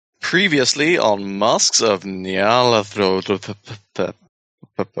Previously on Masks of Nyarlathotep.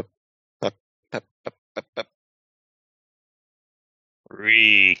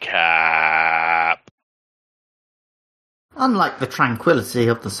 Recap. Unlike the tranquility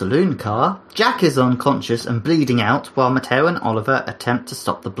of the saloon car, Jack is unconscious and bleeding out while Matteo and Oliver attempt to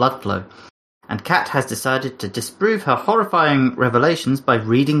stop the blood flow. And Kat has decided to disprove her horrifying revelations by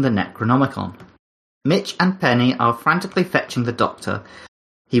reading the Necronomicon. Mitch and Penny are frantically fetching the doctor.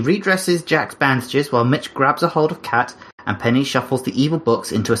 He redresses Jack's bandages while Mitch grabs a hold of Kat and Penny shuffles the evil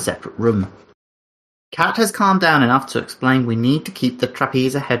books into a separate room. Kat has calmed down enough to explain we need to keep the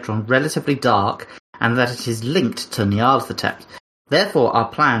trapezohedron relatively dark and that it is linked to Nyarlathotep. Therefore our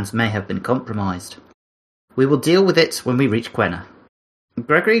plans may have been compromised. We will deal with it when we reach Quenna.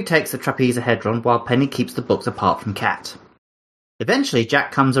 Gregory takes the trapezohedron while Penny keeps the books apart from Kat. Eventually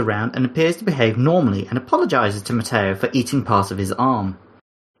Jack comes around and appears to behave normally and apologises to Matteo for eating part of his arm.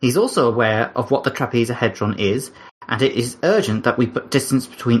 He's also aware of what the trapezohedron is, and it is urgent that we put distance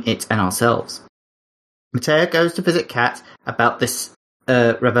between it and ourselves. Matteo goes to visit Kat about this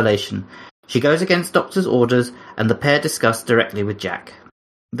revelation. She goes against Doctor's orders, and the pair discuss directly with Jack.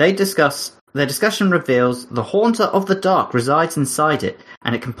 Their discussion reveals the Haunter of the Dark resides inside it,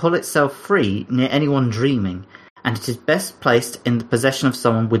 and it can pull itself free near anyone dreaming, and it is best placed in the possession of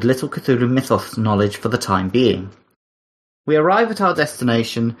someone with little Cthulhu mythos knowledge for the time being. We arrive at our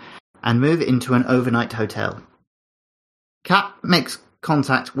destination and move into an overnight hotel. Kat makes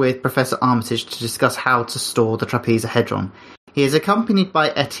contact with Professor Armitage to discuss how to store the trapezohedron. He is accompanied by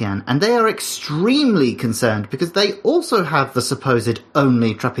Etienne, and they are extremely concerned because they also have the supposed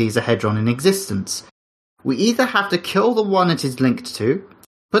only trapezohedron in existence. We either have to kill the one it is linked to,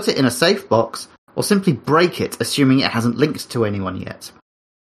 put it in a safe box, or simply break it, assuming it hasn't linked to anyone yet.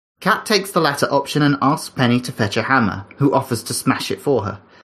 Kat takes the latter option and asks Penny to fetch a hammer, who offers to smash it for her.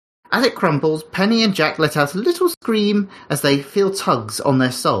 As it crumbles, Penny and Jack let out a little scream as they feel tugs on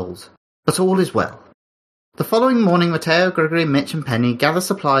their souls, but all is well. The following morning, Matteo, Gregory, Mitch and Penny gather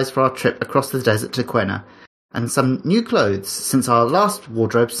supplies for our trip across the desert to Quenna, and some new clothes since our last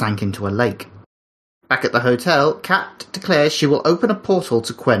wardrobe sank into a lake. Back at the hotel, Kat declares she will open a portal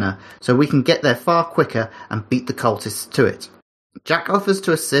to Quenna so we can get there far quicker and beat the cultists to it. Jack offers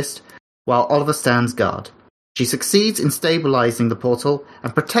to assist while Oliver stands guard. She succeeds in stabilising the portal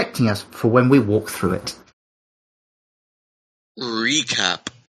and protecting us for when we walk through it. Recap.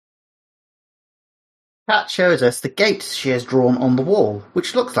 Kat shows us the gate she has drawn on the wall,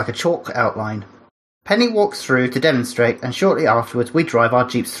 which looks like a chalk outline. Penny walks through to demonstrate, and shortly afterwards we drive our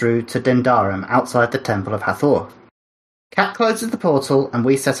jeeps through to Dendarim outside the Temple of Hathor. Kat closes the portal and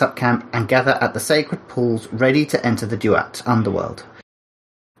we set up camp and gather at the sacred pools ready to enter the Duat underworld.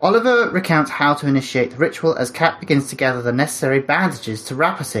 Oliver recounts how to initiate the ritual as Kat begins to gather the necessary bandages to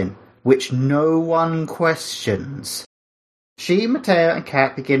wrap us in, which no one questions. She, Matteo and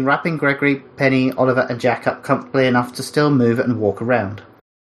Kat begin wrapping Gregory, Penny, Oliver and Jack up comfortably enough to still move and walk around.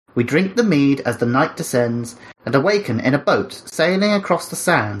 We drink the mead as the night descends and awaken in a boat sailing across the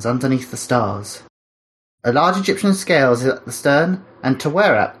sands underneath the stars. A large Egyptian scale is at the stern, and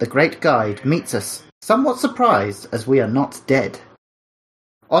Tawerap, the great guide, meets us, somewhat surprised as we are not dead.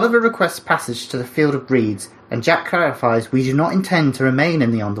 Oliver requests passage to the Field of Reeds, and Jack clarifies we do not intend to remain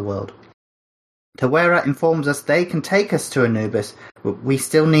in the underworld. Tawera informs us they can take us to Anubis, but we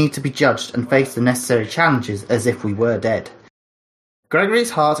still need to be judged and face the necessary challenges as if we were dead.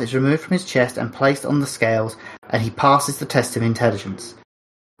 Gregory's heart is removed from his chest and placed on the scales, and he passes the test of intelligence.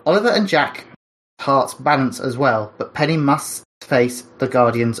 Oliver and Jack's hearts balance as well, but Penny must face the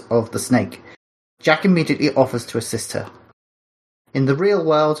guardians of the snake. Jack immediately offers to assist her. In the real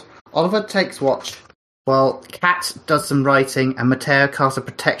world, Oliver takes watch, while Kat does some writing and Matteo casts a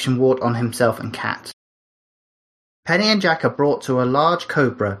protection ward on himself and Kat. Penny and Jack are brought to a large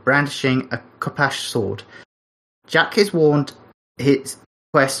cobra brandishing a Kopash sword. Jack is warned his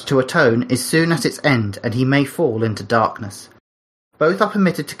quest to atone is soon at its end and he may fall into darkness. Both are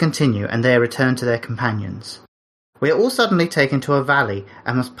permitted to continue and they are returned to their companions. We are all suddenly taken to a valley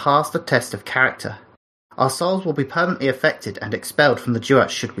and must pass the test of character. Our souls will be permanently affected and expelled from the Duat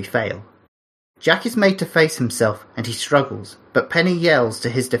should we fail. Jack is made to face himself and he struggles, but Penny yells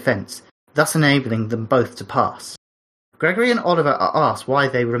to his defence, thus enabling them both to pass. Gregory and Oliver are asked why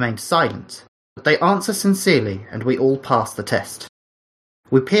they remained silent, but they answer sincerely and we all pass the test.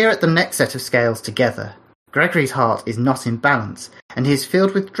 We peer at the next set of scales together. Gregory's heart is not in balance, and he is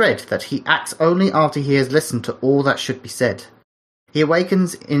filled with dread that he acts only after he has listened to all that should be said. He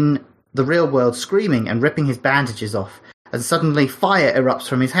awakens in the real world screaming and ripping his bandages off, and suddenly fire erupts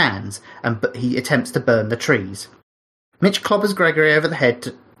from his hands, and he attempts to burn the trees. Mitch clobbers Gregory over the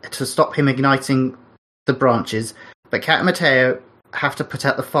head to stop him igniting the branches, but Cat and Mateo have to put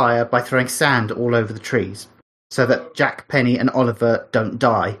out the fire by throwing sand all over the trees, so that Jack, Penny, and Oliver don't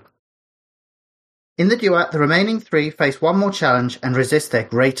die. In the duet, the remaining three face one more challenge and resist their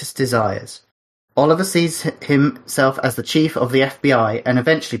greatest desires. Oliver sees himself as the chief of the FBI and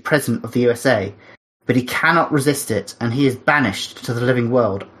eventually president of the USA, but he cannot resist it, and he is banished to the living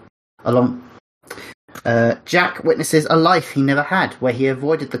world. Jack witnesses a life he never had, where he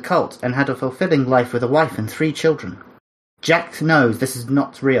avoided the cult and had a fulfilling life with a wife and 3 children. Jack knows this is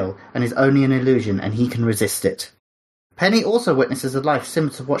not real and is only an illusion, and he can resist it. Penny also witnesses a life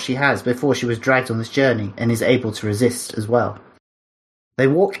similar to what she has before she was dragged on this journey, and is able to resist as well. They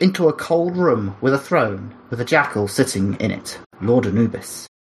walk into a cold room with a throne, with a jackal sitting in it, Lord Anubis.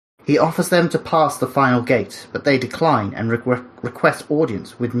 He offers them to pass the final gate, but they decline and request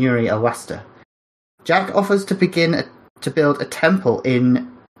audience with Nyarlathotep. Jack offers to begin to build a temple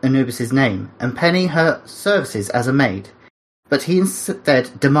in Anubis' name, and Penny her services as a maid, but he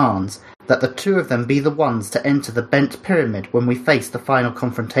instead demands that the 2 of them be the ones to enter the bent pyramid when we face the final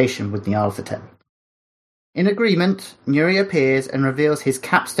confrontation with Nyarlathotep. In agreement, Nuri appears and reveals his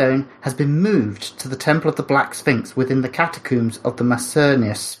capstone has been moved to the Temple of the Black Sphinx within the catacombs of the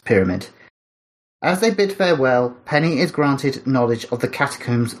Masonius Pyramid. As they bid farewell, Penny is granted knowledge of the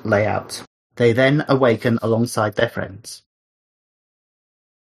catacombs layout. They then awaken alongside their friends.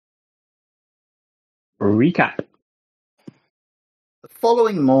 Recap. The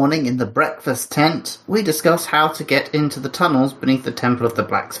following morning in the breakfast tent, we discuss how to get into the tunnels beneath the Temple of the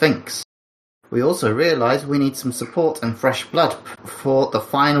Black Sphinx. We also realise we need some support and fresh blood for the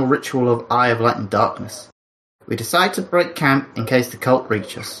final ritual of Eye of Light and Darkness. We decide to break camp in case the cult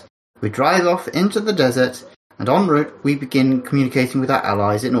reach us. We drive off into the desert, and en route we begin communicating with our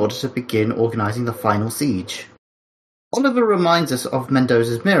allies in order to begin organising the final siege. Oliver reminds us of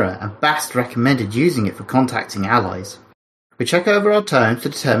Mendoza's mirror, and Bast recommended using it for contacting allies. We check over our tomes to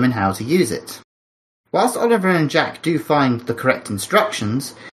determine how to use it. Whilst Oliver and Jack do find the correct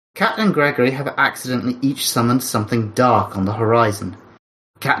instructions, Cat and Gregory have accidentally each summoned something dark on the horizon.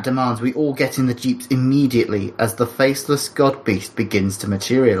 Cat demands we all get in the jeeps immediately as the faceless god beast begins to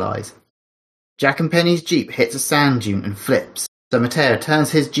materialise. Jack and Penny's jeep hits a sand dune and flips, so Mateo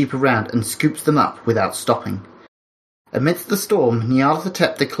turns his jeep around and scoops them up without stopping. Amidst the storm,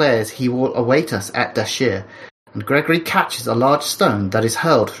 Nyarlathotep declares he will await us at Dashir, and Gregory catches a large stone that is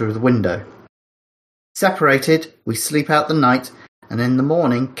hurled through the window. Separated, we sleep out the night, and in the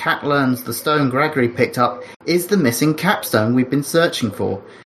morning, Cat learns the stone Gregory picked up is the missing capstone we've been searching for.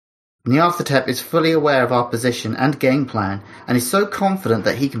 Nyarlathotep is fully aware of our position and game plan, and is so confident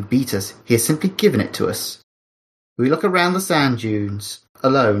that he can beat us, he has simply given it to us. We look around the sand dunes,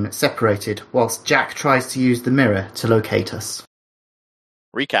 alone, separated, whilst Jack tries to use the mirror to locate us.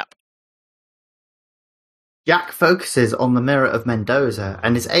 Recap. Jack focuses on the mirror of Mendoza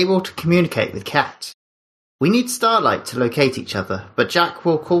and is able to communicate with Cat. We need starlight to locate each other, but Jack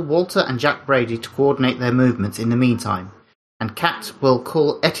will call Walter and Jack Brady to coordinate their movements in the meantime, and Cat will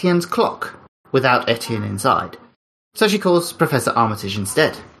call Etienne's clock, without Etienne inside, so she calls Professor Armitage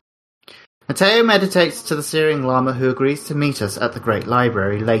instead. Mateo meditates to the Syrian Lama, who agrees to meet us at the Great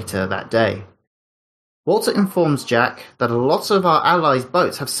Library later that day. Walter informs Jack that a lot of our allies'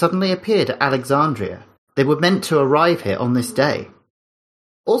 boats have suddenly appeared at Alexandria. They were meant to arrive here on this day.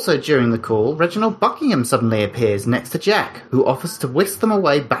 Also during the call, Reginald Buckingham suddenly appears next to Jack, who offers to whisk them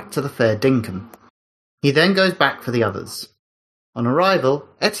away back to the Fair Dinkum. He then goes back for the others. On arrival,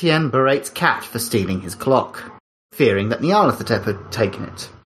 Etienne berates Cat for stealing his clock, fearing that Nyarlathotep had taken it.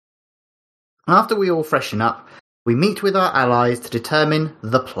 After we all freshen up, we meet with our allies to determine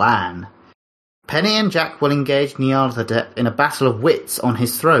the plan. Penny and Jack will engage Nyarlathotep in a battle of wits on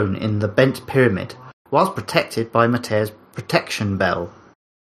his throne in the Bent Pyramid, whilst protected by Mateo's protection bell.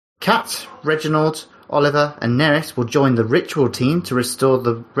 Cat, Reginald, Oliver and Neris will join the ritual team to restore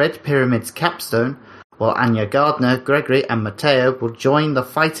the Red Pyramid's capstone, while Anya Gardner, Gregory and Mateo will join the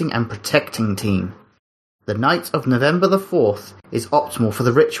fighting and protecting team. The night of November the 4th is optimal for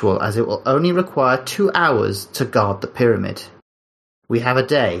the ritual, as it will only require 2 hours to guard the pyramid. We have a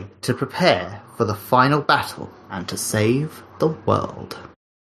day to prepare for the final battle and to save the world.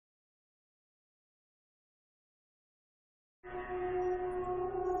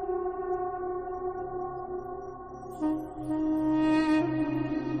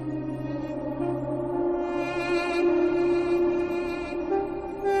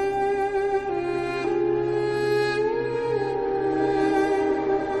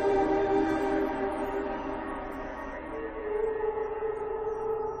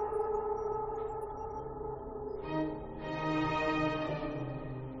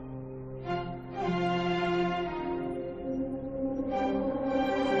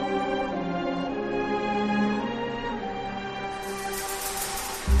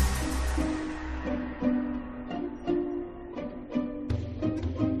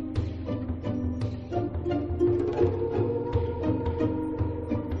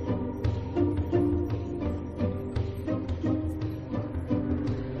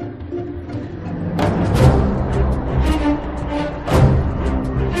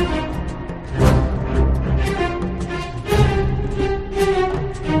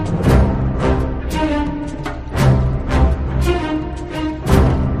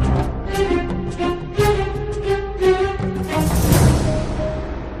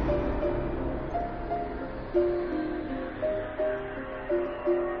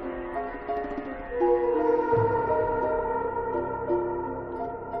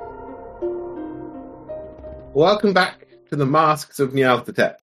 Welcome back to the Masks of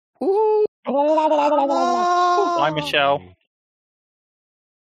Nyarlathotep. Bye, Michelle.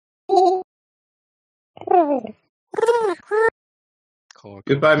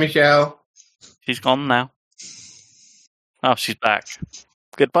 Goodbye, Michelle. She's gone now. Oh, she's back.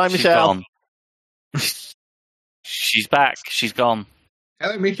 Goodbye, She's Michelle. gone. She's back. She's gone.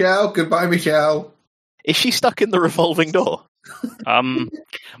 Hello, Michelle. Goodbye, Michelle. Is she stuck in the revolving door?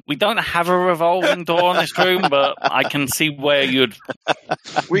 We don't have a revolving door in this room, but I can see where you'd...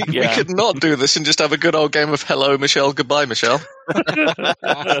 We could not do this and just have a good old game of hello, Michelle, goodbye, Michelle.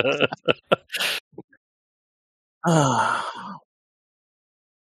 I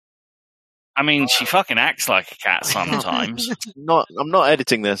mean, she fucking acts like a cat sometimes. I'm not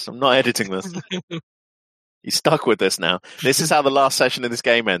editing this. You're stuck with this now. This is how the last session of this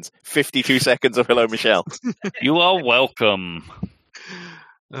game ends. 52 seconds of hello, Michelle. You are welcome.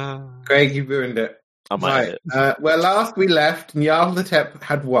 Craig, you ruined it. I might edit. Where last we left, Nyarlathotep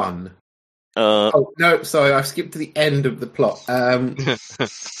had won. Oh, no, sorry, I've skipped to the end of the plot.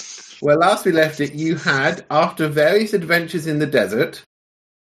 Where last we left it, you had, after various adventures in the desert,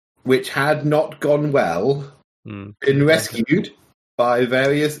 which had not gone well, been rescued by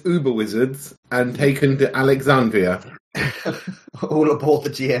various Uber wizards and taken to Alexandria. All aboard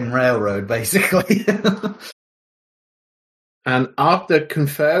the GM Railroad, basically. And after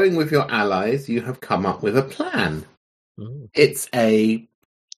conferring with your allies, you have come up with a plan. It's a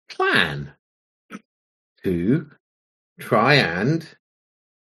plan to try and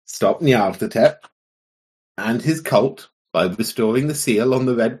stop Nyarlathotep and his cult by restoring the seal on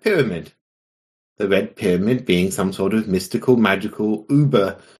the Red Pyramid. The Red Pyramid being some sort of mystical, magical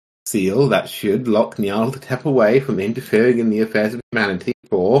Uber seal that should lock Nyarlathotep away from interfering in the affairs of humanity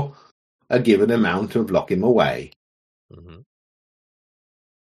for a given amount of lock him away.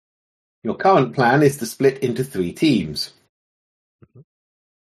 Your current plan is to split into 3 teams.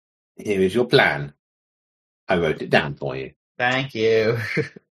 Here is your plan. I wrote it down for you. Thank you.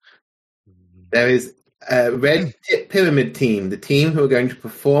 There is a Red Pyramid team, the team who are going to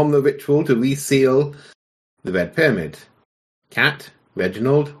perform the ritual to reseal the Red Pyramid. Kat,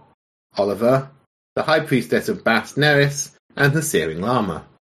 Reginald, Oliver, the High Priestess of Bast Neris, and the Searing Llama.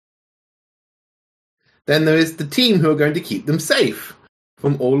 Then there is the team who are going to keep them safe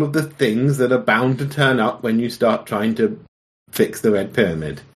from all of the things that are bound to turn up when you start trying to fix the Red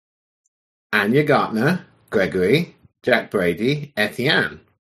Pyramid. Anya Gartner, Gregory, Jack Brady, Etienne.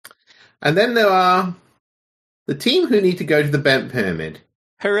 And then there are the team who need to go to the Bent Pyramid.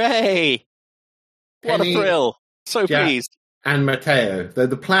 Hooray! What Penny, a thrill. So Jack, pleased. And Matteo. Though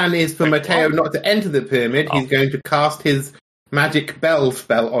the plan is for Matteo not to enter the pyramid, he's going to cast his magic bell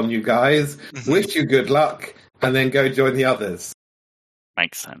spell on you guys, wish you good luck, and then go join the others.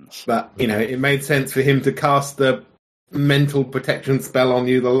 Makes sense. But, it made sense for him to cast the mental protection spell on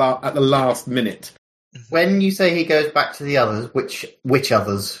you at the last minute. When you say he goes back to the others, which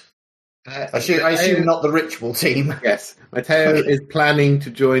others? I assume not the ritual team. Yes. Matteo is planning to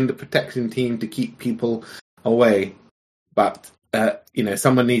join the protection team to keep people away. But,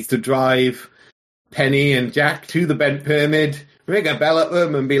 someone needs to drive Penny and Jack to the Bent Pyramid, ring a bell at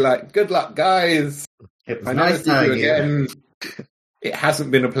them and be like, good luck, guys. It was I nice never see you knowing you. again. It hasn't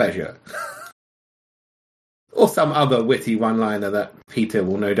been a pleasure. Or some other witty one-liner that Peter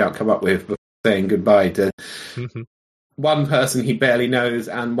will no doubt come up with before saying goodbye to one person he barely knows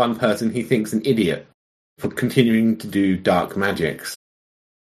and one person he thinks an idiot for continuing to do dark magics.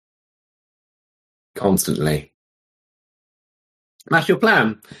 Constantly. That's your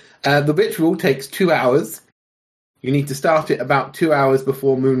plan. The ritual takes 2 hours. You need to start it about 2 hours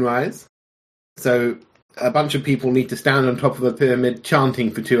before moonrise. So a bunch of people need to stand on top of a pyramid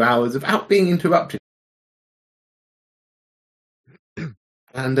chanting for 2 hours without being interrupted.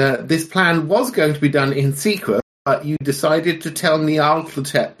 And this plan was going to be done in secret, but you decided to tell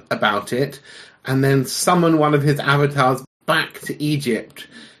Nyarlathotep about it and then summon one of his avatars back to Egypt.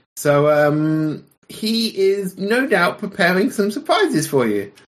 So he is no doubt preparing some surprises for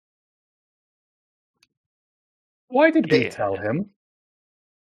you. Why did we tell him?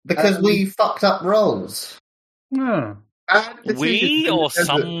 Because we fucked up roles. No. We or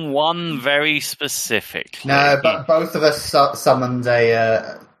someone very specific? No, but both of us summoned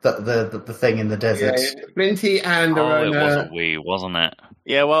the thing in the desert. Yeah, Flinty and Arona. It wasn't we, wasn't it?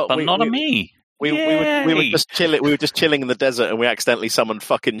 Yeah, well, but not a me. We were just chilling. We were just chilling in the desert, and we accidentally summoned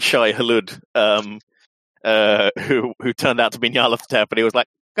fucking Shai Halud, who turned out to be Nyarlathotep, and he was like,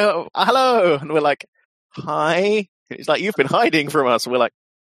 "Oh, hello," and we're like, "Hi." He's like, "You've been hiding from us." And we're like,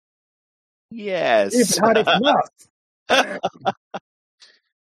 "Yes." You've been hiding from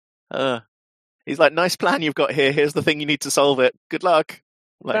us. He's like, nice plan you've got here. Here's the thing you need to solve it. Good luck.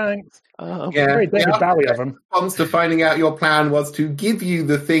 Like, Thanks. Yeah, David Bowie of him. Response to finding out your plan was to give you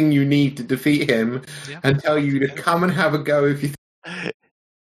the thing you need to defeat him and tell you to come and have a go if you.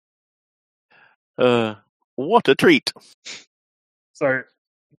 What a treat! So,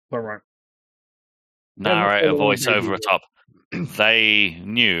 all right. Narrator voice over the top. They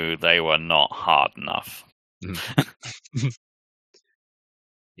knew they were not hard enough.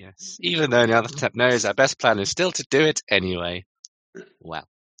 Yes, even though Nyarlathotep knows our best plan is still to do it anyway. Well.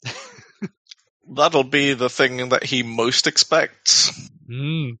 That'll be the thing that he most expects.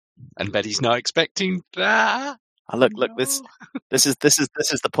 And Betty's not expecting that. Look! This is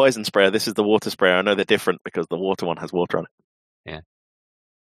the poison sprayer. This is the water sprayer. I know they're different because the water one has water on it. Yeah.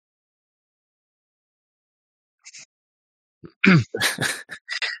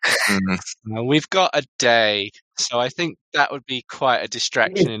 Now, we've got a day, so I think that would be quite a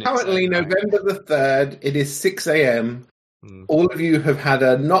distraction. It's currently November the 3rd. It is 6 a.m. All of you have had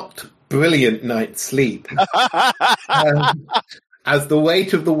a not brilliant night's sleep. As the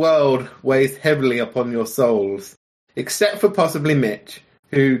weight of the world weighs heavily upon your souls. Except for possibly Mitch,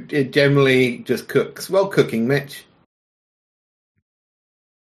 who generally just cooks. Well, cooking, Mitch.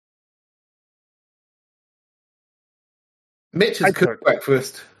 Mitch has cooked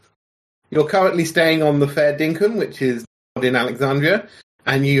breakfast. You're currently staying on the Fair Dinkum, which is in Alexandria,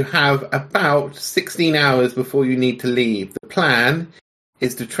 and you have about 16 hours before you need to leave. The plan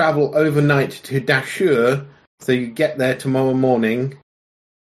is to travel overnight to Dashur, so you get there tomorrow morning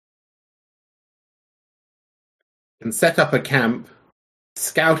and set up a camp,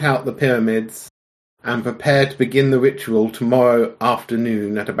 scout out the pyramids, and prepare to begin the ritual tomorrow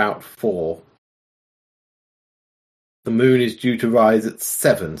afternoon at about 4. The moon is due to rise at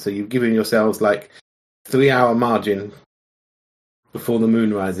 7, so you've given yourselves like 3-hour margin before the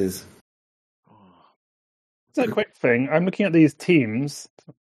moon rises. It's a quick thing. I'm looking at these teams,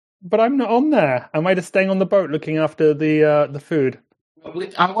 but I'm not on there. Am I just staying on the boat looking after the food?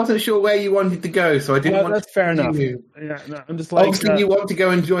 I wasn't sure where you wanted to go, so I didn't want that's to. Fair enough. Yeah, no, I'm just like. Obviously, you want to go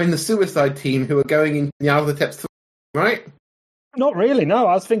and join the suicide team who are going into Nyarlathotep's, right? Not really. No,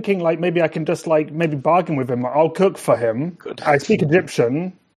 I was thinking like maybe I can just like maybe bargain with him. I'll cook for him. Good. I speak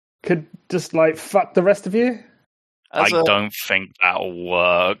Egyptian. Could just like fuck the rest of you. I don't think that'll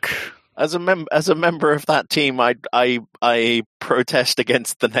work. As a member of that team, I protest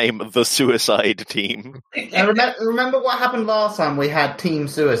against the name the Suicide Team. Remember what happened last time we had Team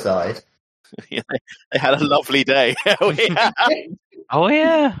Suicide? Yeah, they had a lovely day. Oh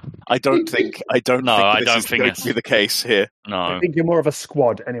yeah. I don't think this is going to be the case here. No. I think you're more of a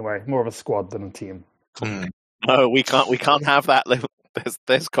squad anyway. More of a squad than a team. No, we can't have that.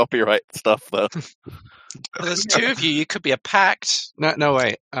 There's copyright stuff though. There's 2 of you. You could be a pact. No,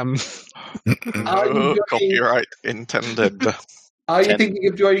 wait. Copyright intended. Are you thinking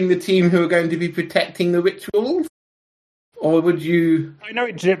of joining the team who are going to be protecting the rituals, or would you? I know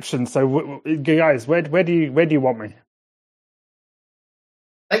Egyptian, so guys, where do you want me?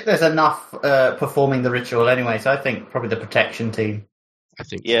 I think there's enough performing the ritual anyway, so I think probably the protection team. I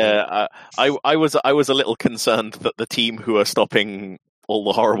think. Yeah, I was a little concerned that the team who are stopping all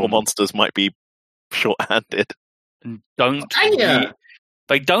the horrible monsters might be short-handed.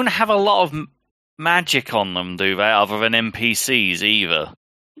 They don't have a lot of magic on them, do they? Other than NPCs, either.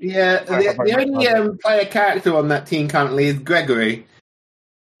 Yeah, the only player character on that team currently is Gregory.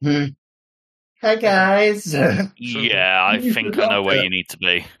 Hey guys. Yeah, I think I know where you need to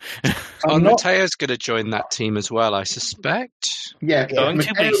be. Mateo's going to join that team as well, I suspect. Yeah, going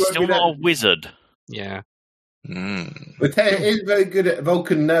to, but he's still not a wizard. Yeah. Mateo is very good at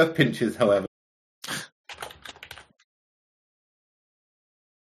Vulcan nerve pinches, however.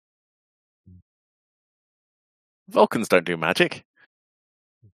 Vulcans don't do magic.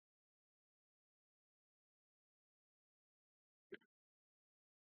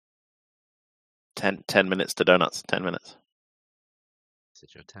 Ten minutes to donuts. 10 minutes. This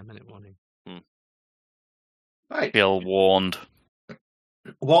is your 10-minute warning. Right. Feel warned.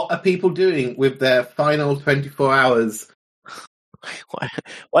 What are people doing with their final 24 hours?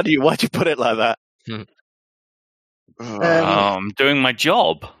 Why'd you put it like that? I'm doing my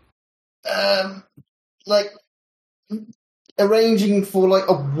job. Like arranging for like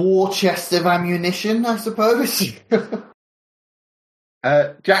a war chest of ammunition, I suppose.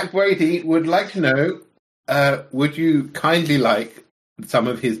 Jack Brady would like to know, would you kindly like some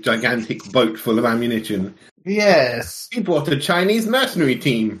of his gigantic boat full of ammunition? Yes. He brought a Chinese mercenary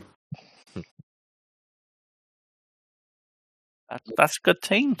team. That's a good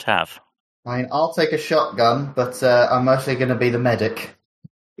team to have. I mean, I'll take a shotgun, but I'm mostly going to be the medic.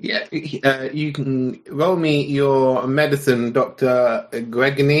 Yeah, you can roll me your medicine, Dr.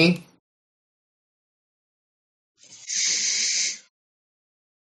 Gregory.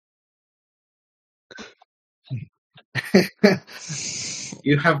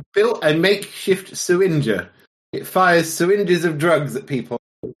 You have built a makeshift syringer. It fires syringes of drugs at people.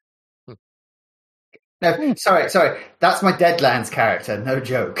 No, sorry. That's my Deadlands character. No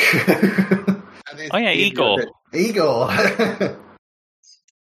joke. Oh yeah, Igor. Igor.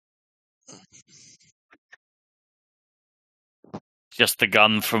 Just the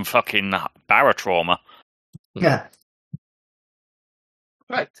gun from fucking Barotrauma. Yeah.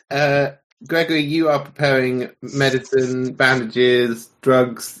 Right. Gregory, you are preparing medicine, bandages,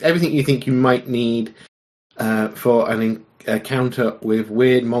 drugs, everything you think you might need for an encounter with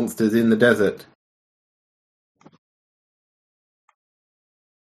weird monsters in the desert.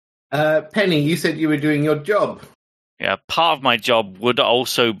 Penny, you said you were doing your job. Yeah, part of my job would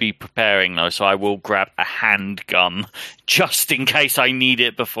also be preparing, though, so I will grab a handgun just in case I need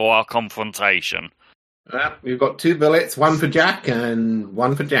it before our confrontation. We've got 2 bullets, one for Jack and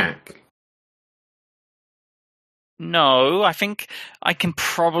one for Jack. No, I think I can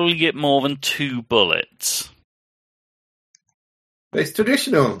probably get more than 2 bullets. It's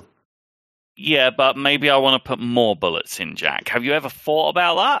traditional. Yeah, but maybe I want to put more bullets in Jack. Have you ever thought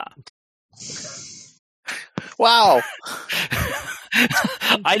about that? Wow.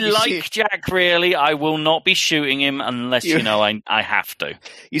 I like Jack, really. I will not be shooting him unless, I have to.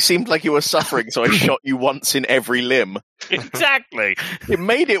 You seemed like you were suffering, so I shot you once in every limb. Exactly. It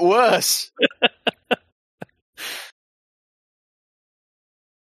made it worse.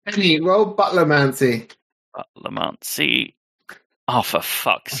 Penny, roll Butlermancy. Butlermancy. Oh, for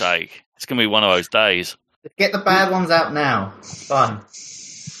fuck's sake. It's going to be one of those days. Get the bad ones out now. It's fun.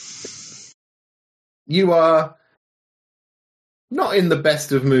 You are not in the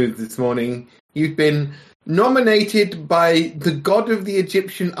best of moods this morning. You've been nominated by the god of the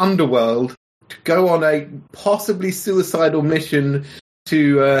Egyptian underworld to go on a possibly suicidal mission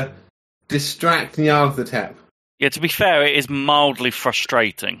to distract Nyarlathotep. Yeah, to be fair, it is mildly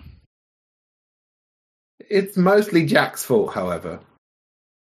frustrating. It's mostly Jack's fault, however.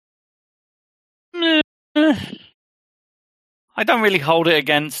 I don't really hold it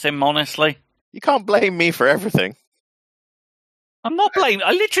against him, honestly. You can't blame me for everything. I'm not blaming.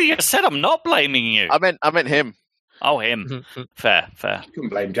 I literally just said I'm not blaming you. I meant him. Oh, him. Fair. You can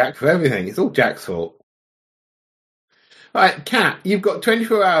blame Jack for everything. It's all Jack's fault. All right, Kat, you've got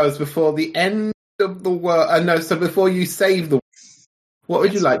 24 hours before the end of the world. So before you save the world. What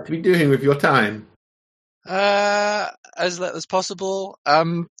would you like to be doing with your time? As little as possible.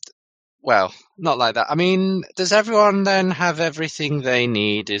 Well, not like that. I mean, does everyone then have everything they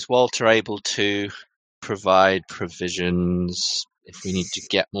need? Is Walter able to provide provisions if we need to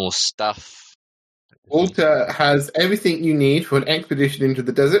get more stuff? Walter has everything you need for an expedition into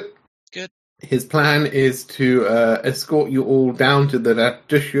the desert. Good. His plan is to escort you all down to the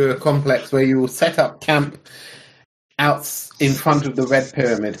Dashur complex where you will set up camp out in front of the Red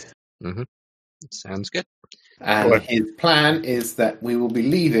Pyramid. Mm-hmm. Sounds good. And his plan is that we will be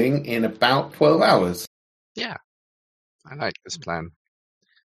leaving in about 12 hours. Yeah, I like this plan.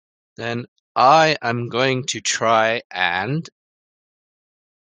 Then I am going to try and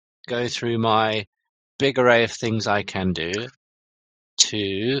go through my big array of things I can do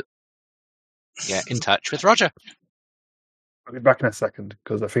to get in touch with Roger. I'll be back in a second,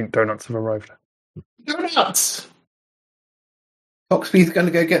 because I think donuts have arrived. Donuts! Foxby's going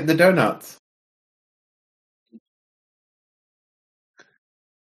to go get the donuts.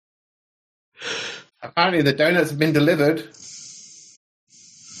 Apparently the donuts have been delivered.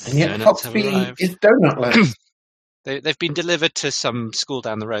 And yet Foxby is donutless. They've been delivered to some school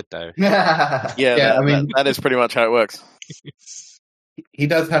down the road, though. Yeah, I mean, that is pretty much how it works. He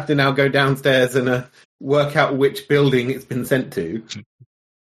does have to now go downstairs and work out which building it's been sent to.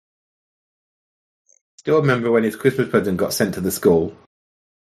 Still remember when his Christmas present got sent to the school.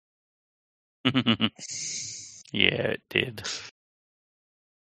 Yeah, it did.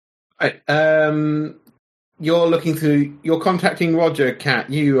 Right, you're contacting Roger,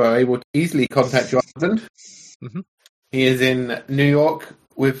 Kat. You are able to easily contact your husband. Mm-hmm. He is in New York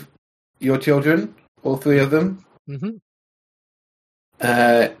with your children, all 3 of them. Mm-hmm.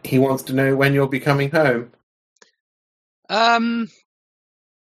 He wants to know when you'll be coming home.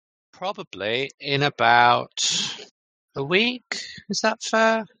 Probably in about a week. Is that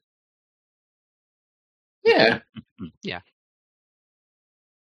fair? Yeah. Yeah.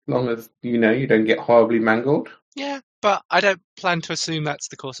 As long as, you don't get horribly mangled. Yeah, but I don't plan to assume that's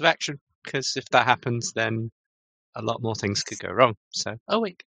the course of action, because if that happens, then a lot more things could go wrong. So,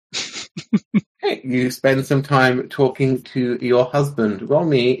 wait. You spend some time talking to your husband. Roll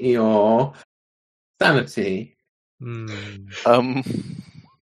me your sanity.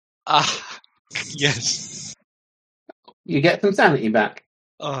 Yes. You get some sanity back.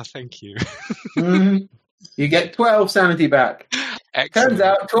 Oh, thank you. You get 12 sanity back. Excellent. Turns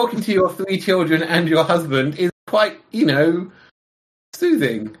out talking to your 3 children and your husband is quite,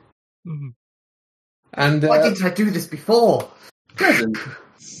 soothing. And why didn't I do this before? Pleasant.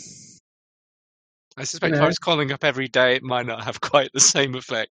 I suspect if I was calling up every day, it might not have quite the same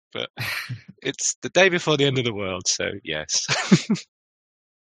effect, but it's the day before the end of the world, so yes.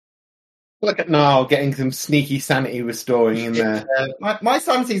 Look at Niall getting some sneaky sanity restoring in there. My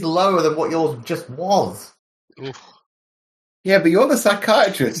sanity's lower than what yours just was. Oof. Yeah, but you're the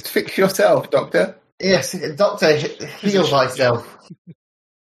psychiatrist. Fix yourself, Doctor. Yes, Doctor, heal thyself.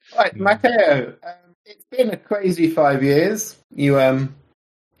 Right, Matteo. It's been a crazy 5 years.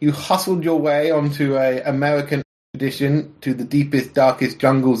 You hustled your way onto a American expedition to the deepest, darkest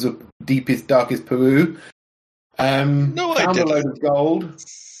jungles of deepest, darkest Peru. Found a load of gold.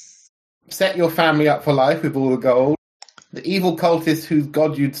 Set your family up for life with all the gold. The evil cultist whose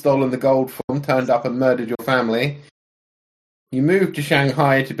god you'd stolen the gold from turned up and murdered your family. You moved to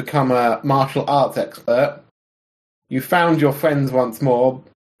Shanghai to become a martial arts expert. You found your friends once more,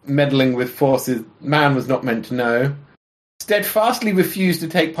 meddling with forces man was not meant to know. Steadfastly refused to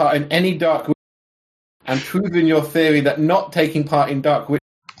take part in any dark witch, and proven your theory that not taking part in dark witch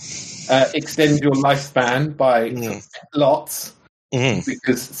extends your lifespan by lots.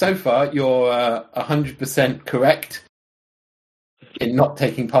 Because so far you're 100% correct in not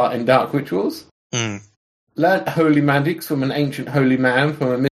taking part in dark rituals. Learnt holy magics from an ancient holy man from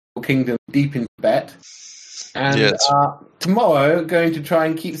a mystical kingdom deep in Tibet. And tomorrow going to try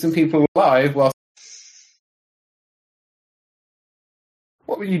and keep some people alive whilst...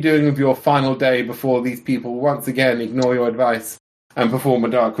 What were you doing with your final day before these people once again ignore your advice and perform a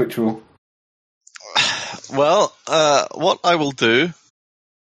dark ritual? Well, what I will do,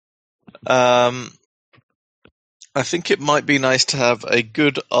 I think it might be nice to have a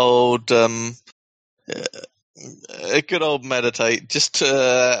good old meditate, just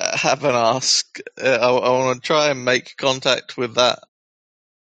to have an ask. I want to try and make contact with that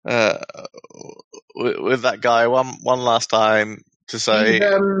guy one last time to say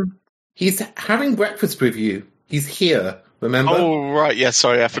he's having breakfast with you. He's here. Remember? Oh right, yeah.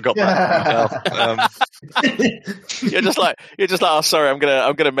 Sorry, I forgot that. You're just like, oh, sorry, I'm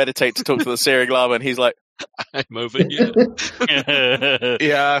gonna meditate to talk to the Searing Lama, and he's like, I'm over here.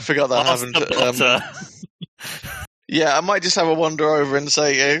 Yeah, I forgot that happened. Yeah, I might just have a wander over and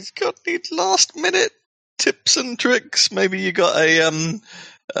say, hey, got any last minute tips and tricks? Maybe you got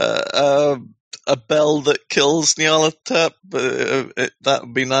a bell that kills Nyarlathotep. That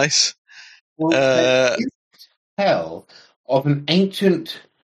would be nice. Well, tell of an ancient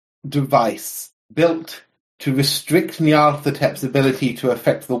device built to restrict Nyarlathotep's ability to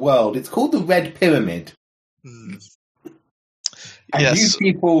affect the world. It's called the Red Pyramid. And you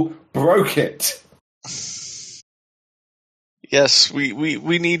people broke it. Yes, we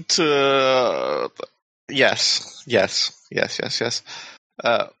need to. Yes.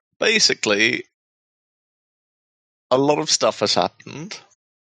 Basically, a lot of stuff has happened,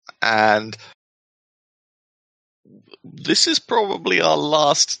 and this is probably our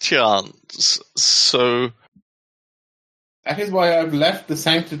last chance. So that is why I've left the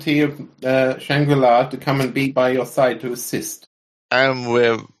sanctity of Shangri-La to come and be by your side to assist. And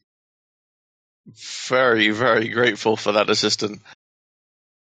we're very, very grateful for that assistance.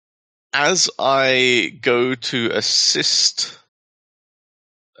 As I go to assist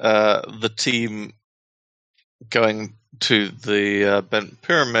the team going to the Bent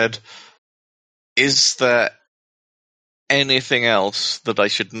Pyramid, is there anything else that I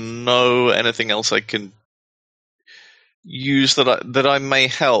should know? Anything else I can use that I may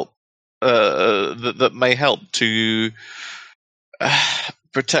help that may help to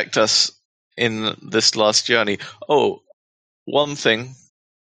protect us in this last journey? Oh, one thing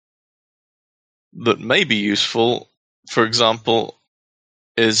that may be useful, for example,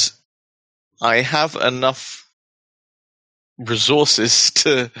 is I have enough resources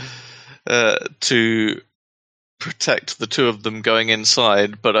to protect the two of them going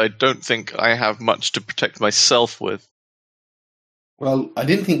inside, but I don't think I have much to protect myself with. Well, I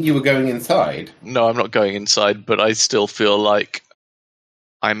didn't think you were going inside. No, I'm not going inside, but I still feel like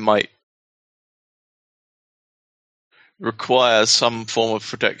I might require some form of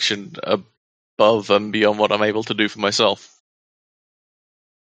protection above and beyond what I'm able to do for myself.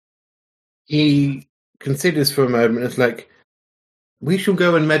 He considers for a moment. It's like, we shall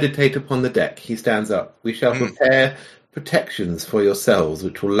go and meditate upon the deck. He stands up. We shall prepare protections for yourselves,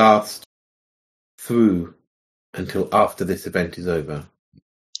 which will last through until after this event is over.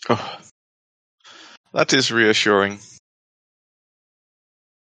 Oh, that is reassuring.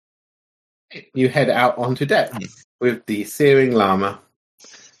 You head out onto deck with the searing llama.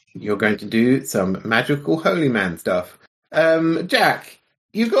 You're going to do some magical holy man stuff. Jack,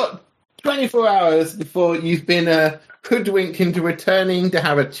 you've got 24 hours before you've been hoodwinked into returning to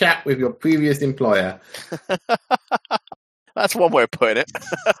have a chat with your previous employer. That's one way of putting it.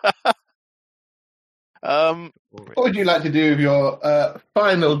 What would you like to do with your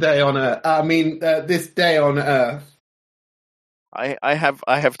final day on Earth? This day on Earth. I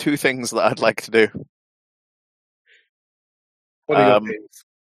have two things that I'd like to do. What are your things?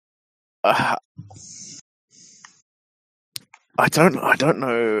 I don't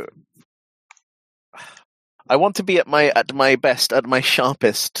know. I want to be at my best, at my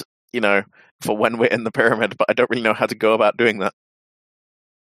sharpest, for when we're in the pyramid, but I don't really know how to go about doing that.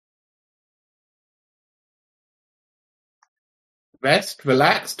 Rest,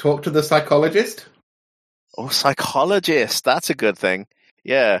 relax, talk to the psychologist. Oh, psychologist, that's a good thing.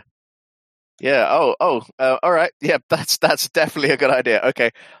 Yeah. All right. Yeah, that's definitely a good idea.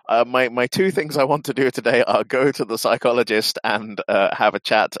 Okay. My two things I want to do today are go to the psychologist and have a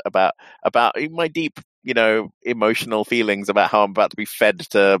chat about my deep, emotional feelings about how I'm about to be fed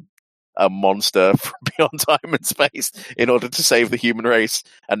to a monster from beyond time and space in order to save the human race,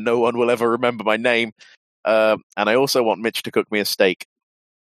 and no one will ever remember my name. And I also want Mitch to cook me a steak.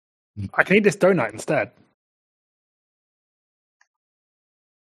 I can eat this donut instead.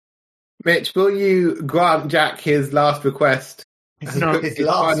 Mitch, will you grant Jack his last request? No, his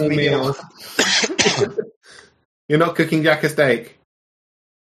last final meal. You're not cooking Jack a steak?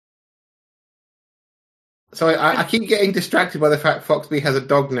 Sorry, I keep getting distracted by the fact Foxby has a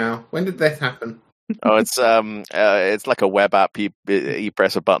dog now. When did this happen? Oh, it's like a web app. You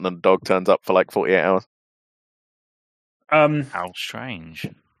press a button and the dog turns up for like 48 hours. How strange.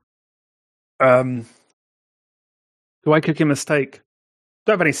 Do I cook him a steak?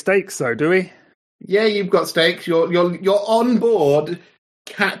 Don't have any steaks though, do we? Yeah, you've got steaks. You're on board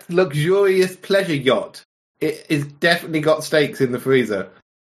Cat's luxurious pleasure yacht. It is definitely got steaks in the freezer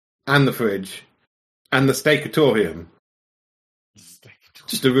and the fridge and the steakatorium.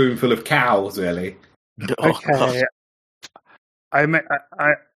 Just a room full of cows, really. Okay.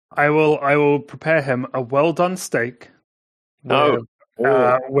 I will prepare him a well done steak. With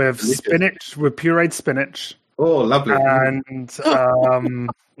delicious. spinach, with pureed spinach. Oh, lovely. And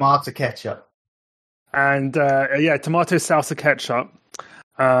Tomato ketchup. And tomato salsa ketchup.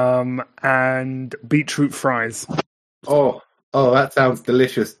 And beetroot fries. Oh, that sounds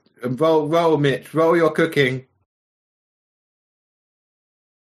delicious. Roll, Mitch. Roll your cooking.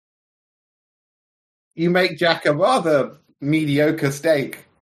 You make Jack a rather mediocre steak.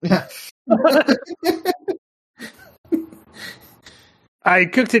 I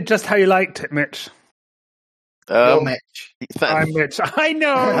cooked it just how you liked it, Mitch. Mitch. I'm Mitch. I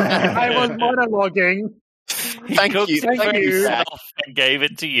know. I was monologuing. Thank you. Thank you. And gave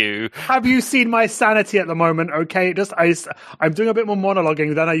it to you. Have you seen my sanity at the moment? Okay, I'm doing a bit more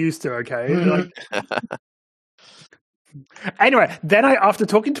monologuing than I used to. Okay. Anyway, then after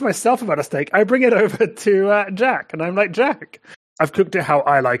talking to myself about a steak, I bring it over to Jack, and I'm like, Jack, I've cooked it how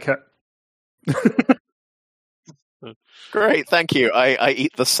I like it. Great, thank you. I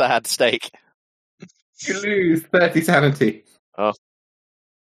eat the sad steak. You lose 30 sanity. Oh.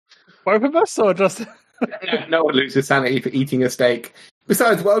 Both of us, or just... No one loses sanity for eating a steak.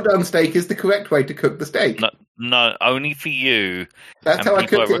 Besides, well done steak is the correct way to cook the steak. No, only for you. That's how I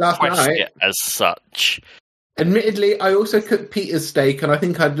cooked it last night. It as such. Admittedly, I also cooked Peter's steak, and I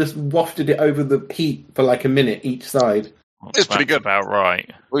think I just wafted it over the heat for like a minute each side. It's pretty good. About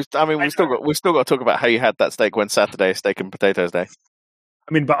right. We've still got to talk about how you had that steak when Saturday steak and potatoes day.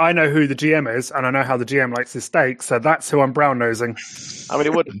 I mean, but I know who the GM is, and I know how the GM likes his steak, so that's who I'm brown nosing. I mean,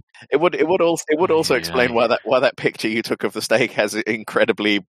 it would also explain why that picture you took of the steak has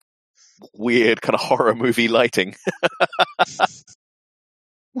incredibly weird kind of horror movie lighting.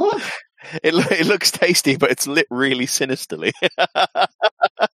 What? It looks tasty, but it's lit really sinisterly.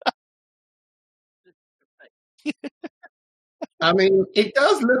 I mean, it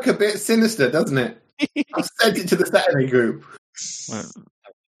does look a bit sinister, doesn't it? I've sent it to the Saturday group.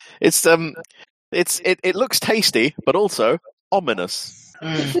 It looks tasty, but also ominous.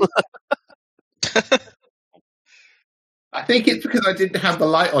 I think it's because I didn't have the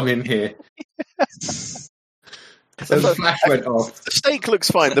light on in here. The flash went off. The steak looks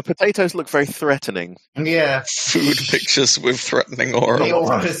fine. The potatoes look very threatening. Yeah. Food pictures with threatening aura. The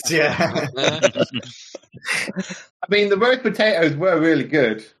auras, yeah. I mean, the roast potatoes were really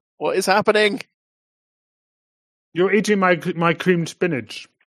good. What is happening? You're eating my creamed spinach.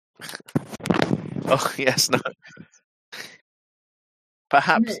 Oh, yes, no.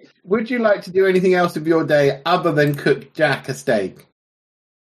 Perhaps. Nick, would you like to do anything else of your day other than cook Jack a steak?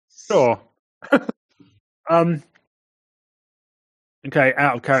 Sure. Okay,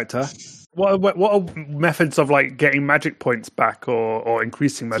 out of character. What are methods of like getting magic points back or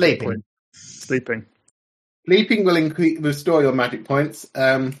increasing magic points? Sleeping. Sleeping will restore your magic points.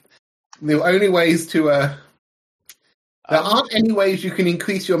 The only ways to there aren't any ways you can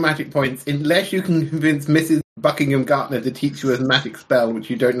increase your magic points unless you can convince Mrs. Buckingham Gartner to teach you a magic spell which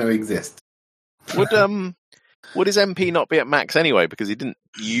you don't know exists. Would his MP not be at max anyway because he didn't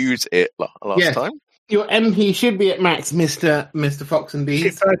use it last time? Your MP should be at max, Mr. Fox and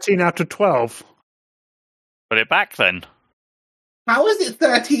Bees. 13 out of 12. Put it back then. How is it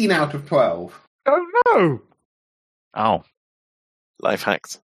 13 out of 12? Oh no! Oh. Life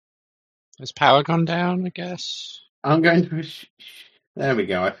hacks. Has power gone down, I guess? I'm going to... There we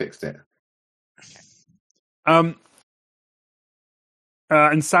go, I fixed it.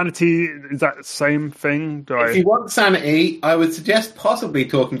 Insanity, is that the same thing? If you want sanity, I would suggest possibly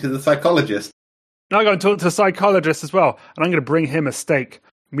talking to the psychologist. No, I'm going to talk to the psychologist as well, and I'm going to bring him a steak.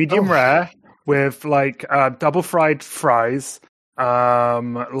 Medium rare, with like double fried fries,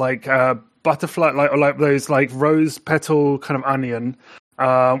 like butterfly, like those like rose petal kind of onion,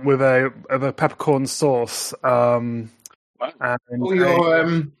 with a peppercorn sauce. And For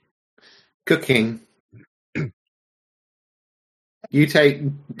your cooking, you take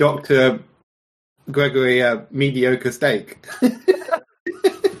Dr. Gregory mediocre steak.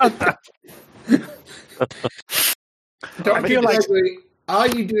 Dr. Gregory, are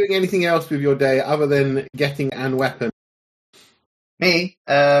you doing anything else with your day other than getting an weapon? Me?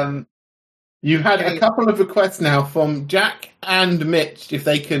 You've had a couple of requests now from Jack and Mitch if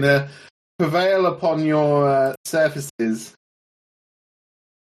they can prevail upon your services.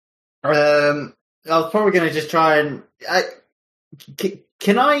 I was probably going to just try and...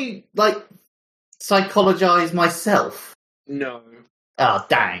 can I, like, psychologize myself? No. Oh,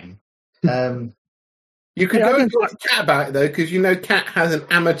 dang. You could go and talk to Kat about it, though, because you know Kat has an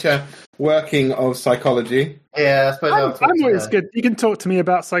amateur working of psychology. Yeah, I suppose I'm always good. You can talk to me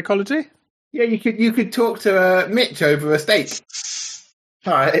about psychology. Yeah, you could talk to Mitch over a steak.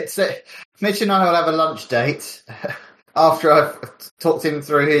 All right, Mitch and I will have a lunch date after I've talked him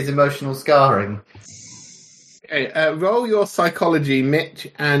through his emotional scarring. Okay, roll your psychology, Mitch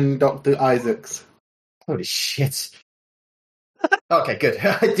and Dr. Isaacs. Holy shit. Okay, good.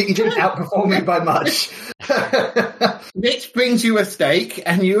 You didn't outperform me by much. Mitch brings you a steak,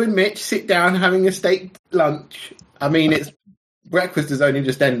 and you and Mitch sit down having a steak lunch. I mean, breakfast has only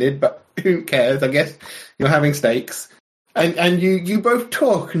just ended, but who cares? I guess you're having steaks. And you both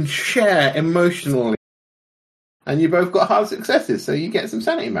talk and share emotionally. And you both got hard successes, so you get some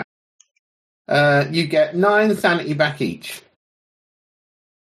sanity back. You get 9 sanity back each.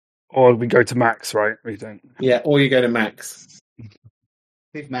 Or we go to max, right? We don't. Yeah, or you go to max.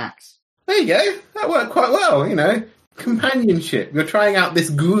 Who's Max? There you go. That worked quite well, you know. Companionship. You're trying out this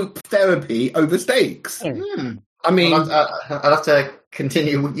group therapy over steaks. I mean... I'll have to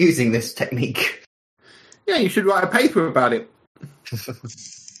continue using this technique. Yeah, you should write a paper about it.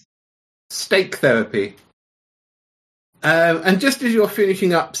 Steak therapy. And just as you're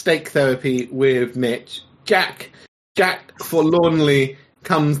finishing up steak therapy with Mitch, Jack forlornly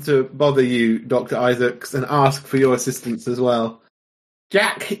comes to bother you, Dr. Isaacs, and ask for your assistance as well.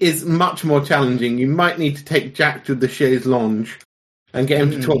 Jack is much more challenging. You might need to take Jack to the chaise lounge and get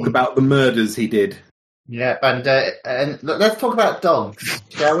him to talk about the murders he did. Yeah, and let's talk about dogs,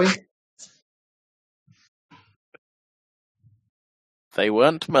 shall we? They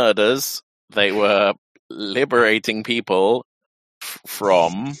weren't murders. They were liberating people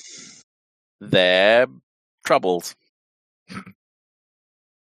from their troubles.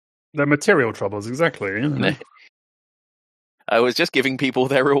 Their material troubles, exactly. Yeah. I was just giving people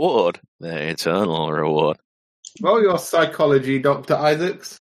their reward. Their eternal reward. Roll your psychology, Dr.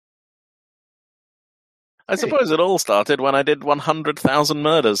 Isaacs. I suppose it all started when I did 100,000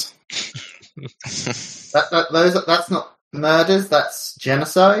 murders. That's not murders, that's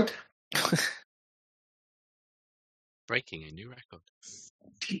genocide. Breaking a new record.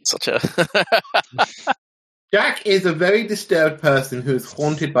 Such a... Jack is a very disturbed person who is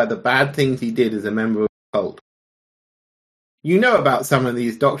haunted by the bad things he did as a member of the cult. You know about some of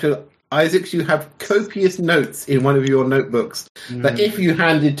these, Doctor. Isaacs, you have copious notes in one of your notebooks that if you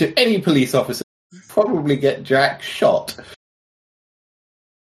handed to any police officer, you'd probably get Jack shot.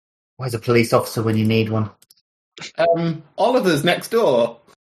 Where's a police officer when you need one? Oliver's next door.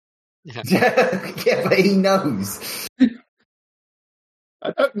 Yeah, but he knows.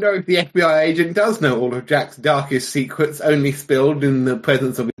 I don't know if the FBI agent does know all of Jack's darkest secrets, only spilled in the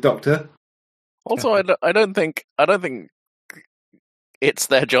presence of his doctor. Also, I don't think it's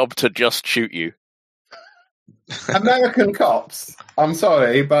their job to just shoot you. American cops. I'm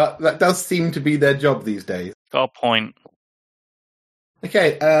sorry, but that does seem to be their job these days. Got a point.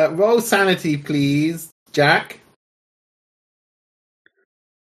 Okay, roll sanity, please, Jack.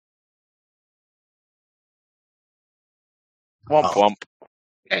 Womp womp.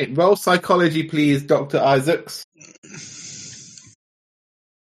 Okay, roll psychology, please, Dr. Isaacs.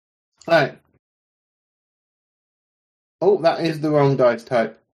 Right. Oh, that is the wrong dice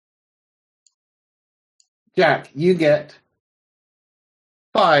type. Jack, you get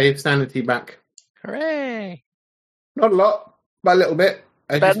 5 sanity back. Hooray! Not a lot, but a little bit.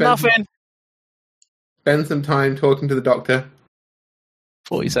 Better nothing. Spend some time talking to the doctor.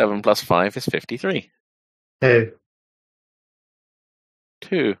 47 plus 5 is 53. 2.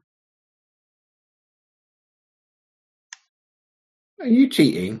 2. Are you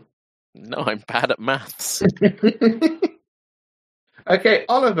cheating? No, I'm bad at maths. Okay,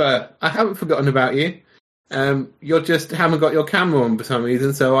 Oliver, I haven't forgotten about you. You just haven't got your camera on for some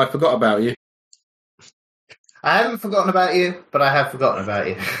reason, so I forgot about you. I haven't forgotten about you, but I have forgotten about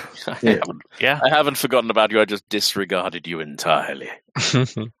you. I haven't forgotten about you, I just disregarded you entirely.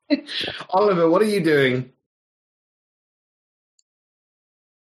 Oliver, what are you doing?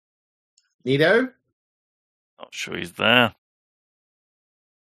 Nito? Not sure he's there.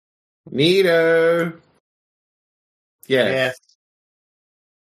 Nito? Yes.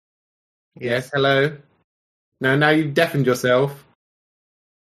 Yes, hello. Now you've deafened yourself.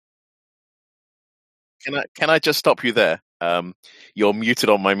 Can I just stop you there? You're muted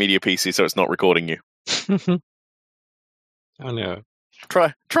on my media PC, so it's not recording you. Oh no.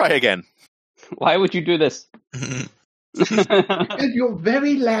 Try again. Why would you do this? Because you're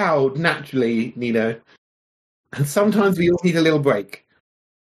very loud, naturally, Nino. And sometimes we all need a little break.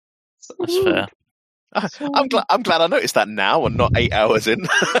 That's fair. I'm glad I noticed that now and not 8 hours in.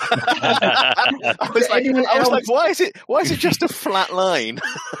 I was like, why is it just a flat line?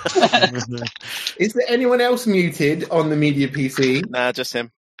 Is there anyone else muted on the media PC? Nah, just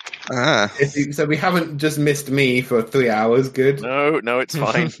him. So we haven't just missed me for 3 hours. Good. No, it's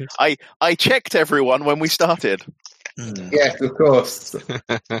fine. I checked everyone when we started. Yes, of course.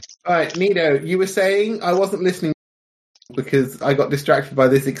 All right, Nito, you were saying I wasn't listening because I got distracted by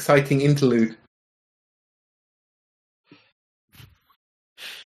this exciting interlude.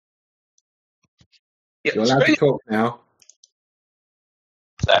 Yeah, You're allowed to talk now.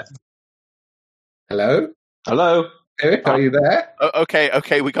 Hello? Hello? Eric, are you there?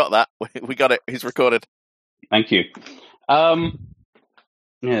 Okay, we got that. We got it. He's recorded. Thank you.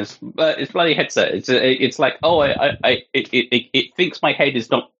 Yes, but it's bloody headset. It's like, it thinks my head is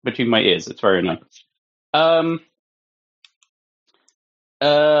not between my ears. It's very annoying.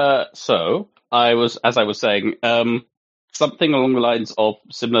 So I was saying, something along the lines of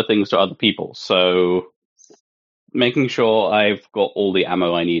similar things to other people. So making sure I've got all the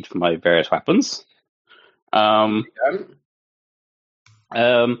ammo I need for my various weapons. But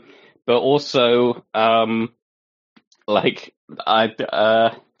also, the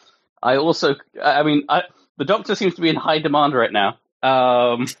doctor seems to be in high demand right now.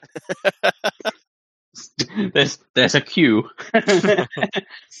 There's a queue.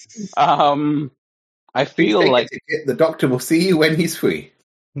 I feel like the doctor will see you when he's free.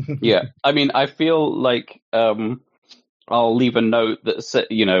 Yeah, I feel like I'll leave a note that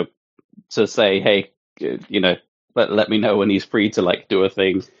to say, hey, let me know when he's free to do a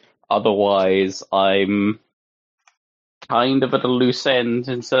thing. Otherwise, I'm kind of at a loose end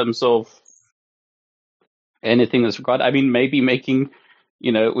in terms of anything that's required. Maybe making,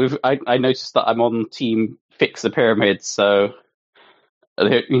 I noticed that I'm on team Fix the Pyramid, so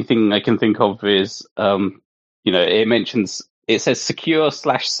the only thing I can think of is, it says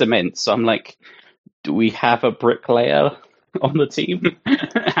secure/cement. So I'm like, do we have a bricklayer on the team?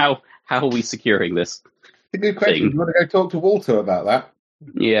 How are we securing this? It's a good question. You want to go talk to Walter about that?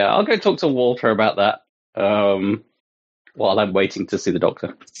 Yeah, I'll go talk to Walter about that while I'm waiting to see the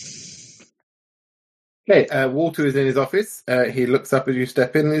doctor. Okay, Walter is in his office. He looks up as you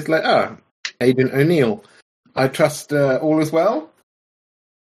step in and he's like, Agent O'Neill. I trust all is well?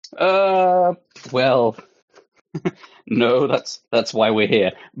 Well, No, that's why we're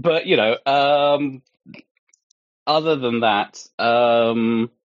here. But other than that,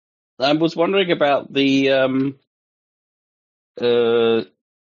 I was wondering about the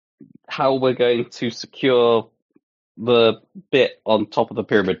how we're going to secure the bit on top of the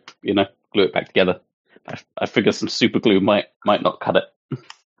pyramid. Glue it back together. I figure some super glue might not cut it.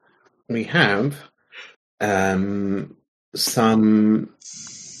 We have some.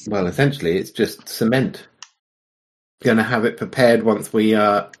 Well, essentially, it's just cement. Going to have it prepared once we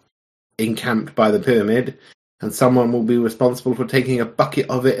are encamped by the pyramid, and someone will be responsible for taking a bucket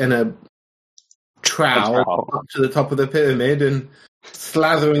of it and a trowel up to the top of the pyramid and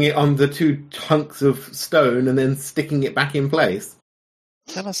slathering it on the 2 hunks of stone and then sticking it back in place.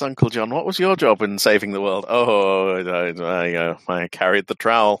 Tell us, Uncle John, what was your job in saving the world? Oh, I carried the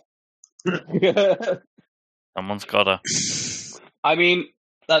trowel. Someone's gotta. I mean,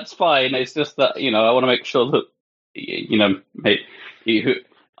 that's fine. It's just that I want to make sure that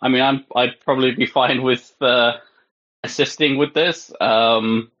I'd probably be fine with assisting with this.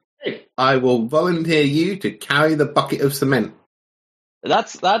 I will volunteer you to carry the bucket of cement.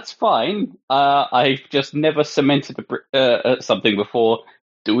 That's fine. I've just never cemented something before.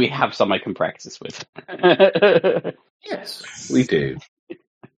 Do we have some I can practice with? Yes, we do.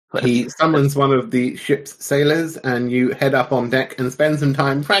 He summons one of the ship's sailors, and you head up on deck and spend some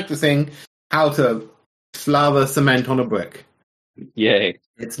time practicing how to slather cement on a brick. Yay.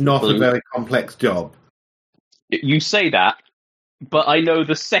 It's not a very complex job. You say that, but I know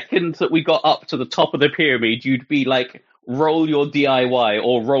the second that we got up to the top of the pyramid, you'd be like, roll your DIY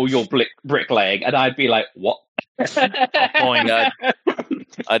or roll your bricklaying, and I'd be like, what? Point.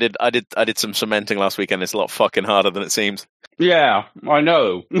 I did some cementing last weekend. It's a lot fucking harder than it seems. Yeah, I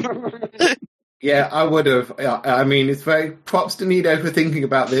know. Yeah, I would have. I mean, it's very props to Nido for thinking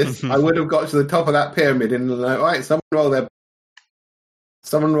about this. I would have got to the top of that pyramid and like, all right, someone roll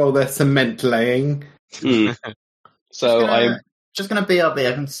their cement laying. So I'm just going to be up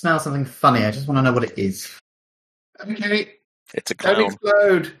there. I can smell something funny. I just want to know what it is. Okay. It's a Don't clown.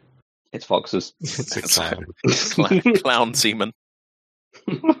 explode. It's foxes. It's a clown. Clown semen.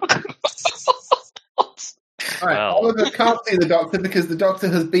 All right, Well. Oliver can't see the doctor because the doctor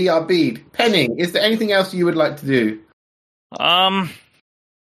has BRB'd. Penny, is there anything else you would like to do?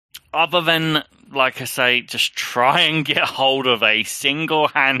 Other than, like I say, just try and get hold of a single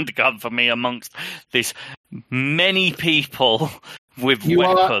handgun for me amongst this many people with You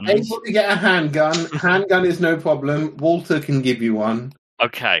weapons. are able to get a handgun. Handgun is no problem. Walter can give you one.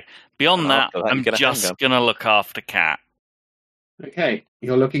 Okay. Beyond that, After that, you I'm get a just handgun. gonna look after Kat. Okay,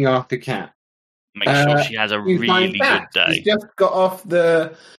 you're looking after Kat. Make sure she has a You find really good Kat. day. She's just got off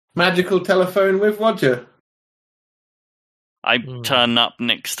the magical telephone with Roger. I turn up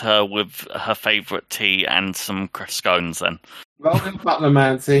next to her with her favourite tea and some scones then. Roll in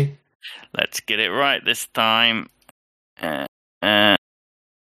butlermancy. Let's get it right this time. Let's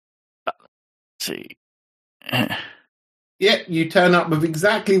see. Yep, you turn up with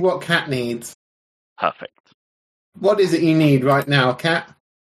exactly what Kat needs. Perfect. What is it you need right now, Kat?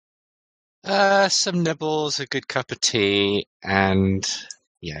 Some nibbles, a good cup of tea, and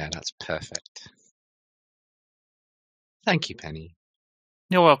yeah, that's perfect. Thank you, Penny.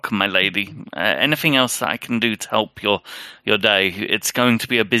 You're welcome, my lady. Anything else that I can do to help your day? It's going to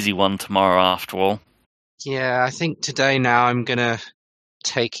be a busy one tomorrow, after all. Yeah, I think today now I'm gonna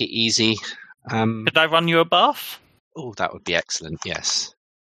take it easy. Could I run you a bath? Oh, that would be excellent. Yes.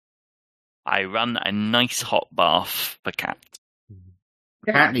 I run a nice hot bath for Kat.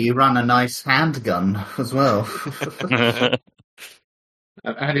 Apparently, you run a nice handgun as well. I've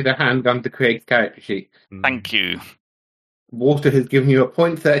added a handgun to Craig's character sheet. Thank you. Walter has given you a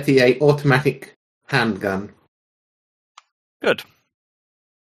 .38 automatic handgun. Good.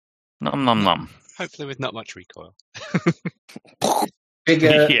 Nom nom nom. Hopefully, with not much recoil.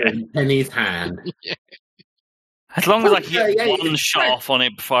 Bigger Yeah. than Penny's hand. As long as I can get 38, one shot off on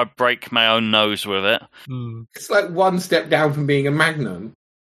it before I break my own nose with it. It's like one step down from being a magnum.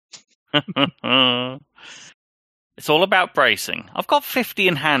 It's all about bracing. I've got 50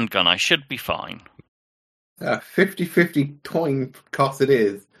 in handgun. I should be fine. 50-50 coin cost it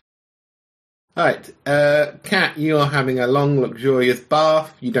is. Alright, Kat, you're having a long, luxurious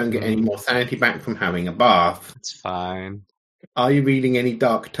bath. You don't get any more sanity back from having a bath. It's fine. Are you reading any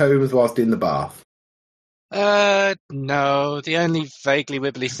dark tomes whilst in the bath? No. The only vaguely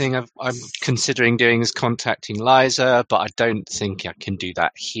wibbly thing I'm considering doing is contacting Liza, but I don't think I can do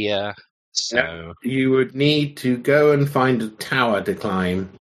that here. So You would need to go and find a tower to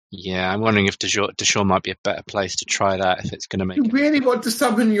climb. yeah, I'm wondering if Dashore might be a better place to try that if it's going to make You it. really want to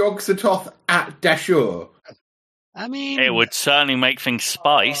summon Yog-Sothoth at Dashur? I mean, It would certainly make things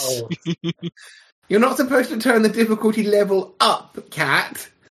spice. You're not supposed to turn the difficulty level up, Cat.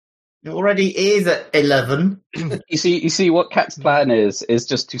 It already is at 11. You see, what Cat's plan is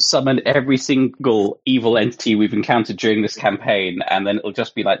just to summon every single evil entity we've encountered during this campaign, and then it'll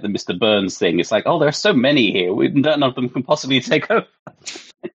just be like the Mr. Burns thing. It's like, oh, there are so many here, none of them can possibly take over.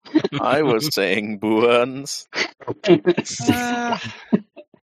 I was saying Burns.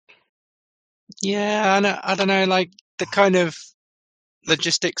 Yeah, I don't know, like the kind of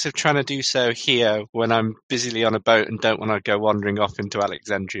logistics of trying to do so here when I'm busily on a boat and don't want to go wandering off into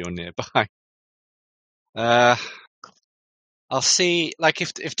Alexandria or nearby. I'll see. Like,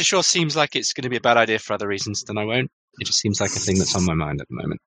 if the shore seems like it's going to be a bad idea for other reasons, then I won't. It just seems like a thing that's on my mind at the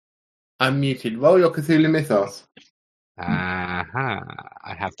moment. I'm muted. Roll your Cthulhu Mythos. I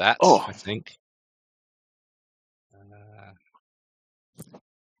have that. Oh. I think.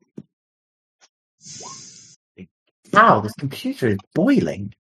 Wow, this computer is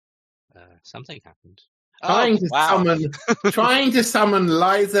boiling. Something happened. Trying to summon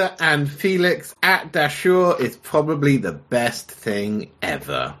Liza and Felix at Dashur is probably the best thing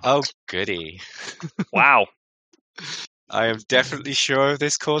ever. Oh, goody. Wow. I am definitely sure of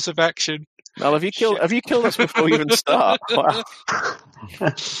this course of action. Now, have you killed us before we even start? Wow.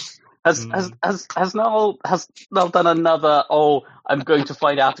 Has Null done another? Oh, I'm going to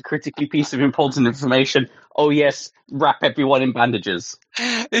find out a critically piece of important information. Oh yes, wrap everyone in bandages.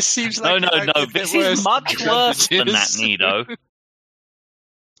 This seems like no. This is much worse than that, Nido.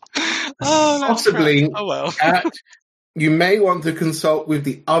 Possibly, crap. Oh well. Cat, you may want to consult with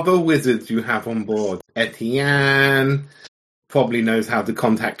the other wizards you have on board. Etienne probably knows how to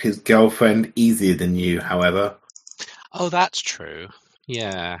contact his girlfriend easier than you, however. Oh, that's true.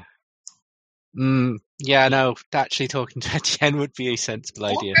 Yeah. Yeah, no, actually talking to Etienne would be a sensible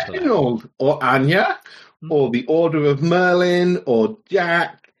idea for that. Reginald, or Anya, or the Order of Merlin, or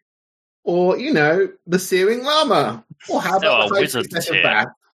Jack, or, the Searing Llama. Or how about the wizards here. Bath?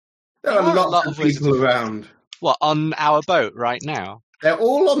 There are lots of people around. What, on our boat right now? They're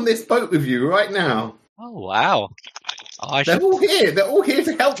all on this boat with you right now. Oh, wow. They're all here. They're all here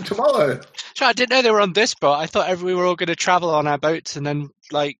to help tomorrow. Sure, I didn't know they were on this boat. I thought we were all going to travel on our boats and then,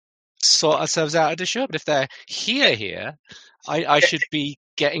 sort ourselves out at the shore. But if they're here, I should be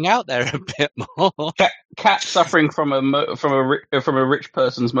getting out there a bit more. Cat suffering from a rich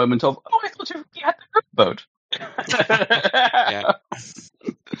person's moment of, oh, I thought you had the boat. Yeah.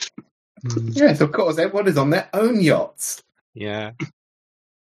 Yes, of course. Everyone is on their own yachts. Yeah.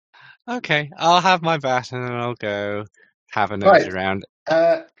 Okay, I'll have my bat and then I'll go have a nose around.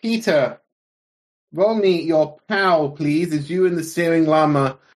 Peter, roll me your POW, please, as you and the Searing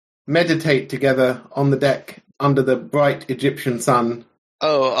Llama meditate together on the deck under the bright Egyptian sun.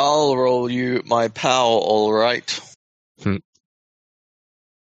 Oh, I'll roll you my POW, all right. It's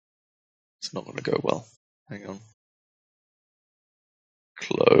not going to go well. Hang on.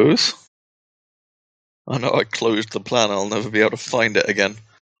 Close. I know I closed the plan. I'll never be able to find it again.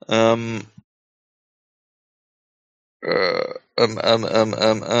 There's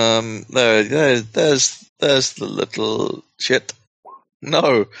the little shit.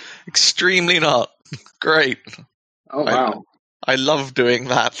 No, extremely not. Great. Oh, wow. I love doing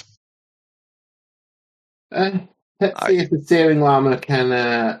that. Let's see if the Searing Llama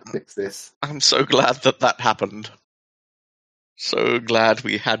can fix this. I'm so glad that happened. So glad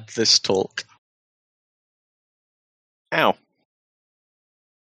we had this talk. Ow.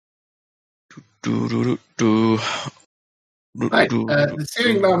 Right, the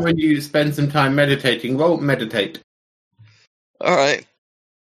Searing Llama, when you spend some time meditating, roll meditate. Alright.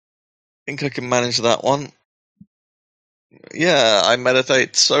 Think I can manage that one. Yeah, I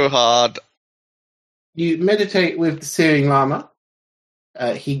meditate so hard. You meditate with the Searing Llama.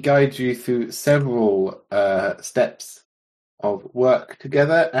 He guides you through several steps of work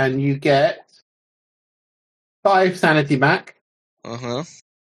together, and you get 5 sanity back. Uh-huh.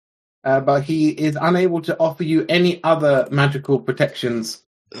 But he is unable to offer you any other magical protections.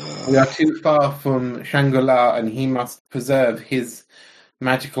 We are too far from Shangri-La, and he must preserve his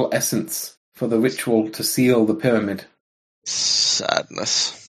magical essence for the ritual to seal the pyramid.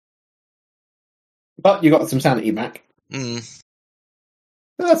 Sadness. But you got some sanity back. So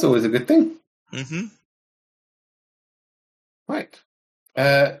that's always a good thing. Mm-hmm. Right.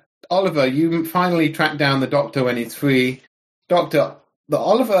 Oliver, you finally track down the doctor when he's free. Doctor, the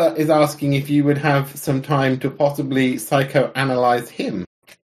Oliver is asking if you would have some time to possibly psychoanalyze him.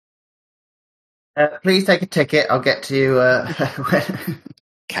 Please take a ticket. I'll get to you.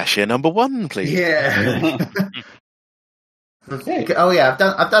 Cashier number 1, please. Yeah. Oh yeah,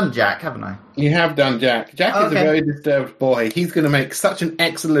 I've done Jack, haven't I? You have done Jack. Jack is a very disturbed boy. He's going to make such an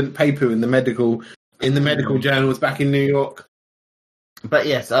excellent paper in the medical journals back in New York. But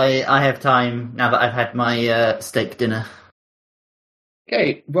yes, I have time now that I've had my steak dinner.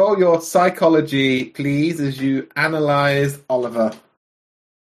 Okay, roll your psychology, please, as you analyze Oliver.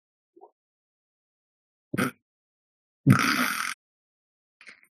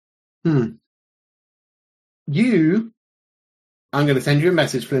 I'm going to send you a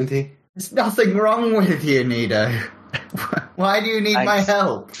message, Flinty. There's nothing wrong with you, Nido. Why do you need my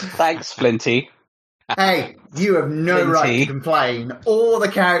help? Thanks, Flinty. Hey, you have no right to complain. All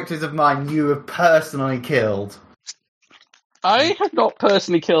the characters of mine you have personally killed. I have not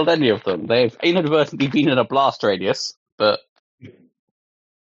personally killed any of them. They've inadvertently been in a blast radius, but...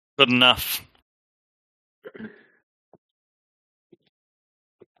 Good enough.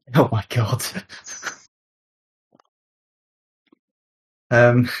 Oh my god.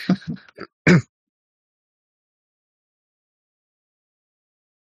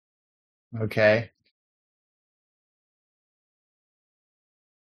 Okay.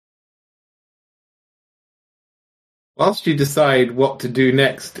 Whilst you decide what to do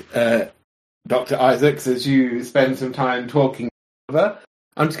next, Dr. Isaacs, as you spend some time talking over,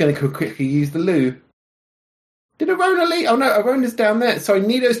 I'm just going to quickly use the loo. Did Arona leave? Oh no, Arona's down there. Sorry,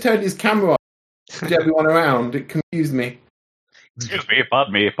 Nido's turned his camera on to everyone around. It confused me. Excuse me,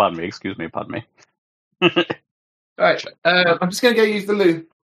 pardon me, excuse me, pardon me. Alright, I'm just going to go use the loo.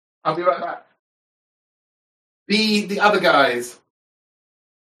 I'll be right back. The other guys.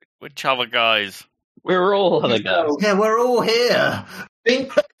 Which other guys? We're all other guys. Yeah, we're all here.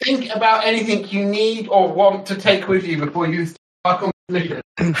 Think about anything you need or want to take with you before you start on the mission.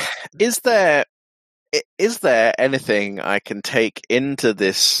 Is there anything I can take into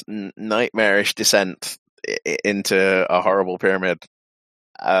this nightmarish descent into a horrible pyramid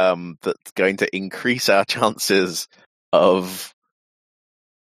that's going to increase our chances of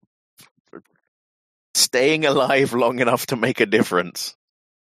staying alive long enough to make a difference?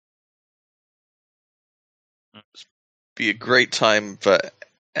 Be a great time for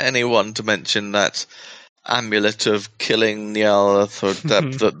anyone to mention that amulet of killing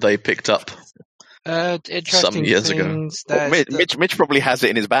Nyarlathotep that they picked up some years ago. Well, Mitch probably has it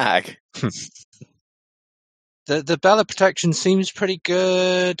in his bag. The Bella protection seems pretty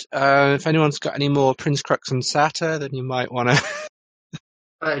good. If anyone's got any more Prince Crux and Sata, then you might want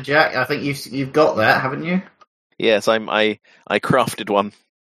to. Jack, I think you've got that, haven't you? Yes, I crafted one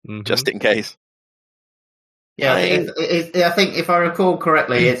just in case. Yeah, I think if I recall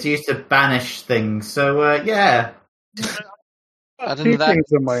correctly, it's used to banish things. So yeah. Two things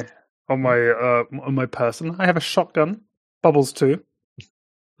on my person. I have a shotgun, Bubbles too.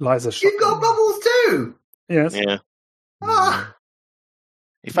 Liza shotgun. You've got Bubbles too. Yes. Yeah. Ah.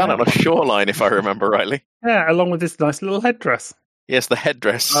 You found it on a shoreline, if I remember rightly. Yeah, along with this nice little headdress. Yes, the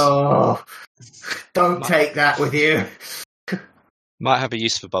headdress. Oh, don't take that with you. Might have a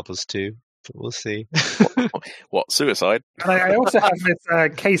use for Bubbles too, but we'll see. What, suicide? And I also have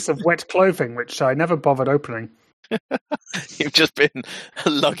this case of wet clothing, which I never bothered opening. You've just been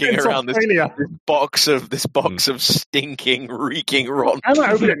lugging around this box of stinking, reeking rotten. I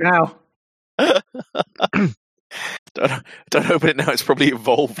might open it now. Don't open it now. It's probably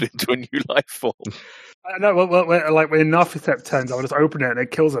evolved into a new life form. No, well, like when Nyarlathotep turns, I'll just open it and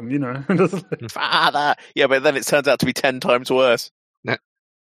it kills him. You know. Father. Yeah, but then it turns out to be 10 times worse.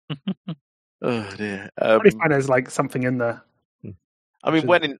 Oh dear. Pretty fine. There's like something in there. I mean,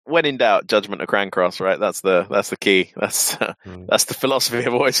 when in doubt, judgment of Crancross, right? That's the key. That's the philosophy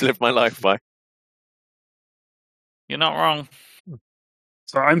I've always lived my life by. You're not wrong.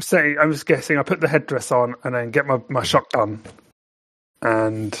 So I'm just guessing I put the headdress on and then get my shotgun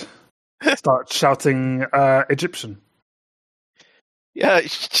and start shouting Egyptian. Yeah,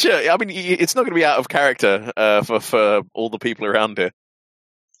 sure. I mean, it's not going to be out of character for all the people around here.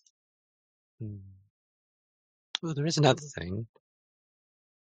 Well, there is another thing.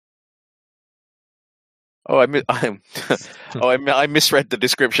 I misread the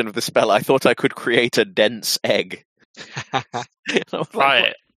description of the spell. I thought I could create a dense egg. Try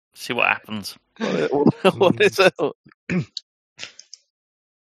it. See what happens. What is it? Oh,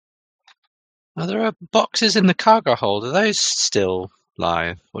 there are boxes in the cargo hold. Are those still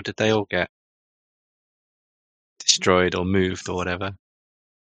live, or did they all get destroyed or moved or whatever?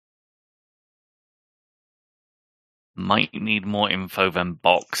 Might need more info than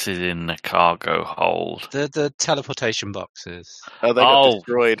boxes in the cargo hold. The teleportation boxes. Oh, they got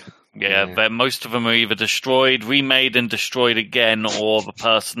destroyed. Yeah, most of them are either destroyed, remade, and destroyed again, or the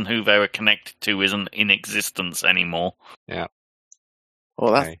person who they were connected to isn't in existence anymore. Yeah.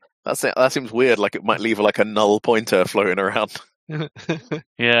 Oh, Okay. that seems weird. Like it might leave like a null pointer floating around.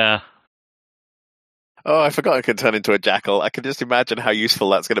 Yeah. Oh, I forgot I could turn into a jackal. I can just imagine how useful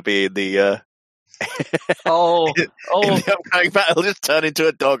that's going to be in the Oh, in the upcoming battle. Just turn into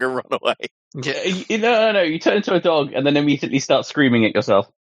a dog and run away. Yeah. no! You turn into a dog and then immediately start screaming at yourself.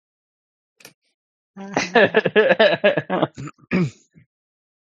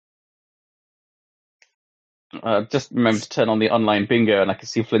 Just remember to turn on the online bingo, and I can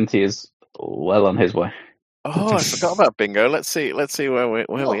see Flinty is well on his way. Oh, I forgot about bingo. Let's see where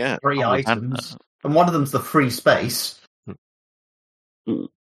we at. 3 Oh, items, and one of them's the free space.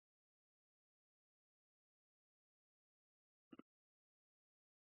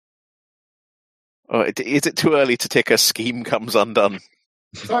 Oh, is it too early to tick a scheme comes undone?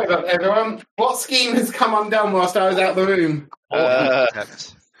 Sorry about that, everyone. What scheme has come undone whilst I was out the room?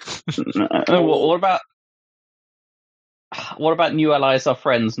 What about new allies are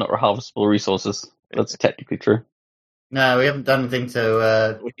friends, not harvestable resources? That's technically true. No, we haven't done anything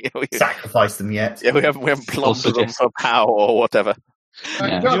to sacrifice them yet. Yeah, we haven't plundered them for power or whatever.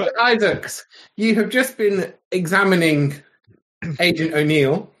 Yeah. Dr. Isaacs, you have just been examining Agent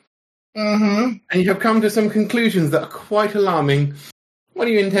O'Neill, Mm-hmm. and you have come to some conclusions that are quite alarming. What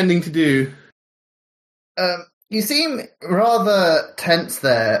are you intending to do? You seem rather tense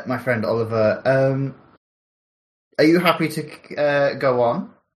there, my friend Oliver. Are you happy to go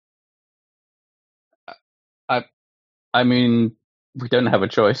on? I mean, we don't have a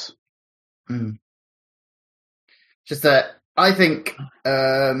choice. Just that I think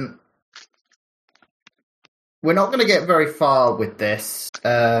we're not going to get very far with this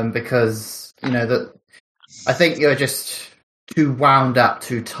because that I think you're just too wound up,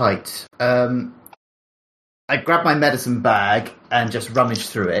 too tight. I grabbed my medicine bag and just rummaged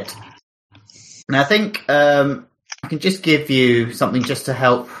through it, and I think I can just give you something just to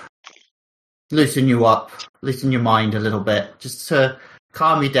help loosen you up, loosen your mind a little bit, just to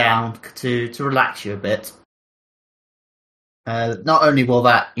calm you down, to relax you a bit. Not only will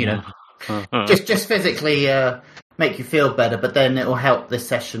that, just physically make you feel better, but then it will help this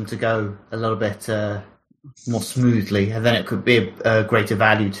session to go a little bit more smoothly, and then it could be a greater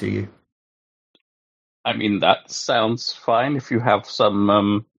value to you. I mean, that sounds fine. If you have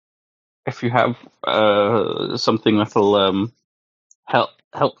some, something that'll help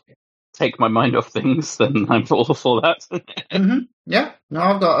take my mind off things, then I'm all for that. Mm-hmm. Yeah, no,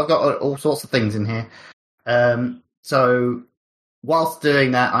 I've got all sorts of things in here. So whilst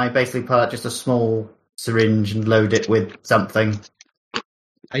doing that, I basically purchased a small syringe and load it with something.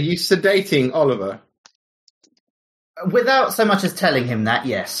 Are you sedating Oliver? Without so much as telling him that,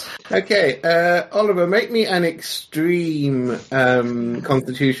 yes. Okay, Oliver, make me an extreme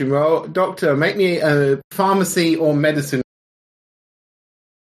constitution roll. Doctor, make me a pharmacy or medicine.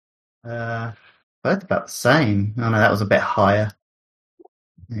 Both about the same. Oh no, that was a bit higher.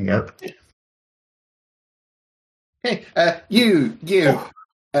 There you go. Okay,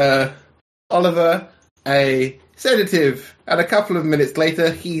 Oliver, a sedative, and a couple of minutes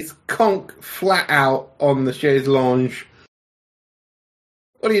later, he's conk flat out on the chaise lounge.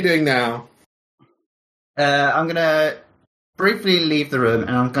 What are you doing now? I'm going to briefly leave the room,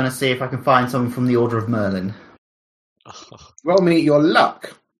 and I'm going to see if I can find someone from the Order of Merlin. Roll me your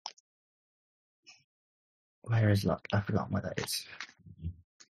luck. Where is luck? I've forgotten where that is.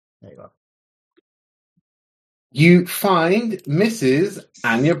 There you go. You find Mrs.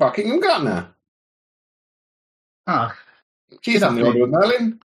 Anya Buckingham-Gardner. Ah, She's on the Order of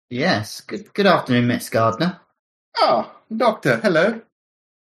Merlin. yes. Good afternoon, Miss Gardner. Oh, Doctor, hello.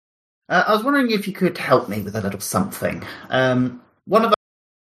 I was wondering if you could help me with a little something. One of our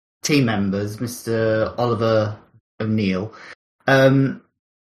team members, Mr. Oliver O'Neill,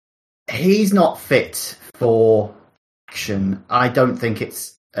 he's not fit for action. I don't think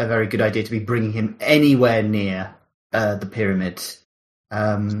it's a very good idea to be bringing him anywhere near the pyramid.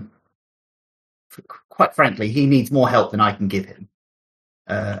 Quite frankly, he needs more help than I can give him.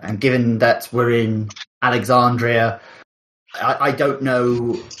 And given that we're in Alexandria, I don't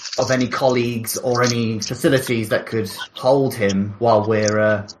know of any colleagues or any facilities that could hold him while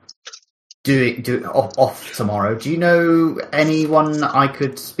we're off tomorrow. Do you know anyone I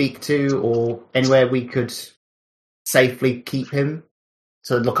could speak to or anywhere we could safely keep him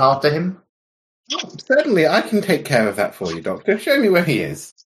to look after him? Oh, certainly, I can take care of that for you, Doctor. Show me where he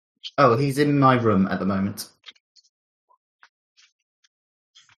is. Oh, he's in my room at the moment.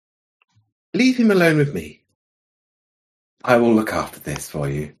 Leave him alone with me. I will look after this for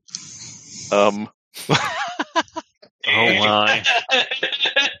you. Oh my.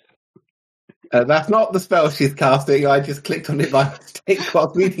 That's not the spell she's casting. I just clicked on it by mistake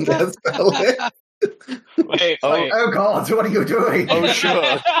while reading her spell list. Wait. Oh God, what are you doing? Oh,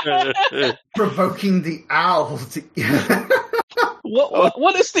 sure. Provoking the owl.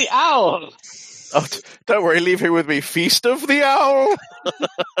 What is the owl? Oh, don't worry, leave here with me. Feast of the Owl.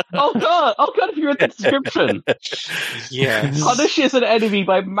 Oh God! If you read the description, Yes. punishes an enemy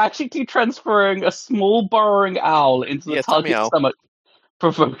by magically transferring a small burrowing owl into the tummy target's owl. stomach,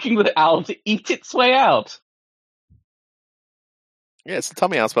 provoking the owl to eat its way out. Yeah, it's the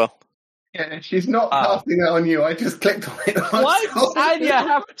tummy owl spell. Yeah, she's not casting that on you. I just clicked on it. Why does Anya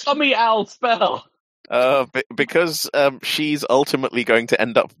have a tummy owl spell? Because she's ultimately going to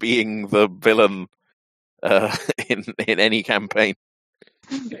end up being the villain in any campaign.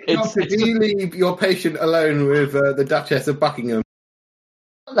 Doctor, do you leave your patient alone with the Duchess of Buckingham?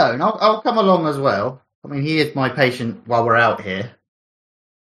 Alone, I'll come along as well. I mean, he is my patient while we're out here.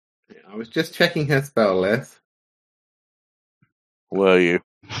 I was just checking her spell list. Were you?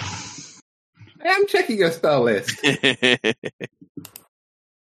 I am checking her spell list.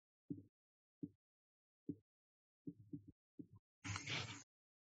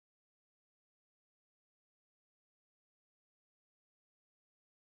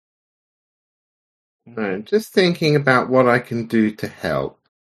 Right, just thinking about what I can do to help.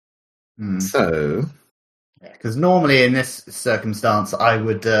 So, because normally in this circumstance, I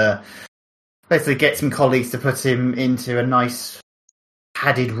would basically get some colleagues to put him into a nice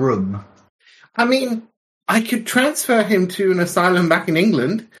padded room. I mean, I could transfer him to an asylum back in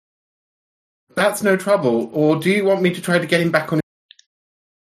England. That's no trouble. Or do you want me to try to get him back on?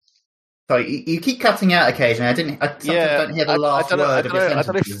 Sorry, you keep cutting out occasionally. I sometimes don't hear the last word of your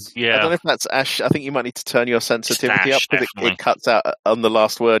sentences. I don't know if that's Ash. I think you might need to turn your sensitivity up because it cuts out on the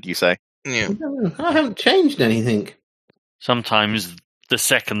last word you say. Yeah. I haven't changed anything. Sometimes the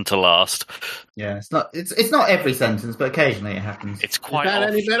second to last. Yeah, it's not every sentence, but occasionally it happens. It's quite Is that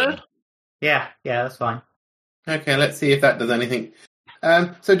often. any better? Yeah, that's fine. Okay, let's see if that does anything.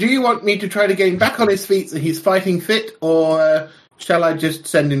 So do you want me to try to get him back on his feet so he's fighting fit, or shall I just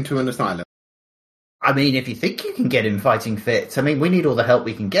send him to an asylum? I mean, if you think you can get him fighting fit, I mean, we need all the help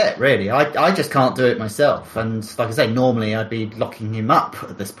we can get, really. I just can't do it myself. And like I say, normally I'd be locking him up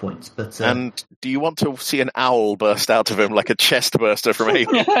at this point. But And do you want to see an owl burst out of him like a chest burster from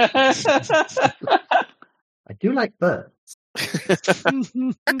Alien? I do like birds.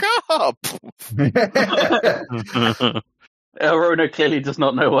 Back up! Rona clearly does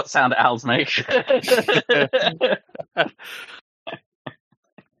not know what sound owls make.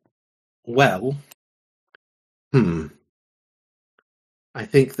 Well, I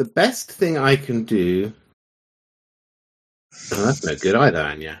think the best thing I can do... Oh, that's no good either,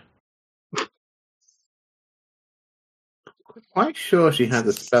 Anya. I'm quite sure she has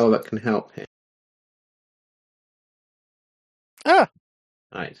a spell that can help him.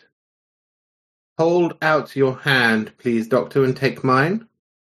 Right. Hold out your hand, please, Doctor, and take mine.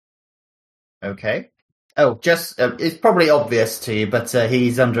 Okay. Oh, just it's probably obvious to you, but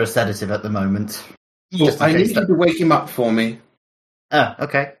he's under a sedative at the moment. I need you to wake him up for me. Oh,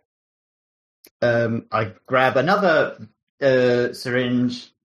 okay. I grab another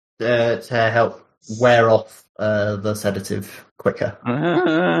syringe to help wear off the sedative quicker.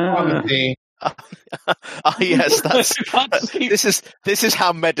 Pharmacy. Yes, this is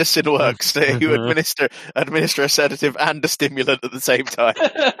how medicine works. You administer a sedative and a stimulant at the same time.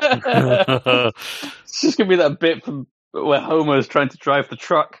 It's just gonna be that bit from where Homer's trying to drive the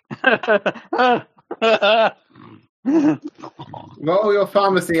truck. Roll your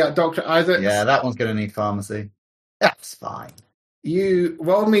pharmacy at Dr. Isaacs. Yeah, that one's going to need pharmacy. That's fine. You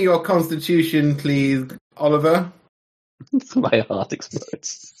roll me your constitution, please, Oliver. My heart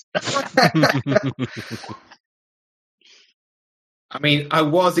explodes. I mean, I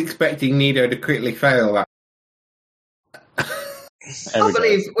was expecting Nido to critically fail that. I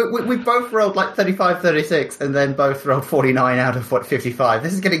believe we both rolled like 35, 36, and then both rolled 49 out of 55.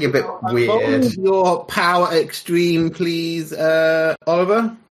 This is getting a bit weird. Roll your power extreme, please,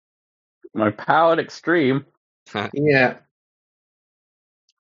 Oliver. My powered extreme. Yeah.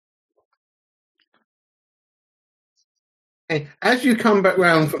 Okay. As you come back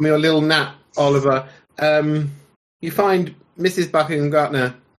round from your little nap, Oliver, you find Mrs. Buckingham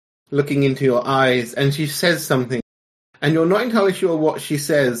Gardner looking into your eyes, and she says something. And you're not entirely sure what she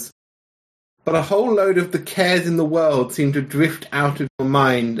says, but a whole load of the cares in the world seem to drift out of your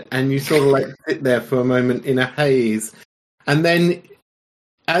mind, and you sort of like sit there for a moment in a haze. And then,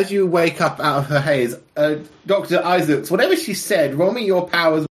 as you wake up out of her haze, Dr. Isaacs, whatever she said, roll me your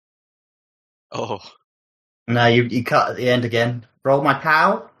powers. Oh. No, you cut at the end again. Roll my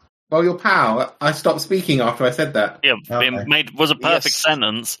pow. Well, your pal. I stopped speaking after I said that. Yeah, Okay. it was a perfect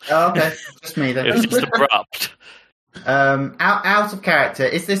sentence. Oh, okay, just me then. It was just abrupt. Out of character.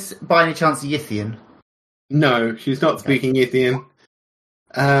 Is this by any chance Yithian? No, she's not speaking Yithian.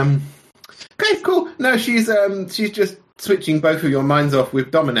 Okay, cool. No, she's just switching both of your minds off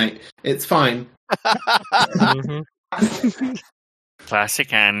with dominate. It's fine.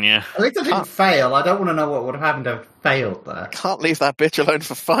 Classic Anya. At least I didn't fail. I don't want to know what would have happened if I failed there. Can't leave that bitch alone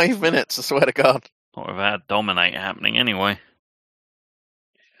for 5 minutes, I swear to God. What about dominate happening anyway?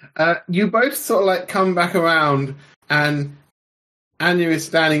 You both sort of like come back around, and Anya is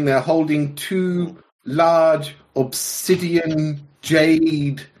standing there holding two large obsidian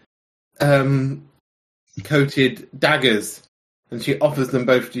jade coated daggers, and she offers them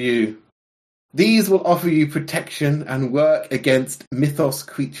both to you. These will offer you protection and work against mythos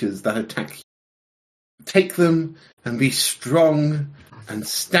creatures that attack you. Take them and be strong and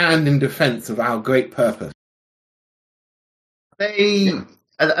stand in defense of our great purpose.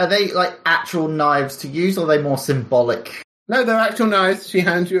 Are they like actual knives to use, or are they more symbolic? No, they're actual knives. She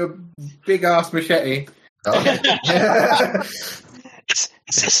hands you a big-ass machete. Oh.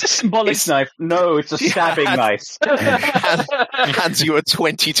 Is this a symbolic knife? No, it's a stabbing knife. Hands you a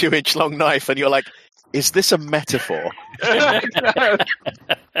 22-inch long knife, and you're like, is this a metaphor? Well,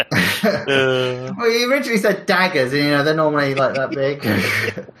 you originally said daggers, and they're normally like that big.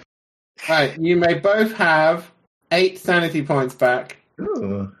 Right, you may both have 8 sanity points back.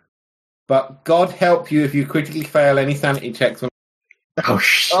 Ooh. But God help you if you critically fail any sanity checks. Oh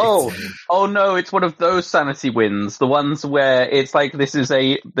shit! Oh no! It's one of those sanity wins, the ones where it's like this is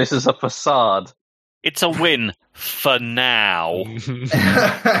a facade. It's a win for now.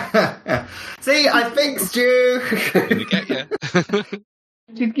 See, I think, Stu. Gonna get you.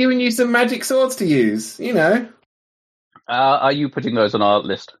 She's giving you some magic swords to use, Are you putting those on our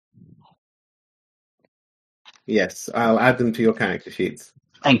list? Yes, I'll add them to your character sheets.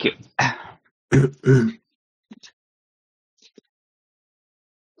 Thank you.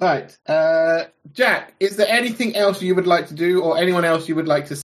 Right. Jack, is there anything else you would like to do, or anyone else you would like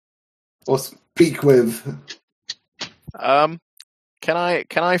to or speak with? Can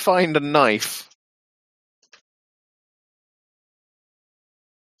I find a knife?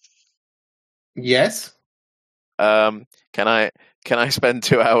 Yes. Can I spend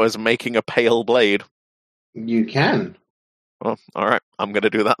 2 hours making a pale blade? You can. Well, all right. I'm going to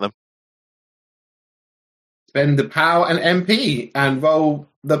do that then. Spend the POW and MP and roll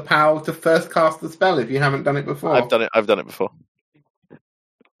the POW to first cast the spell if you haven't done it before. I've done it before.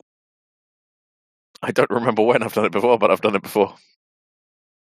 I don't remember when I've done it before, but I've done it before.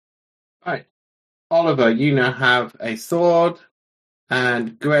 Right. Oliver, you now have a sword,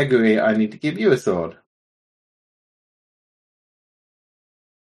 and Gregory, I need to give you a sword.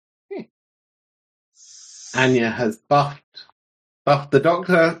 Anya has buffed the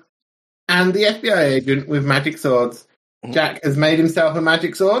Doctor and the FBI agent with magic swords. Jack has made himself a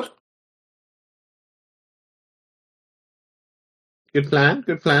magic sword. Good plan,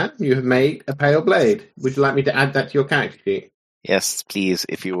 good plan. You have made a pale blade. Would you like me to add that to your character sheet? Yes, please,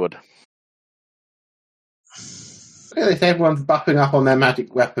 if you would. Look at this, everyone's buffing up on their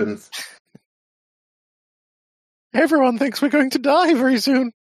magic weapons. Everyone thinks we're going to die very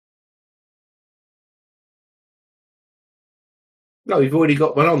soon. No, you've already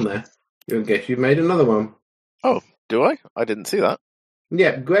got one on there. I guess you've made another one. Oh, do I? I didn't see that.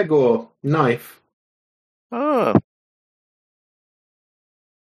 Yeah, Gregor, knife. Ah.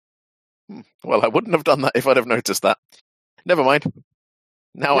 Well, I wouldn't have done that if I'd have noticed that. Never mind.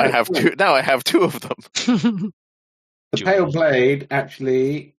 Now I have two. Now I have 2 of them. The pale blade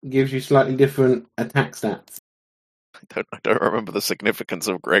actually gives you slightly different attack stats. I don't remember the significance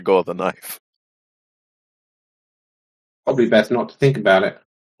of Gregor the knife. Probably best not to think about it.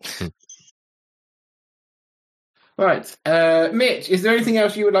 Right. Mitch, is there anything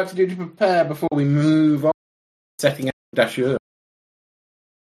else you would like to do to prepare before we move on setting up Dashur?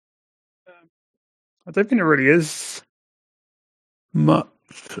 I don't think it really is much.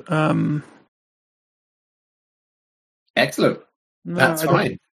 Excellent. No, That's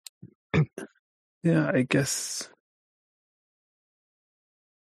fine. Yeah, I guess.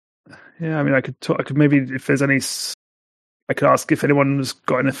 Yeah, I mean, I could maybe, if there's any, I could ask if anyone's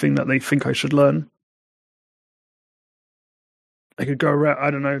got anything that they think I should learn. I could go around.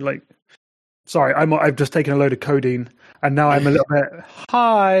 I don't know, like. Sorry, I've just taken a load of codeine, and now I'm a little bit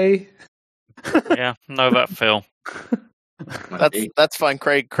high. Yeah, know that, Phil. That's fine.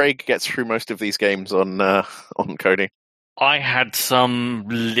 Craig gets through most of these games on coding. I had some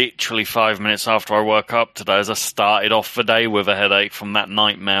literally 5 minutes after I woke up today as I started off the day with a headache from that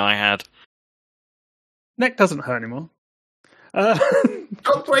nightmare I had. Neck doesn't hurt anymore.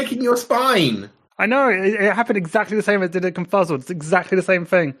 Stop breaking your spine. I know, it happened exactly the same as it did at Confuzzled. It's exactly the same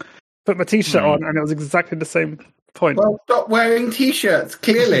thing. Put my t-shirt on and it was exactly the same point. Well, stop wearing t-shirts,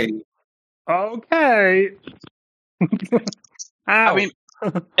 clearly. Okay. I mean,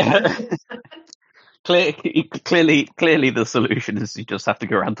 clearly, the solution is you just have to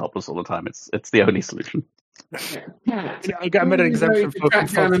go around topless all the time. It's the only solution. I'll get a medical exemption for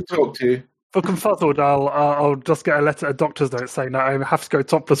Confuzzled. For Confuzzled, I'll just get a doctor's note saying that I have to go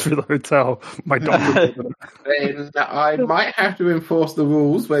topless through the hotel. My doctor. Then I might have to enforce the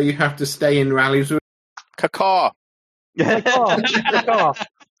rules where you have to stay in rallies with Cacaw.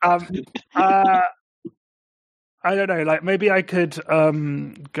 I don't know. Like maybe I could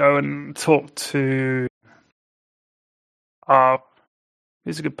go and talk to.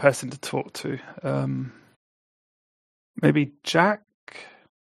 Who's a good person to talk to? Maybe Jack.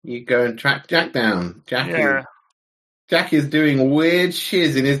 You go and track Jack down. Jack is doing weird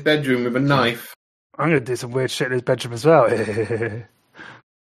shiz in his bedroom with a knife. I'm going to do some weird shit in his bedroom as well.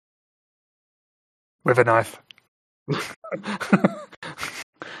 With a knife.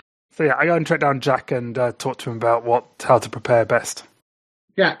 So yeah, I go and track down Jack and talk to him about how to prepare best.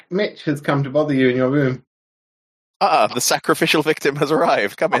 Jack, Mitch has come to bother you in your room. The sacrificial victim has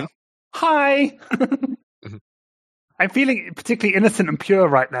arrived. Come in. Hi! I'm feeling particularly innocent and pure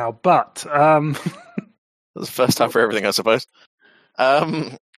right now, but... That's the first time for everything, I suppose.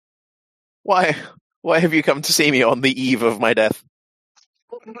 Why have you come to see me on the eve of my death?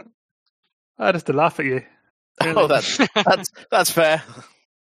 Just to laugh at you. Really. Oh, that's fair.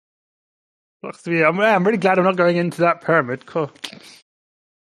 I'm really glad I'm not going into that pyramid. Cool.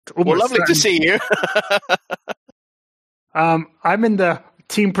 Well, lovely to see you. I'm in the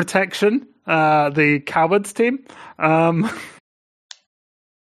team protection, the cowards team. I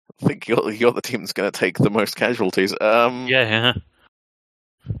think you're the team that's going to take the most casualties. Yeah.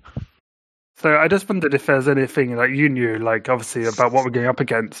 So I just wondered if there's anything like you knew, like obviously about what we're going up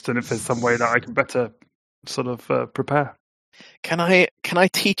against, and if there's some way that I can better sort of prepare. Can I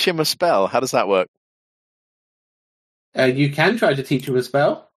teach him a spell? How does that work? You can try to teach him a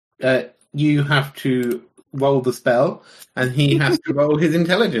spell. You have to roll the spell, and he has to roll his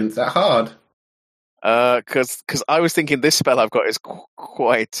intelligence at hard. Because I was thinking this spell I've got is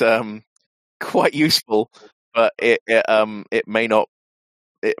quite useful, but it may not.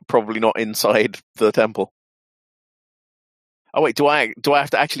 It probably not inside the temple. Oh wait, do I have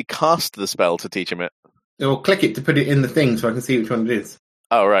to actually cast the spell to teach him it? Or click it to put it in the thing so I can see which one it is.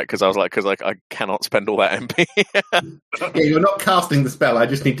 Oh right, because I cannot spend all that MP. Yeah, you're not casting the spell. I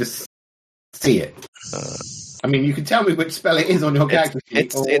just need to see it. I mean, you can tell me which spell it is on your character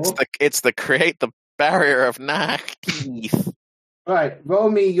sheet. It's the create the barrier of teeth. Right, roll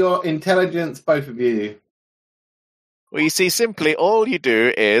me your intelligence, both of you. Well, you see, simply all you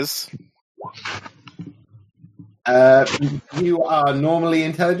do is... you are normally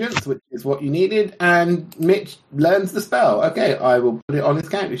intelligent, which is what you needed, and Mitch learns the spell. Okay, I will put it on his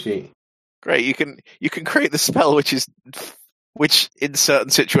character sheet. Great, you can create the spell which in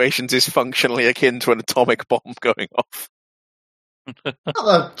certain situations is functionally akin to an atomic bomb going off. Not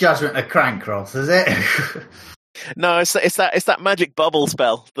the Judgment of Crankross, is it? No, it's that magic bubble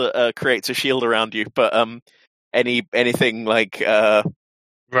spell that creates a shield around you, but anything like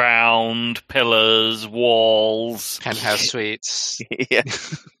round pillars, walls, penthouse suites. Yeah.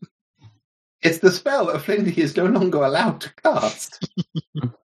 It's the spell that Flinty is no longer allowed to cast.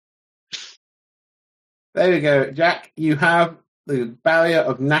 There we go, Jack. You have the barrier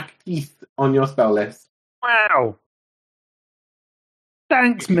of teeth on your spell list. Wow!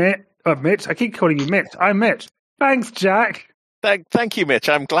 Thanks, Mitch. Mitch, I keep calling you Mitch. I'm Mitch. Thanks, Jack. Thank you, Mitch.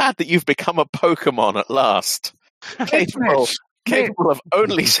 I'm glad that you've become a Pokemon at last. Capable of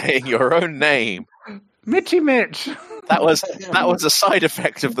only saying your own name. Mitchy Mitch. That was a side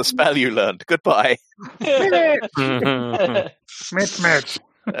effect of the spell you learned. Goodbye. Mitch.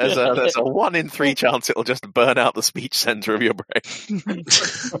 There's a 1 in 3 chance it'll just burn out the speech center of your brain.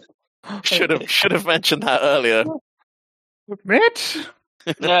 Should have mentioned that earlier. Mitch.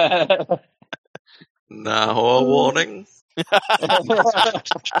 Now a warning.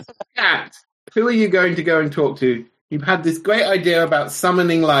 Cat, who are you going to go and talk to? You've had this great idea about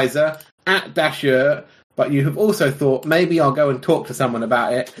summoning Liza at Dasher, but you have also thought, maybe I'll go and talk to someone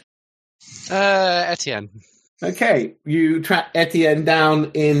about it. Etienne. Okay, you track Etienne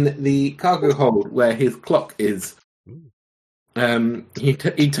down in the cargo hold where his clock is.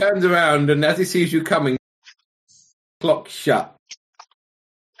 He turns around, and as he sees you coming, clock shut.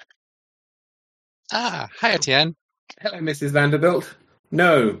 Ah, hi, Etienne. Hello, Mrs. Vanderbilt.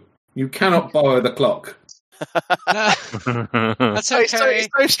 No, you cannot borrow the clock. No, that's okay. He's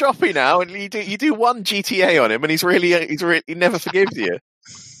so stroppy now, and you do one GTA on him, and he never forgives you.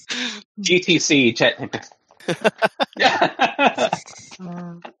 GTC check.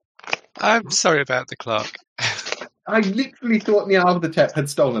 I'm sorry about the clock. I literally thought Nyarlathotep had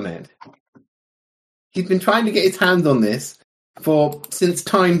stolen it. He's been trying to get his hands on this since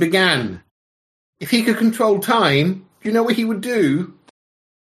time began. If he could control time, do you know what he would do?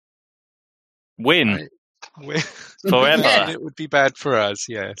 Win. Forever. Yeah. It would be bad for us,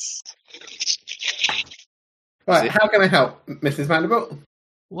 yes. Right, how can I help, Mrs. Vanderbilt?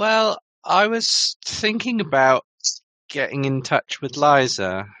 Well, I was thinking about getting in touch with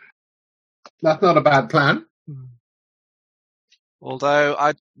Liza. That's not a bad plan.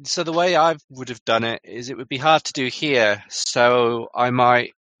 Although, so the way I would have done it is it would be hard to do here, so I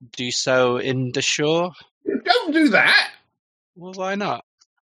might do so in the shore. Don't do that! Well, why not?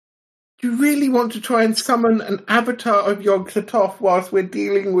 Do you really want to try and summon an avatar of Yog-Sothoth whilst we're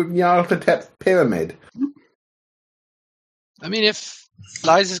dealing with Nyarlathotep's pyramid? I mean, if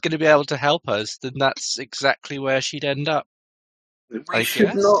Liza's going to be able to help us, then that's exactly where she'd end up. We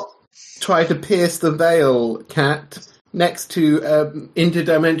should not try to pierce the veil, Cat, next to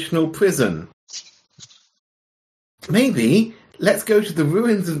interdimensional prison. Maybe let's go to the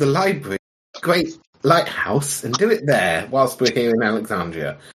ruins of the library, great lighthouse, and do it there whilst we're here in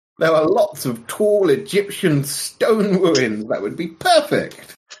Alexandria. There are lots of tall Egyptian stone ruins that would be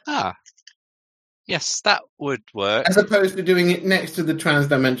perfect. Ah. Yes, that would work. As opposed to doing it next to the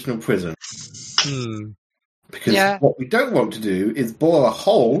transdimensional prison. Because what we don't want to do is bore a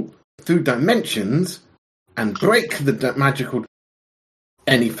hole through dimensions and break the magical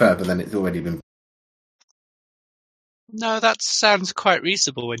any further than it's already been. No, that sounds quite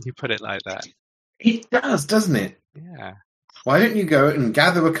reasonable when you put it like that. It does, doesn't it? Yeah. Why don't you go and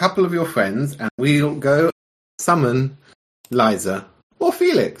gather a couple of your friends and we'll go summon Liza or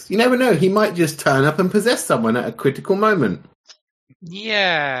Felix. You never know, he might just turn up and possess someone at a critical moment.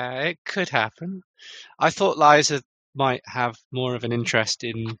 Yeah, it could happen. I thought Liza might have more of an interest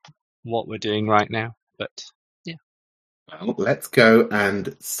in what we're doing right now, but yeah. Well, let's go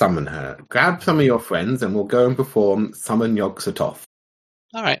and summon her. Grab some of your friends and we'll go and perform Summon Yog-Sothoth.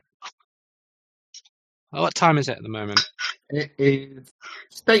 All right. Well, what time is it at the moment? It is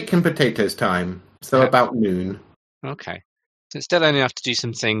steak and potatoes time, so about noon. Okay. So it's still only enough to do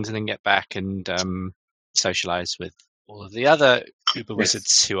some things and then get back and socialise with all of the other Uber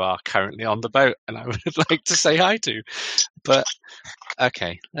wizards who are currently on the boat, and I would like to say hi to. But,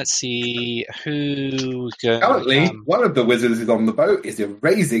 okay, let's see who... Currently, one of the wizards is on the boat is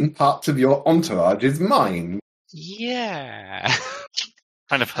erasing parts of your entourage's mind. Yeah.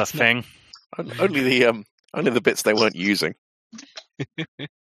 Kind of her thing. Only the bits they weren't using.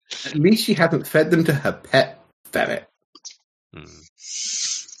 At least she hasn't fed them to her pet ferret.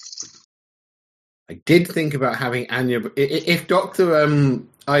 I did think about having Anya... If Dr.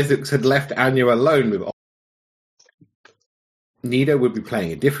 Isaacs had left Anya alone with... Nita would be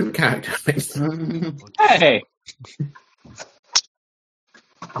playing a different character. Hey!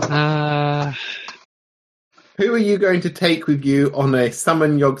 Who are you going to take with you on a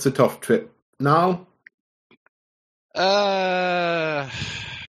Summon Yog-Sothoth trip? Niall?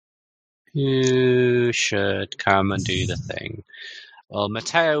 Who should come and do the thing? Well,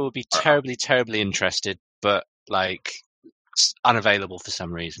 Matteo will be terribly, terribly interested, but, like, unavailable for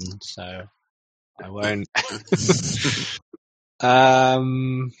some reason, so I won't.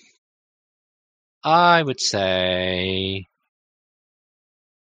 I would say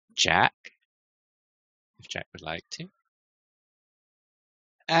Jack, if Jack would like to.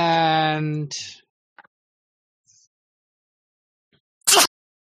 And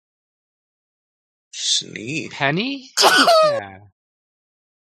Penny? Yeah.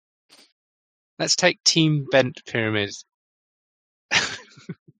 Let's take Team Bent Pyramid.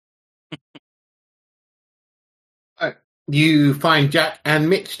 You find Jack and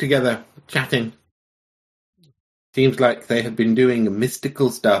Mitch together, chatting. Seems like they have been doing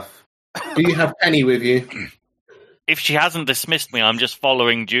mystical stuff. Do you have Penny with you? If she hasn't dismissed me, I'm just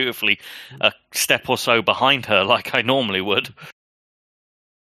following dutifully a step or so behind her like I normally would.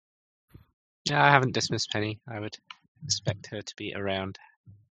 Yeah, I haven't dismissed Penny. I would expect her to be around.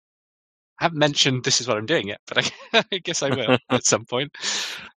 I haven't mentioned this is what I'm doing yet, but I guess I will at some point.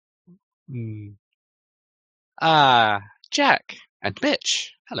 Jack and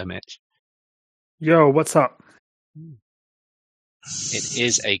Mitch. Hello, Mitch. Yo, what's up? It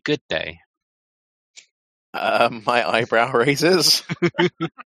is a good day. My eyebrow raises.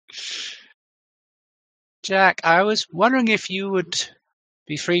 Jack, I was wondering if you would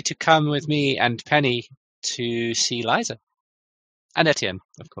be free to come with me and Penny to see Liza. And Etienne,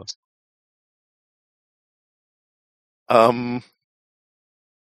 of course. I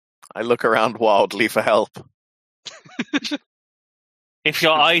look around wildly for help. If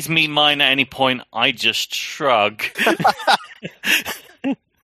your eyes meet mine at any point, I just shrug.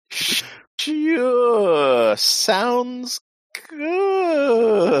 Sure, sounds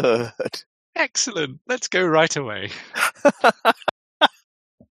good. Excellent. Let's go right away.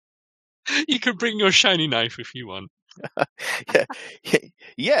 You can bring your shiny knife if you want.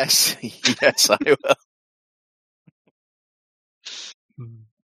 Yes, I will.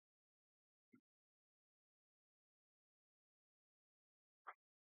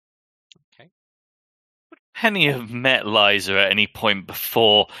 Penny have met Liza at any point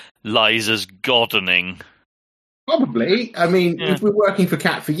before Liza's goddening? Probably. I mean, Yeah. you've been working for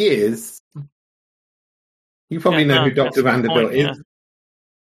Cat for years. You probably know who Dr. Vanderbilt is.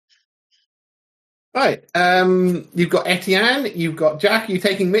 Right. You've got Etienne, you've got Jack. Are you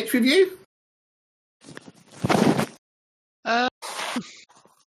taking Mitch with you?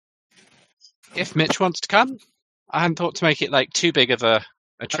 If Mitch wants to come, I hadn't thought to make it like too big of a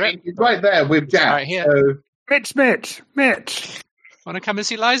trip. I mean, he's right there with Jack. Right here. So... Mitch. Want to come and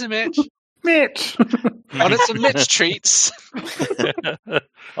see Liza, Mitch? Mitch. Wanted some Mitch treats.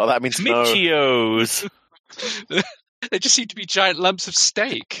 Oh, that means no. Mitchios. They just seem to be giant lumps of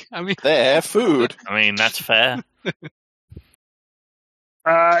steak. I mean, They're food. I mean, that's fair.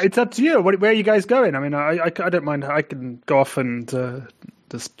 It's up to you. Where are you guys going? I mean, I don't mind. I can go off and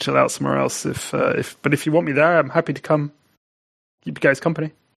just chill out somewhere else. But if you want me there, I'm happy to come. Keep you guys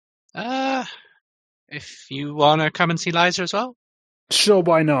company. if you want to come and see Liza as well. Sure,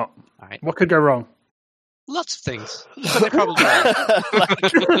 why not? All right. What could go wrong? Lots of things. But they probably won't.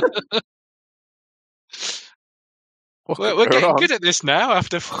 We're getting good at this now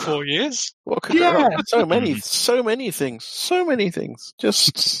after 4 years. What could go wrong? So many things.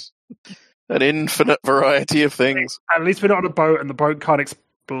 Just an infinite variety of things. At least we're not on a boat and the boat can't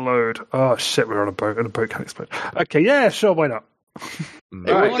explode. Oh shit, we're on a boat and the boat can't explode. Okay, yeah, sure, why not?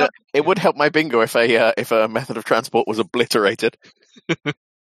 It would help my bingo if a method of transport was obliterated.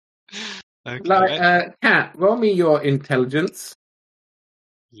 Okay. Kat, roll me your intelligence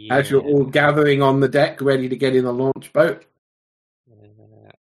as you're all gathering on the deck, ready to get in the launch boat.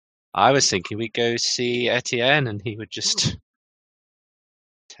 I was thinking we'd go see Etienne and he would just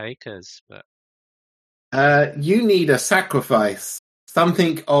take us, but you need a sacrifice,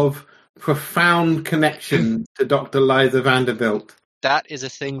 something of profound connection to Dr. Liza Vanderbilt. That is a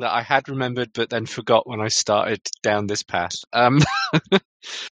thing that I had remembered but then forgot when I started down this path.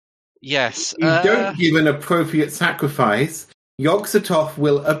 Yes. If you don't give an appropriate sacrifice, Yog-Sothoth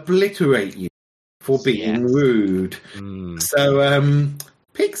will obliterate you for being rude. So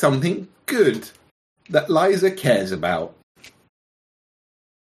pick something good that Liza cares about.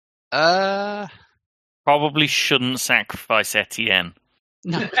 Probably shouldn't sacrifice Etienne.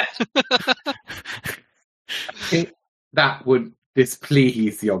 No. I think that would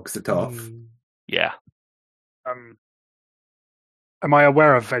displease Yog-Sothoth. Yeah. Am I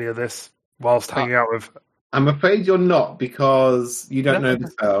aware of any of this whilst hanging out with... I'm afraid you're not, because you don't know the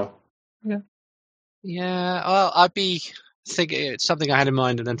spell. Yeah, well, I'd be thinking it's something I had in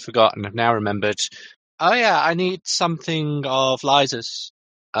mind and then forgot and have now remembered. Oh yeah, I need something of Liza's.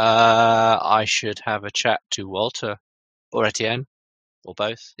 I should have a chat to Walter or Etienne or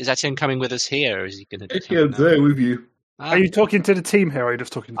both. Is Etienne coming with us here, or is he going to? Etienne's there with you. Are you talking to the team here, or are you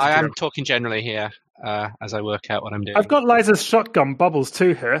just talking to I am Joe? talking generally here as I work out what I'm doing. I've got Liza's shotgun Bubbles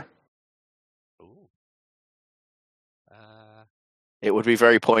too here. It would be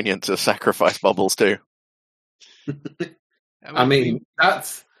very poignant to sacrifice Bubbles too. I mean,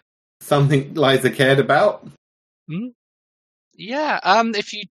 that's something Liza cared about. Yeah,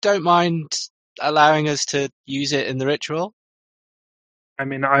 if you don't mind allowing us to use it in the ritual. I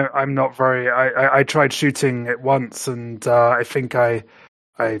mean, I'm not very... I tried shooting it once, and I think I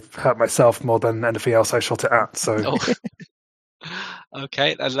hurt myself more than anything else I shot it at, so... Oh.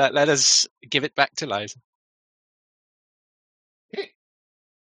 Okay, let us give it back to Liza.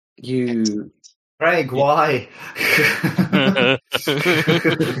 You... Craig, why?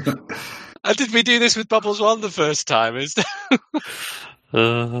 Did we do this with Bubbles 1 the first time?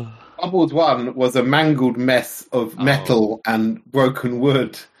 Bubbles 1 was a mangled mess of metal and broken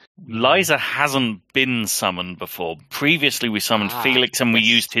wood. Liza hasn't been summoned before. Previously, we summoned Felix, and we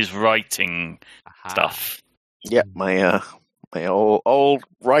used his writing stuff. Yeah, my old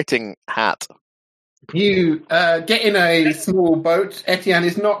writing hat. You get in a small boat. Etienne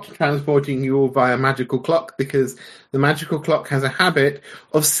is not transporting you all via magical clock because the magical clock has a habit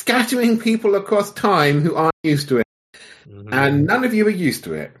of scattering people across time who aren't used to it. And none of you are used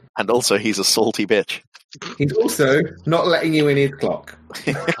to it. And also, he's a salty bitch. He's also not letting you in his clock.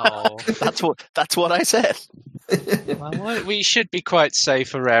 Oh. That's what I said. Well, we should be quite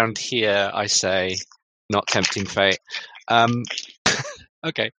safe around here, I say. Not tempting fate.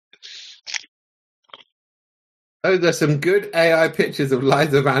 Okay. Oh, there's some good AI pictures of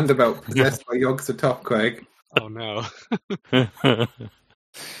Liza Vanderbilt possessed by Yog-Sothoth, Craig. Oh no.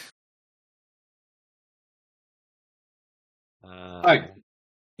 Right.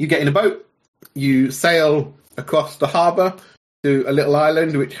 You get in a boat. You sail across the harbour to a little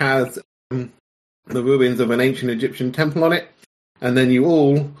island which has the ruins of an ancient Egyptian temple on it. And then you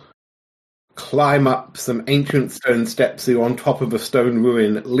all climb up some ancient stone steps. You're on top of a stone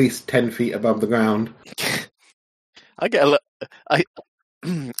ruin at least 10 feet above the ground. I get a look.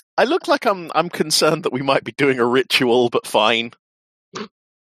 I look like I'm concerned that we might be doing a ritual, but fine.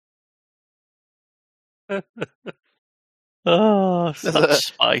 Oh, such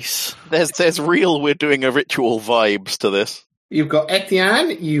spice. There's real we're doing a ritual vibes to this. You've got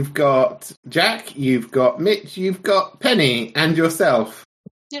Etienne, you've got Jack, you've got Mitch, you've got Penny, and yourself.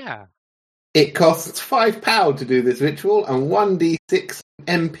 Yeah. It costs £5 to do this ritual and 1d6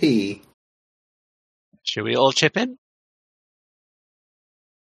 MP. Should we all chip in?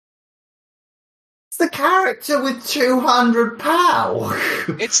 It's the character with 200 pow.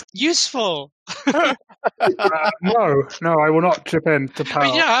 It's useful. No, I will not chip in to I power.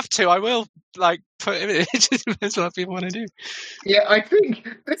 mean, you don't have to. I will, put it just depends what people want to do. Yeah, I think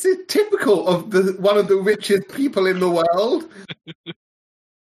this is typical of one of the richest people in the world.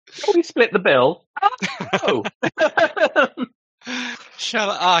 Can we split the bill? Oh.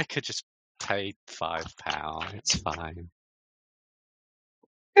 I could just pay £5. It's fine.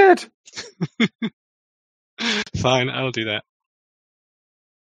 Good. Fine, I'll do that.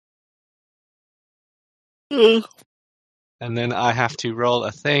 And then I have to roll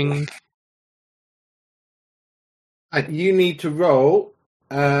a thing. You need to roll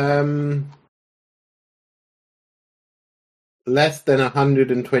less than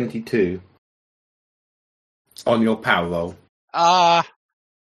 122 on your power roll.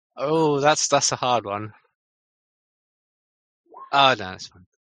 That's a hard one. Oh, no, that's fine.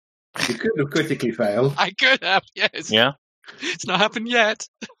 You could have critically failed. I could have, yes. Yeah. It's not happened yet.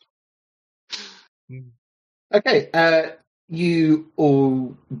 Okay, you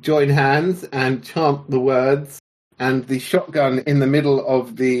all join hands and chant the words, and the shotgun in the middle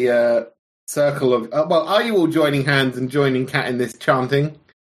of the circle of... are you all joining hands and joining Cat in this chanting?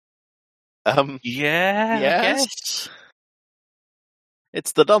 Yeah, Yes. I guess.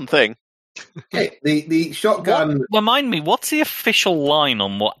 It's the dumb thing. Okay, the shotgun... Remind me, what's the official line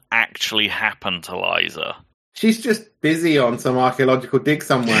on what actually happened to Liza? She's just busy on some archaeological dig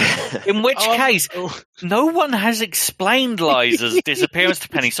somewhere. In which case, no one has explained Liza's disappearance to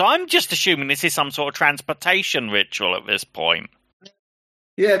Penny, so I'm just assuming this is some sort of transportation ritual at this point.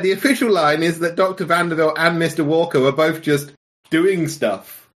 Yeah, the official line is that Dr. Vanderbilt and Mr. Walker are both just doing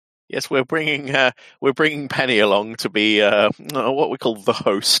stuff. Yes, we're bringing Penny along to be what we call the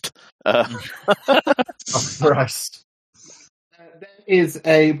host. Christ. There is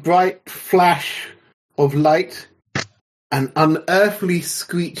a bright flash of light, an unearthly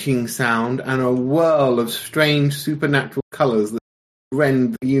screeching sound, and a whirl of strange supernatural colours that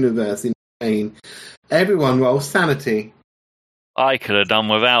rend the universe in pain. Everyone roll sanity. I could have done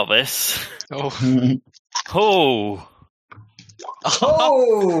without this. Oh. Oh.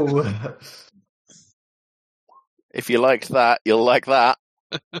 Oh! If you liked that, you'll like that.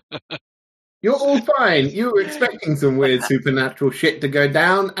 You're all fine. You were expecting some weird supernatural shit to go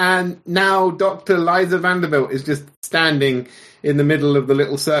down, and now Dr. Liza Vanderbilt is just standing in the middle of the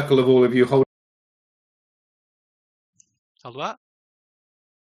little circle of all of you holding... Hold what?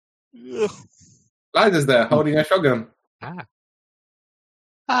 Liza's there, holding a shotgun.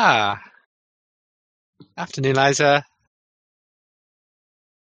 Afternoon, Liza.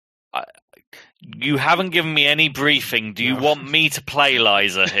 You haven't given me any briefing. Do you want me to play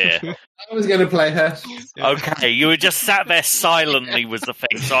Liza here? I was going to play her. Okay, you were just sat there silently was the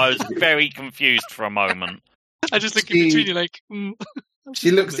thing, so I was very confused for a moment. I just look in between you like...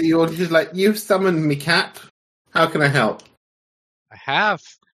 She looks at you and she's like, "You've summoned me, Cat. How can I help?" I have.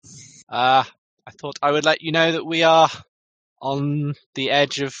 I thought I would let you know that we are on the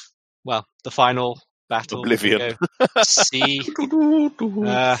edge of, the final battle. Oblivion. See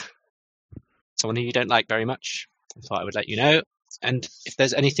someone who you don't like very much. I thought I would let you know. And if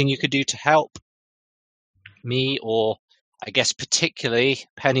there's anything you could do to help, me, or I guess particularly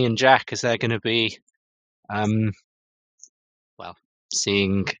Penny and Jack, as they're going to be,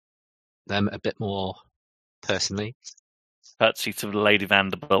 seeing them a bit more personally. Curtsy to Lady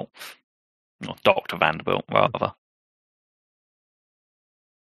Vanderbilt. Or Dr. Vanderbilt, rather.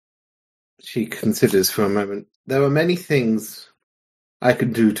 She considers for a moment. There are many things I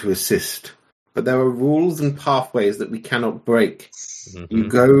could do to assist, but there are rules and pathways that we cannot break. Mm-hmm. You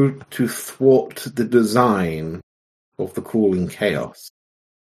go to thwart the design of the crawling chaos.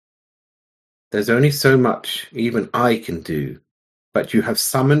 There's only so much even I can do, but you have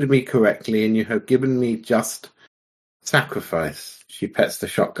summoned me correctly and you have given me just sacrifice. She pets the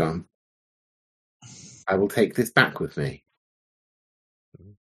shotgun. I will take this back with me.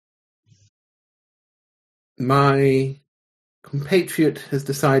 My compatriot has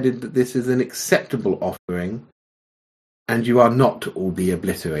decided that this is an acceptable offering, and you are not to all be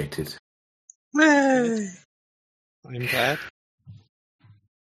obliterated. I'm glad.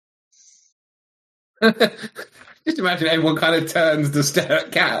 Just imagine everyone kind of turns to stare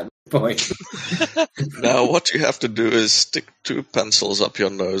at Cat at this point. Now, what you have to do is stick 2 pencils up your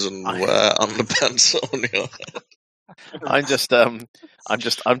nose and wear underpants on your head.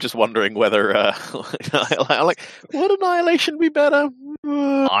 I'm just wondering whether like, would annihilation be better?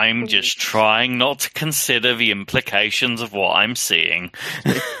 I'm just trying not to consider the implications of what I'm seeing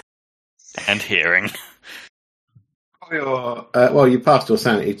and hearing. Well, you passed your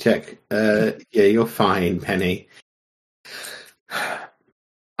sanity check. Yeah, you're fine, Penny.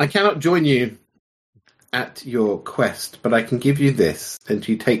 I cannot join you at your quest, but I can give you this. And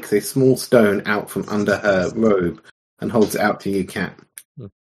she takes a small stone out from under her robe and holds it out to you, Cat.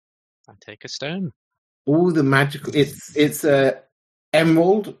 I take a stone. All the magical... It's a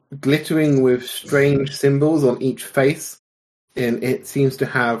emerald glittering with strange symbols on each face, and it seems to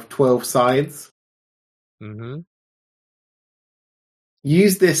have 12 sides. Mm-hmm.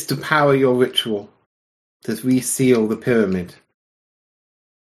 Use this to power your ritual, to reseal the pyramid.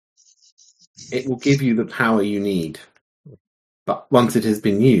 It will give you the power you need. But once it has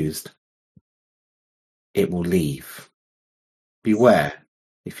been used, it will leave. Beware,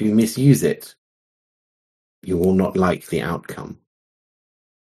 if you misuse it, you will not like the outcome.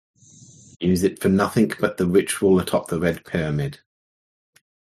 Use it for nothing but the ritual atop the Red Pyramid.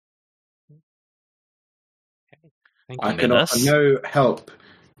 I can offer no help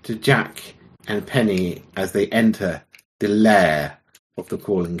to Jack and Penny as they enter the lair of the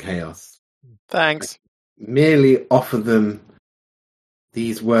Crawling Chaos. Thanks. I merely offer them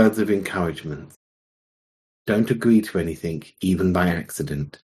these words of encouragement. Don't agree to anything, even by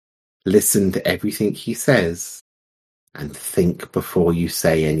accident. Listen to everything he says, and think before you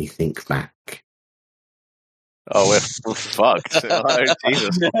say anything back. Oh, we're fucked. Oh,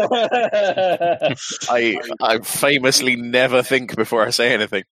 Jesus. I famously never think before I say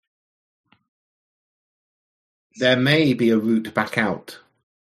anything. There may be a route back out.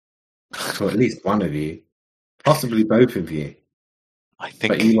 For at least one of you. Possibly both of you.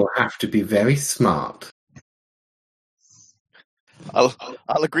 But you will have to be very smart. I'll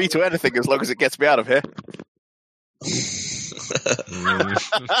agree to anything as long as it gets me out of here.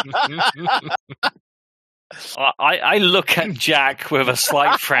 I look at Jack with a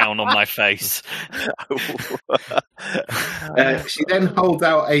slight frown on my face. She then holds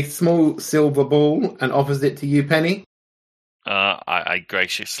out a small silver ball and offers it to you, Penny. I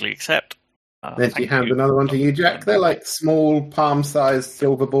graciously accept. Then she hands another one to you, Jack. They're like small, palm-sized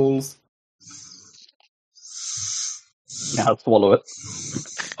silver balls. Now swallow it.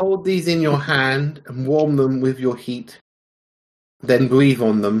 Hold these in your hand and warm them with your heat. Then breathe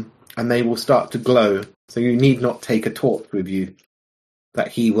on them, and they will start to glow. So you need not take a torch with you that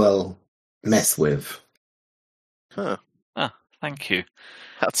he will mess with. Huh. Thank you.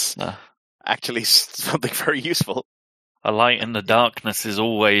 That's actually something very useful. A light in the darkness is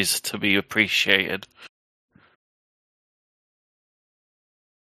always to be appreciated.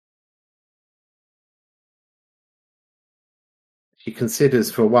 She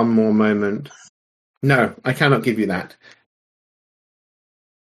considers for one more moment. No, I cannot give you that.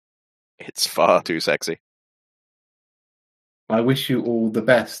 It's far too sexy. I wish you all the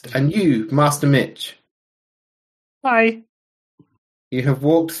best. And you, Master Mitch. Hi. You have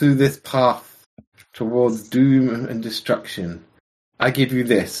walked through this path towards doom and destruction. I give you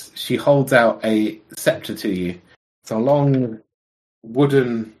this. She holds out a scepter to you. It's a long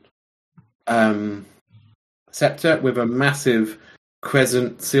wooden scepter with a massive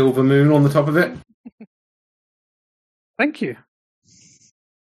crescent silver moon on the top of it. Thank you.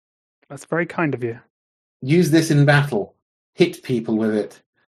 That's very kind of you. Use this in battle. Hit people with it.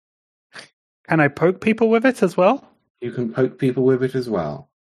 Can I poke people with it as well? You can poke people with it as well.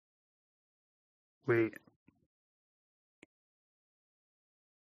 Wait.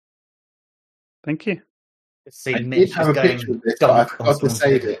 I Thank you. see I Mitch did have a just picture going of this, but I dunk on forgot to someone's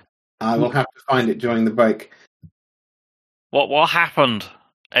save head. it. I will have to find it during the break. What happened?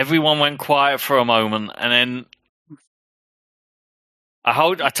 Everyone went quiet for a moment, and then I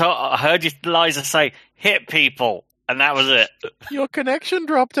heard you, Liza, say, hit people, and that was it. Your connection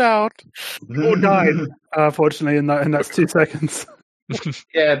dropped out. All died, unfortunately, and that's 2 seconds.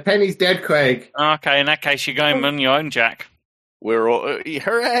 Yeah, Penny's dead, Craig. Okay, in that case, you're going on your own, Jack. We're all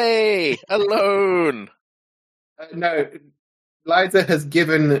hooray! Alone. No, Liza has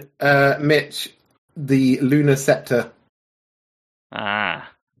given Mitch the lunar scepter. Ah.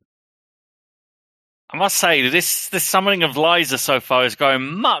 I must say, this summoning of Liza so far is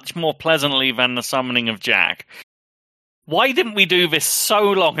going much more pleasantly than the summoning of Jack. Why didn't we do this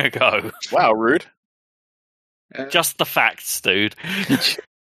so long ago? Wow, rude. Just the facts, dude.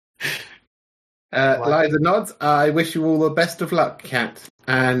 Liza nods. I wish you all the best of luck, Cat.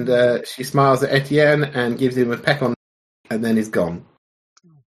 And she smiles at Etienne and gives him a peck on, and then is gone.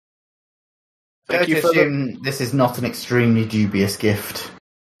 Thank you I for assume this is not an extremely dubious gift.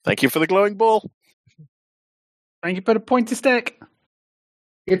 Thank you for the glowing ball. Thank you for the pointy stick.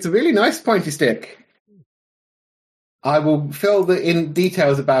 It's a really nice pointy stick. I will fill the in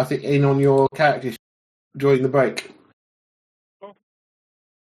details about it in on your character sheet during the break.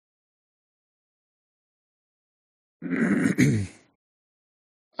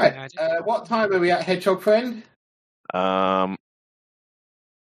 Right, what time are we at, Hedgehog Friend? Oh,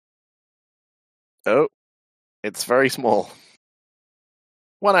 it's very small.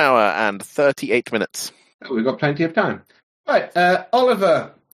 1 hour and 38 minutes. Oh, we've got plenty of time. Right,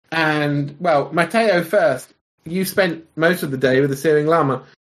 Oliver and, well, Matteo first. You spent most of the day with the Searing Llama.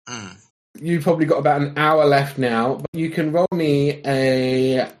 You've probably got about an hour left now, but you can roll me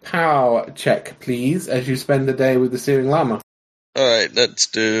a power check, please, as you spend the day with the Searing Llama. Alright, let's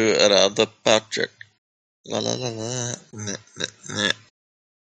do another power check. La la la la. Meh, meh, meh.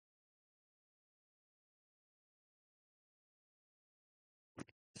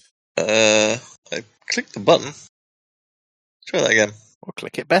 I clicked the button. Try that again. Or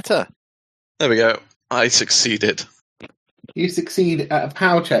click it better. There we go. I succeeded. You succeed at a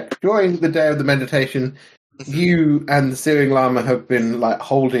power check. During the day of the meditation, you and the Searing Llama have been like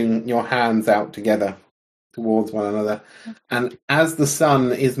holding your hands out together towards one another. And as the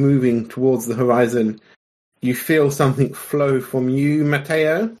sun is moving towards the horizon, you feel something flow from you,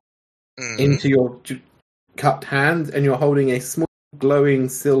 Matteo, into your cupped hands, and you're holding a small glowing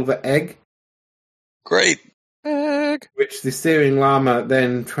silver egg. Great. Egg. Which the Searing Llama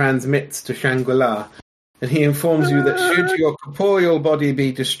then transmits to Shangri-La. And he informs you that should your corporeal body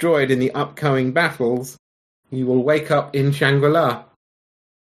be destroyed in the upcoming battles, you will wake up in Shangri-La.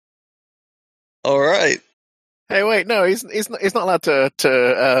 Alright. Hey, wait, no, he's not allowed to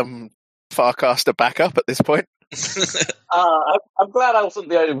farcast a backup at this point. I'm glad I wasn't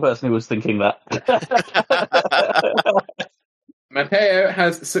the only person who was thinking that. Matteo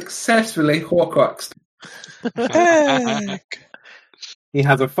has successfully Horcruxed. He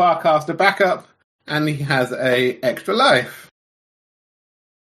has a Farcaster backup, and he has a extra life.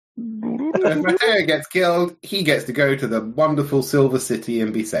 So if Matteo gets killed, he gets to go to the wonderful Silver City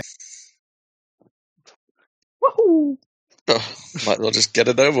and be safe. Woohoo! Oh, might as well just get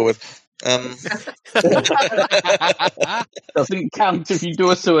it over with. Doesn't count if you do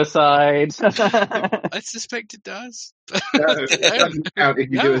a suicide. I suspect it does. No, it doesn't count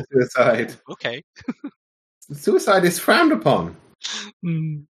if you do a suicide. Okay. Suicide is frowned upon.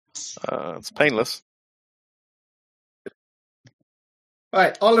 It's painless.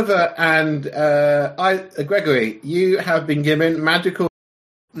 Right, Oliver and Gregory, you have been given magical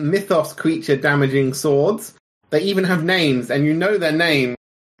mythos creature damaging swords. They even have names, and you know their name.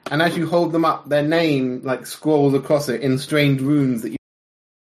 And as you hold them up, their name like scrolls across it in strange runes that you.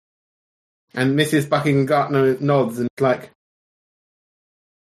 And Mrs. Buckingham Gartner nods and is like,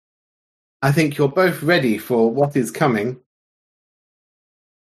 "I think you're both ready for what is coming."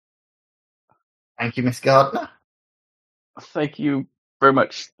 Thank you, Miss Gardner. Thank you very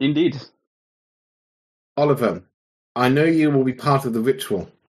much indeed. Oliver, I know you will be part of the ritual,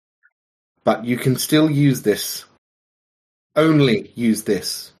 but you can still use this. Only use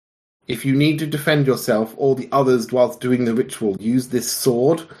this. If you need to defend yourself or the others whilst doing the ritual, use this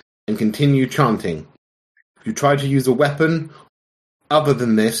sword and continue chanting. If you try to use a weapon other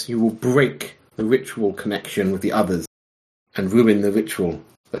than this, you will break the ritual connection with the others and ruin the ritual.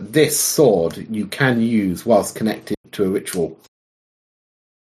 But this sword you can use whilst connected to a ritual.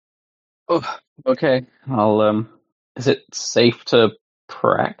 Oh, okay. I'll. Is it safe to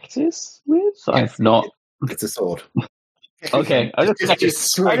practice with? I've not. It's a sword. Okay, I'm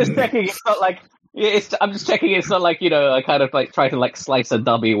just checking. It's not like. I'm just checking. It's not like I kind of like try to like slice a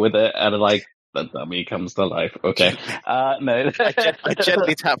dummy with it, and like the dummy comes to life. Okay, no. I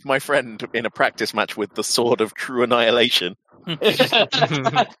gently tap my friend in a practice match with the sword of true annihilation. Would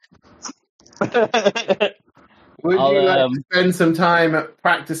you like to spend some time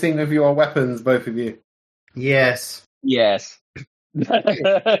practicing with your weapons, both of you? Yes. Yes.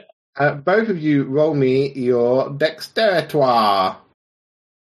 Both of you roll me your dexteritoire.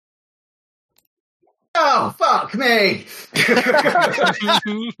 Oh, fuck me!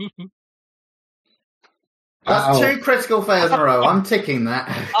 That's 2 critical fails in a row. I'm ticking that.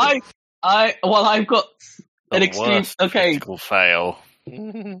 I've got an The extreme. worst Okay. critical fail.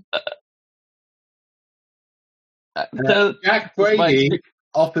 Jack Brady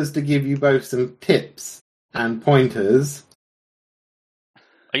offers to give you both some tips and pointers.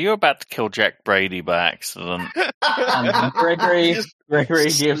 Are you about to kill Jack Brady by accident? And Gregory gives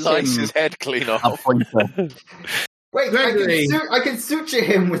Slice him his head clean a off. pointer. Wait, Gregory. I can suture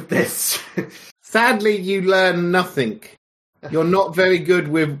him with this. Sadly, you learn nothing. You're not very good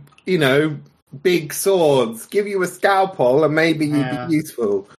with, big swords. Give you a scalpel and maybe you'd be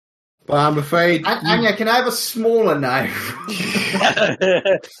useful. But I'm afraid... Anya, can I have a smaller knife?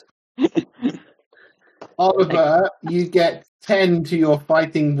 Oliver, you get 10 to your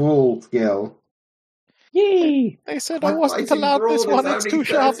fighting brawl skill. Yay! They said My I wasn't fighting allowed brawl this is one, it's only too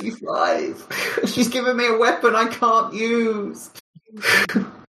sharp. 35. She's given me a weapon I can't use.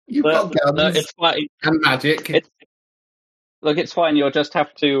 You've got guns No, it's fine. and magic. It's fine. You'll just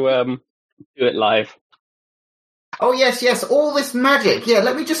have to do it live. Oh, yes, all this magic. Yeah,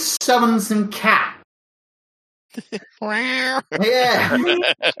 let me just summon some cat. Yeah.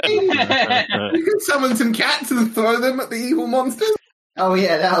 You can summon some cats and throw them at the evil monsters. Oh,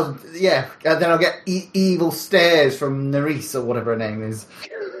 yeah, then I'll get evil stares from Nerys or whatever her name is.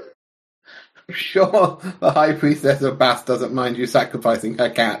 Sure, the High Priestess of Bass doesn't mind you sacrificing her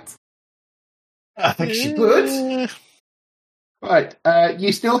cat. I think she would. Right,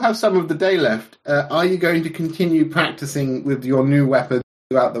 you still have some of the day left. Are you going to continue practicing with your new weapon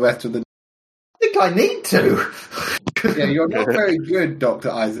throughout the rest of the day? I think I need to. Yeah, you're not very good, Dr.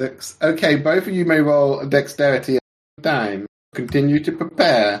 Isaacs. Okay, both of you may roll a dexterity at a time. Continue to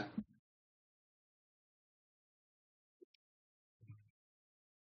prepare.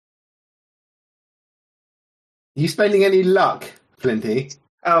 You spending any luck, Flinty?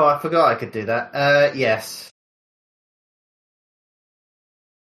 Oh, I forgot I could do that. Yes.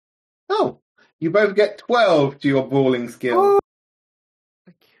 Oh, you both get 12 to your brawling skill.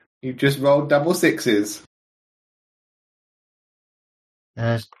 You just rolled double sixes.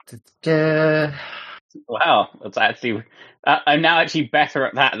 Wow, that's actually. I'm now actually better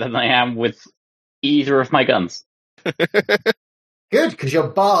at that than I am with either of my guns. Good, because you're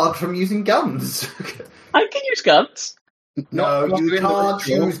barred from using guns. I can use guns. No, Not you in the can't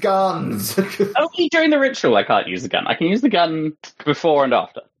ritual. use guns. Only during the ritual I can't use the gun. I can use the gun before and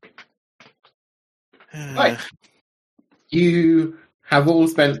after. Right. You have all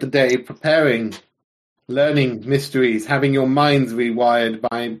spent the day preparing, learning mysteries, having your minds rewired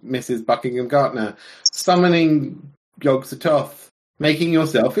by Mrs. Buckingham Gartner, summoning Yog-Sothoth, making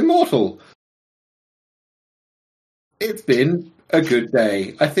yourself immortal. It's been a good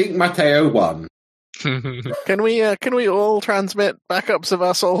day. I think Matteo won. Can we all transmit backups of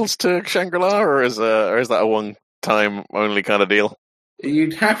our souls to Shangri-La, or is that a one-time only kind of deal?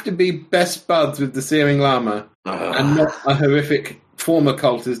 You'd have to be best buds with the Searing Llama, and not a horrific former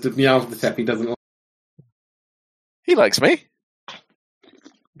cultist of Nyarlathotep he doesn't like. He likes me.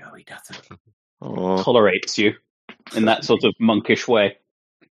 No, he doesn't. Oh. Tolerates you in that sort of monkish way.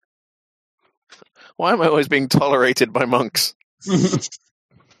 Why am I always being tolerated by monks?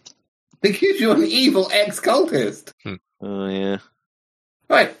 Because you're an evil ex-cultist. Oh, yeah.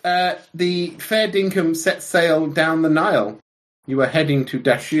 Right, the Fair Dinkum set sail down the Nile. You are heading to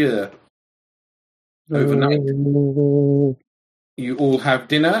Dashir overnight. You all have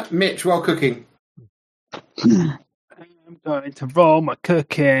dinner. Mitch, while cooking. I'm going to roll my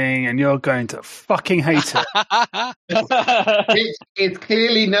cooking, and you're going to fucking hate it. Mitch is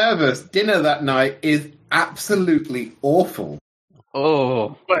clearly nervous. Dinner that night is absolutely awful.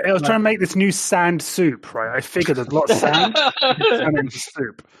 Oh. But I was trying to make this new sand soup, right? I figured there's a lot of sand. Turn it into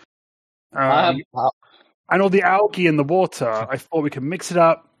soup. And all the algae in the water, I thought we could mix it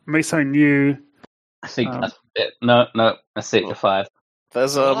up, make something new. I think that's it. No, that's it. You're 5.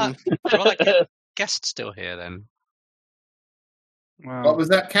 There's Guest still here then. Wow. What was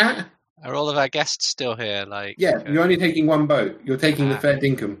that, Cat? Are all of our guests still here? Like, Yeah, you're only taking one boat. You're taking the Fair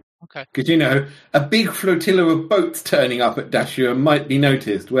Dinkum. Okay. Because, a big flotilla of boats turning up at Dashur might be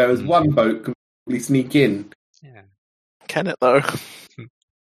noticed, whereas one boat could probably sneak in. Yeah. Can it, though?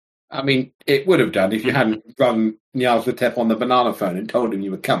 I mean, it would have done if you hadn't rung Nyarlathotep on the banana phone and told him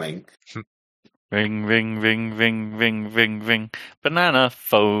you were coming. Ring, ring, ring, ring, ring, ring, ring. Banana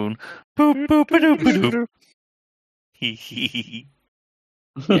phone. Boop, boop, ba-doop, ba-doop. Hee, hee, hee.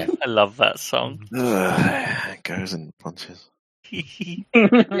 Yeah. I love that song. It goes in punches.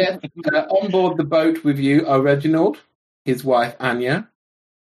 Yes, on board the boat with you are Reginald, his wife Anya,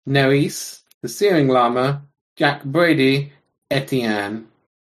 Neris, the Searing Llama, Jack Brady, Etienne,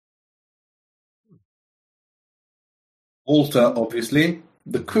 Walter, obviously,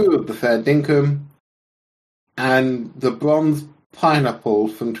 the crew of the Fair Dinkum, and the bronze pineapple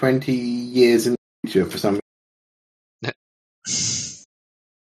from 20 years in the future for some reason.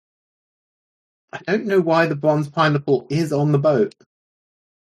 I don't know why the bronze pineapple is on the boat.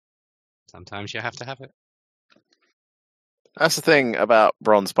 Sometimes you have to have it. That's the thing about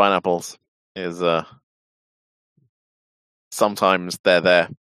bronze pineapples, is sometimes they're there.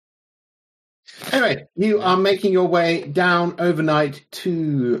 Anyway, you are making your way down overnight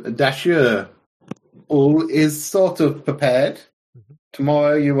to Dashur. All is sort of prepared. Mm-hmm.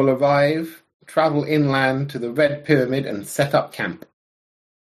 Tomorrow you will arrive, travel inland to the Red Pyramid and set up camp.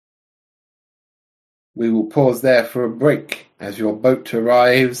 We will pause there for a break as your boat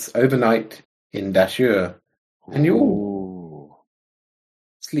arrives overnight in Dashur. And you all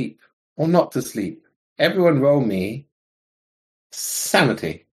sleep, or not to sleep. Everyone roll me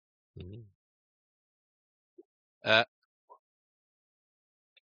sanity.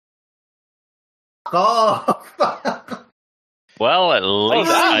 Oh, Well, at least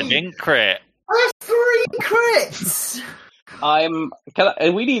I didn't crit. that's 3 crits!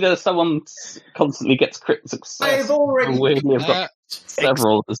 We need someone constantly gets crit success. I've already. Weirdly, I've got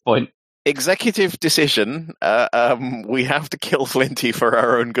several at this point. Executive decision. We have to kill Flinty for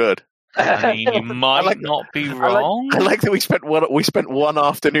our own good. I mean, you might not be wrong. I like that we spent one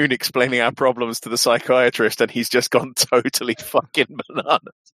afternoon explaining our problems to the psychiatrist, and he's just gone totally fucking bananas.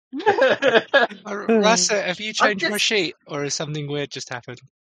 Rasa, have you changed your sheet, or has something weird just happened?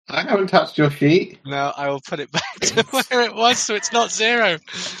 I haven't touched your sheet. No, I will put it back to where it was, so it's not 0.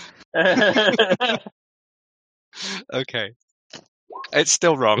 Okay. It's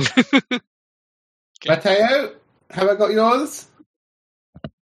still wrong. Matteo, have I got yours?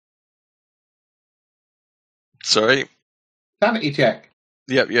 Sorry. Sanity check.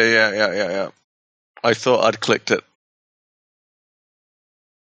 Yep, yeah. I thought I'd clicked it.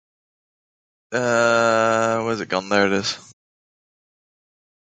 Where's it gone? There it is.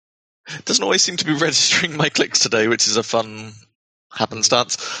 It doesn't always seem to be registering my clicks today, which is a fun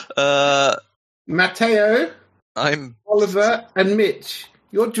happenstance. Matteo, I'm Oliver, and Mitch,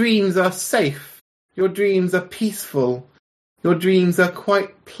 your dreams are safe. Your dreams are peaceful. Your dreams are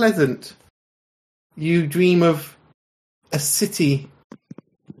quite pleasant. You dream of a city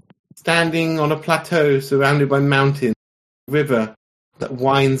standing on a plateau surrounded by mountains, a river that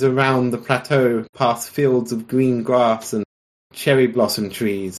winds around the plateau past fields of green grass and cherry blossom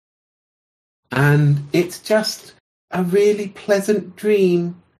trees. And it's just a really pleasant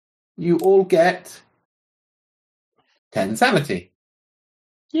dream. You all get 10 sanity.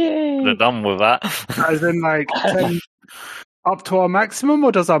 Yay! They're done with that. As in, 10 up to our maximum,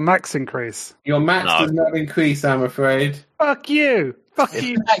 or does our max increase? Your max No. does not increase, I'm afraid. Fuck you! Fuck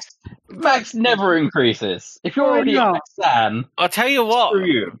you! Max never increases. If you're already Why on not? San, I'll tell you what. screw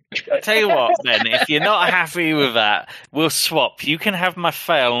you. I'll tell you what, then. If you're not happy with that, we'll swap. You can have my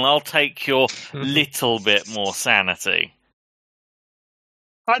fail, and I'll take your little bit more sanity.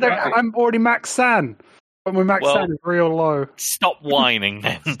 I don't. Right. I'm already max san, but my max Well- san is real low. Stop whining,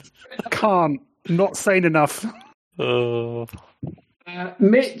 then. Can't. Not sane enough.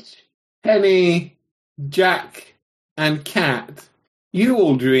 Mitch, Penny, Jack, and Kat, you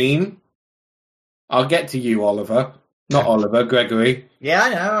all dream. I'll get to you, Oliver. Not Oliver, Gregory. Yeah,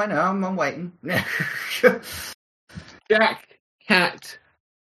 I know. I'm waiting. Jack, Kat,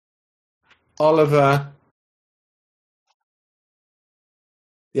 Oliver,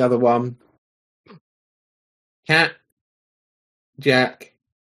 the other one. Kat, Jack,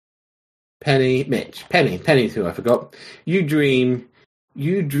 Penny, Mitch. Penny's who I forgot. You dream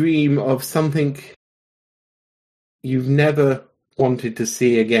of something you've never wanted to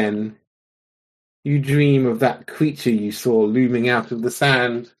see again. You dream of that creature you saw looming out of the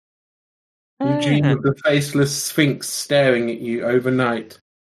sand. You dream of the faceless sphinx staring at you overnight.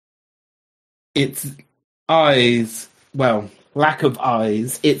 Its eyes, well, lack of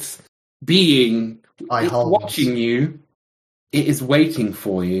eyes, its being I it's hold. watching you. It is waiting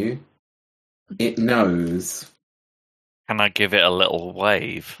for you. It knows. Can I give it a little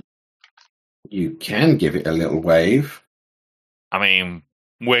wave? You can give it a little wave. I mean,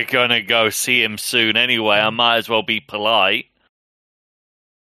 we're gonna go see him soon anyway. I might as well be polite.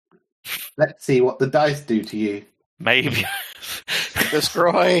 Let's see what the dice do to you. Maybe.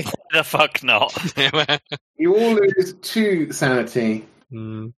 Destroy. The fuck not. You all lose 2 sanity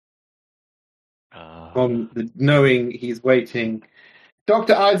Mm. from the knowing he's waiting.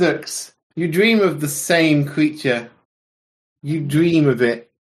 Dr. Isaacs, you dream of the same creature. You dream of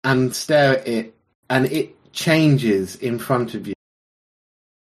it and stare at it, and it changes in front of you.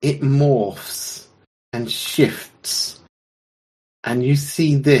 It morphs and shifts, and you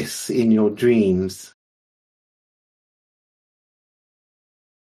see this in your dreams.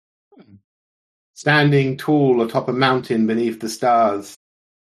 Standing tall atop a mountain beneath the stars,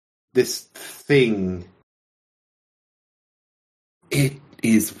 this thing, it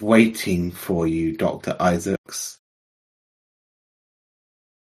is waiting for you, Dr. Isaacs.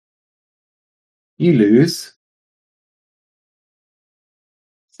 You lose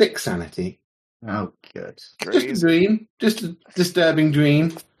 6 sanity. Oh, good. Just a dream. Just a disturbing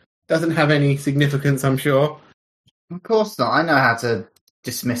dream. Doesn't have any significance, I'm sure. Of course not. I know how to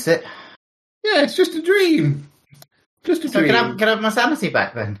dismiss it. Yeah, it's just a dream. Just a So dream. can I have my sanity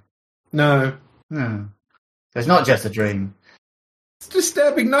back then? No. No. It's not just a dream. It's a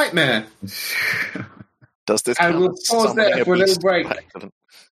disturbing nightmare. Does this And count we'll as pause summoning there a for a little beast break. by accident?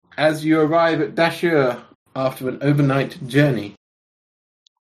 As you arrive at Dashur after an overnight journey.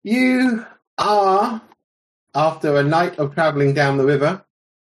 You are, after a night of travelling down the river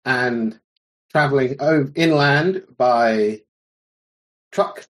and travelling inland by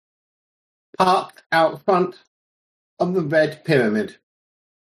truck, parked out front of the Red Pyramid.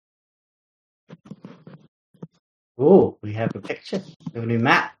 Oh, we have a picture of a new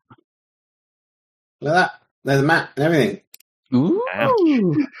map. Look at that. There's a map and everything. Ooh.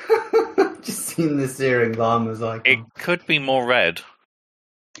 Just seen the Searing Llamas icon. It could be more red.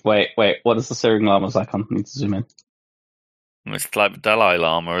 Wait. What is the Searing Llamas icon? I need to zoom in. It's like the Dalai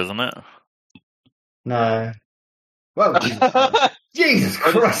Lama, isn't it? No. Well, Jesus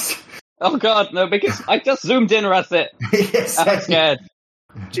Christ. Oh god, no, because I just zoomed in, Russet. Yes, I'm scared.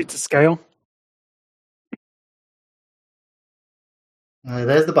 Due to scale.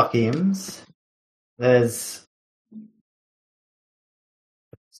 There's the Buckinghams. There's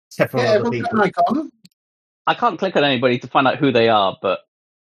several Yeah, other everyone's got people. an icon. I can't click on anybody to find out who they are, but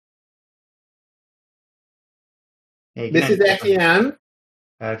Yeah, you This can is only click on- Etienne,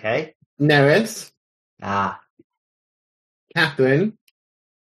 Okay. Neris, Ah. Catherine,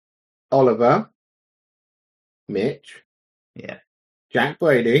 Oliver, Mitch, Yeah. Jack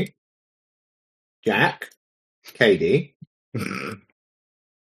Brady, Jack, Katie.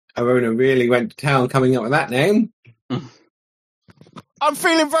 Arona really went to town coming up with that name. I'm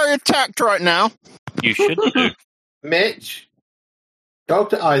feeling very attacked right now. You should do. Mitch,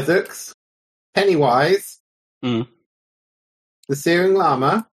 Dr. Isaacs, Pennywise, Mm. the Searing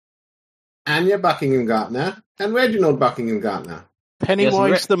Llama, Anya Buckingham Gartner, and Reginald Buckingham Gartner.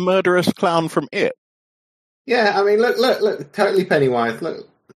 Pennywise, the murderous clown from It. Yeah, I mean, look, totally Pennywise. Look,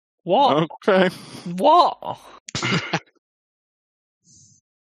 What? Okay. What?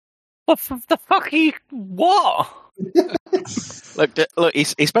 What the fuck are you... What? Look, he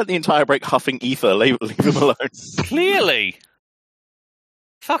spent the entire break huffing ether. Leave him alone. Clearly.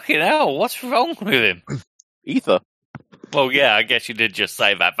 Fucking hell, what's wrong with him? Ether. Well, yeah, I guess you did just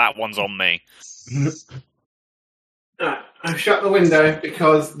say that. That one's on me. I've shut the window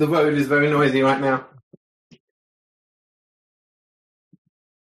because the road is very noisy right now.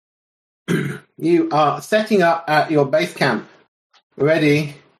 You are setting up at your base camp,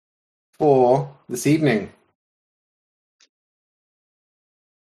 ready for this evening.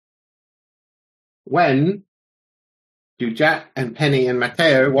 When do Jack and Penny and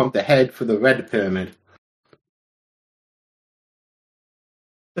Matteo want to head for the Red Pyramid?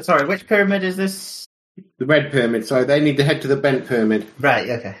 Sorry, which pyramid is this? The Red Pyramid, sorry, they need to head to the Bent Pyramid. Right,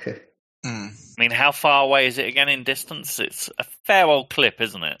 okay. Hmm. I mean, how far away is it again in distance? It's a fair old clip,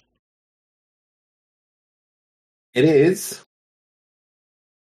 isn't it? It is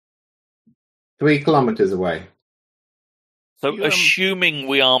 3 kilometers away. So, assuming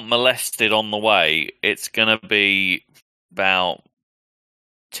we aren't molested on the way, it's going to be about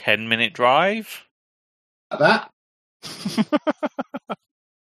 10-minute drive? Like that?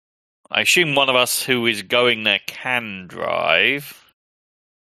 I assume one of us who is going there can drive.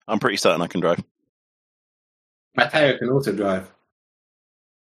 I'm pretty certain I can drive. Matteo can also drive.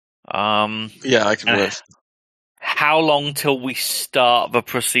 Yeah, I can live. How long till we start the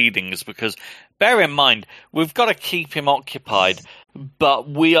proceedings? Because bear in mind, we've got to keep him occupied, but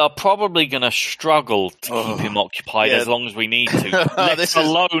we are probably going to struggle to keep him occupied as long as we need to, let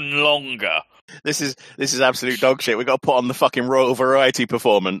alone longer. This is absolute dog shit. We've got to put on the fucking Royal Variety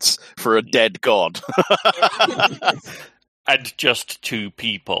performance for a dead god. And just 2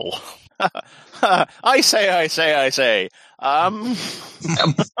 people. I say.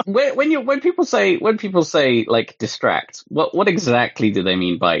 When people say like distract, what exactly do they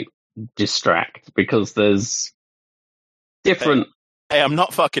mean by distract? Because there's different. Hey, I'm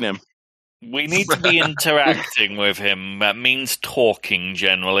not fucking him. We need to be interacting with him. That means talking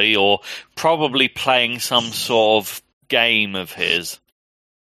generally, or probably playing some sort of game of his.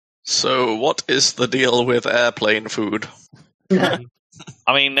 So, what is the deal with airplane food? I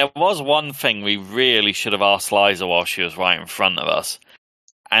mean, there was one thing we really should have asked Liza while she was right in front of us.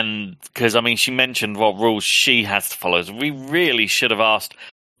 And because, I mean, she mentioned what rules she has to follow. So we really should have asked,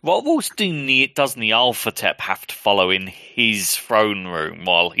 what rules does Nyarlathotep have to follow in his throne room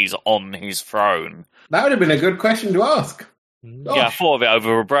while he's on his throne? That would have been a good question to ask. Yeah, I thought of it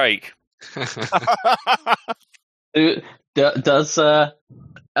over a break.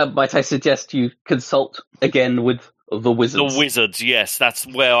 Might I suggest you consult again with the wizards? The wizards, yes. That's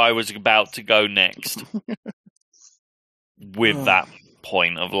where I was about to go next. With that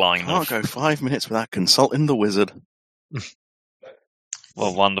point of line. Can't go 5 minutes without consulting the wizard.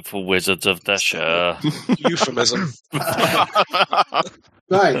 Well, wonderful wizards of Dashur. Euphemism.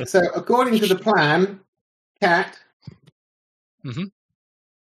 Right, so according to the plan, Cat,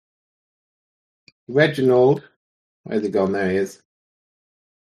 Reginald, where's he gone? There he is.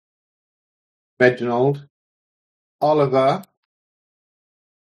 Reginald, Oliver,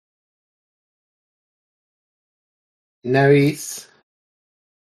 Nerys,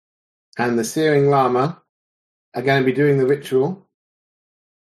 and the Searing Llama are going to be doing the ritual.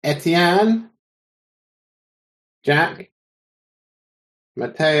 Etienne, Jack,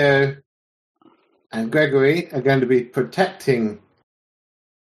 Matteo, and Gregory are going to be protecting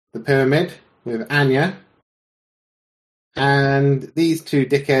the pyramid with Anya. And these 2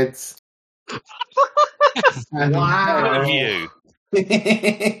 dickheads. Wow. You.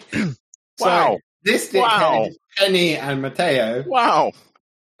 Wow. This dickhead is Penny and Matteo. Wow.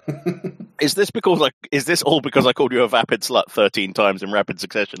 Is this all because I called you a vapid slut 13 times in rapid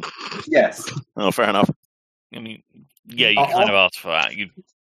succession? Yes. Oh, fair enough. I mean, yeah, you kind of asked for that.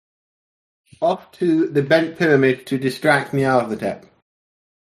 Off to the bent pyramid to distract Nyarlathotep.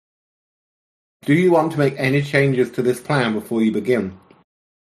 Do you want to make any changes to this plan before you begin?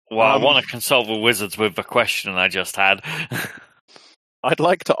 Well, I want to consult the wizards with the question I just had. I'd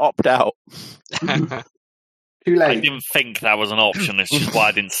like to opt out. Too late. I didn't think that was an option. It's just why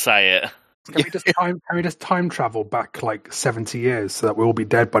I didn't say it. Can we just time travel back like 70 years so that we'll all be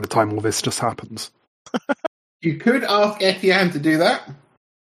dead by the time all this just happens? You could ask Etienne to do that.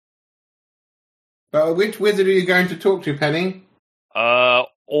 But which wizard are you going to talk to, Penny?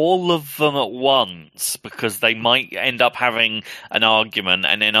 All of them at once, because they might end up having an argument,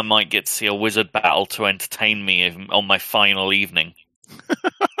 and then I might get to see a wizard battle to entertain me on my final evening.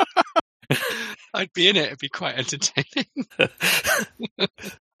 I'd be in it. It'd be quite entertaining.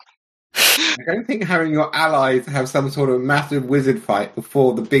 I don't think having your allies have some sort of massive wizard fight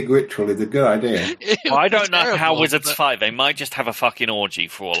before the big ritual is a good idea. Well, I don't know how wizards fight. They might just have a fucking orgy,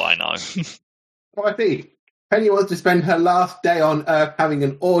 for all I know. Well, I see. Penny wants to spend her last day on Earth having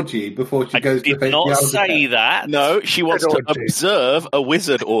an orgy before she goes to face did not Nyarlathotep. say that. No, she wants to observe a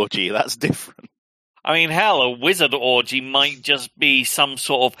wizard orgy. That's different. I mean, hell, a wizard orgy might just be some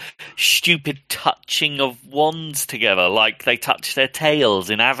sort of stupid touching of wands together, like they touch their tails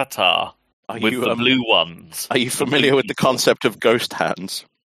in Avatar with the blue ones. Are you familiar with the concept of ghost hands?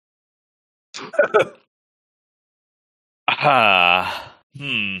 I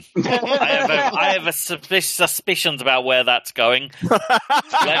have a suspicions about where that's going.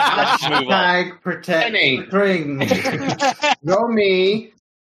 Let's move on. Protect ring. Roll me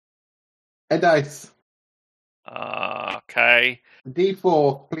a dice. Okay.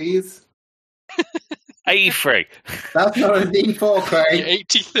 D4, please. 83. That's not a D4, Craig. The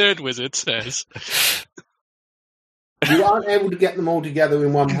 83rd wizard says. You aren't able to get them all together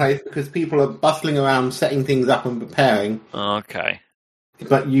in one place because people are bustling around setting things up and preparing. Okay.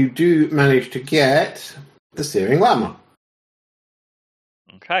 But you do manage to get the Searing Llama.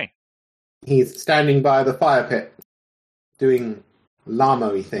 Okay. He's standing by the fire pit doing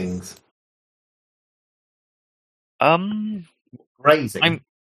llama-y things. Grazing.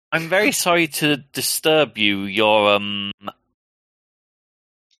 I'm very sorry to disturb you. Your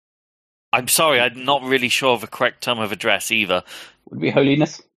I'm sorry, I'm not really sure of a correct term of address either. Would be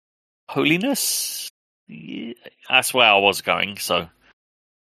holiness. Holiness? Yeah, that's where I was going, so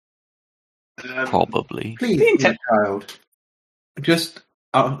probably. Please, my child, just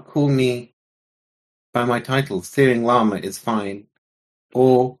call me by my title. Searing Lama is fine.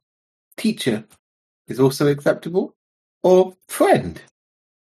 Or teacher is also acceptable. Or friend.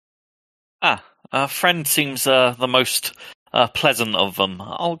 Friend seems the most pleasant of them.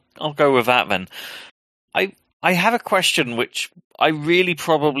 I'll go with that then. I have a question which I really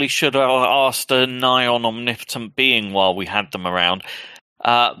probably should have asked a nigh on omnipotent being while we had them around.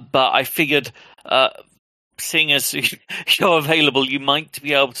 But I figured, seeing as you're available, you might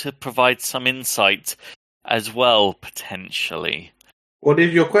be able to provide some insight as well, potentially. What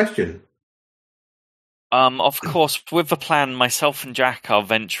is your question? Of course, with the plan, myself and Jack are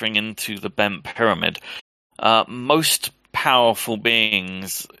venturing into the Bent Pyramid. Most powerful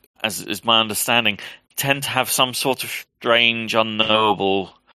beings, as is my understanding, tend to have some sort of strange,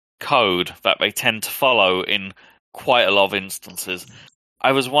 unknowable code that they tend to follow in quite a lot of instances.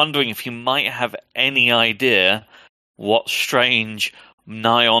 I was wondering if you might have any idea what strange,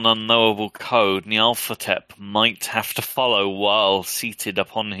 nigh-on unknowable code Nyarlathotep might have to follow while seated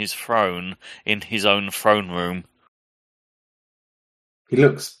upon his throne in his own throne room. He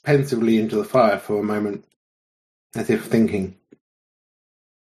looks pensively into the fire for a moment, as if thinking.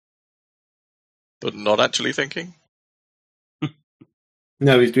 But not actually thinking?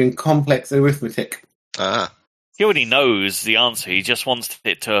 No, he's doing complex arithmetic. Ah. He already knows the answer. He just wants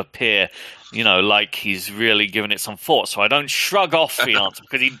it to appear, like he's really given it some thought. So I don't shrug off the answer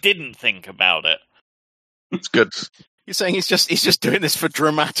because he didn't think about it. It's good. You're saying he's just doing this for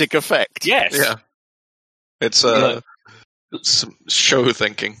dramatic effect? Yes. Yeah. It's some show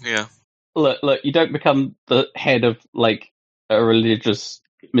thinking, yeah. Look, you don't become the head of, a religious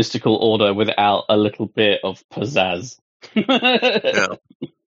mystical order without a little bit of pizzazz. Yeah.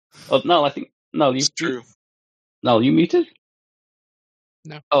 Oh, no, I think... No, It's true. No, you muted?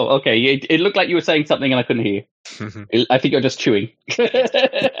 No. Oh, okay. It looked like you were saying something and I couldn't hear you. I think you're just chewing.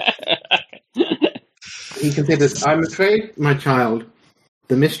 He considers, I'm afraid, my child,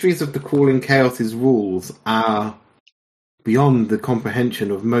 the mysteries of the Crawling Chaos's rules are beyond the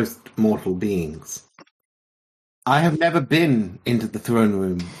comprehension of most mortal beings. I have never been into the throne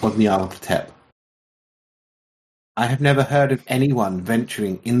room of Nyarlathotep. I have never heard of anyone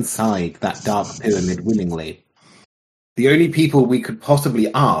venturing inside that dark pyramid willingly. The only people we could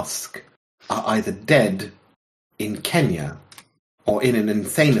possibly ask are either dead in Kenya or in an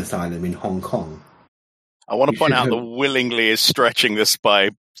insane asylum in Hong Kong. I want to point out should that willingly is stretching this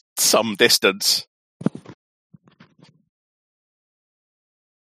by some distance.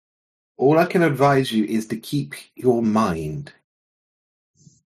 All I can advise you is to keep your mind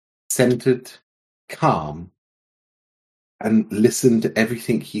centered, calm, and listen to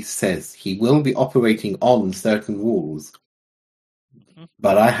everything he says. He will be operating on certain rules,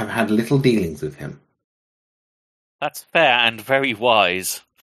 but I have had little dealings with him. That's fair and very wise.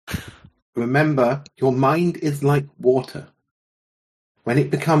 Remember, your mind is like water. When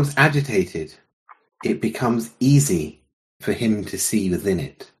it becomes agitated, it becomes easy for him to see within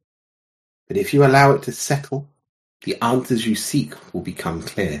it. But if you allow it to settle, the answers you seek will become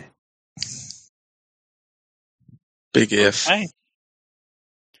clear. Big if. Okay.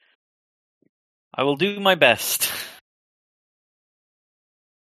 I will do my best.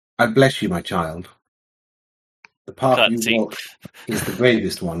 I bless you, my child. The path Curtsy. you walk is the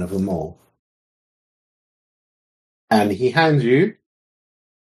bravest one of them all. And he hands you...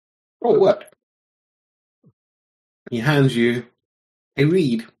 Oh, it worked. He hands you a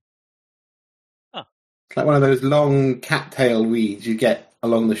reed. Oh. It's like one of those long cattail reeds you get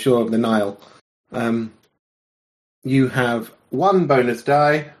along the shore of the Nile. You have one bonus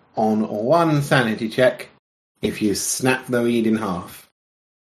die on one sanity check if you snap the reed in half.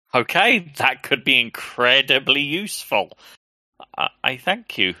 Okay, that could be incredibly useful. I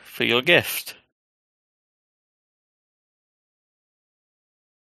thank you for your gift.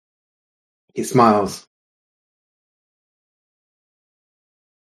 He smiles.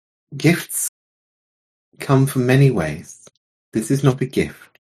 Gifts come from many ways. This is not a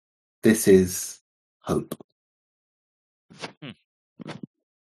gift. This is hope.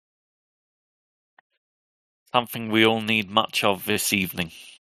 Something we all need much of this evening.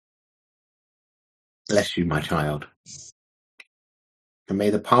 Bless you, my child. And may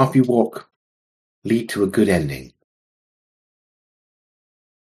the path you walk lead to a good ending.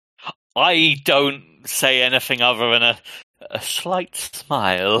 I don't say anything other than a slight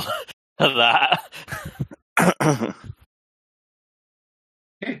smile at that.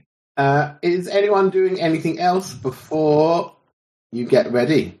 Is anyone doing anything else before you get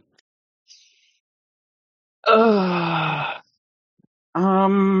ready? You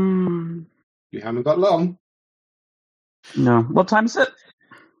You haven't got long. No. What time is it?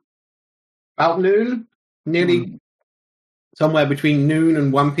 About noon, nearly somewhere between noon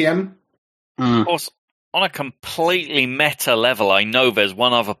and 1 p.m. Of course, on a completely meta level, I know there's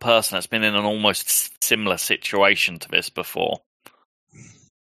one other person that's been in an almost similar situation to this before.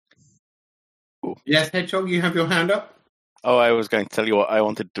 Yes, Hedgehog, you have your hand up. Oh, I was going to tell you what I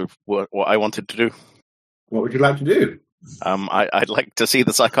wanted to do. What would you like to do? I'd like to see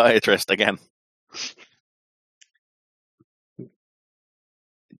the psychiatrist again.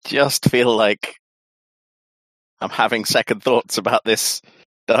 Just feel like I'm having second thoughts about this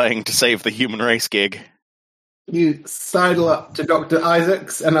dying to save the human race gig. You sidle up to Dr.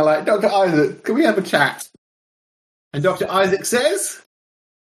 Isaacs and are like, Dr. Isaacs, can we have a chat? And Dr. Isaacs says,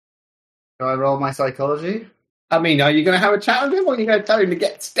 Do I roll my psychology? I mean, are you going to have a chat with him or are you going to tell him to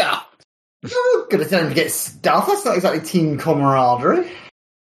get stuffed? I'm not going to tell him to get stuff. That's not exactly team camaraderie.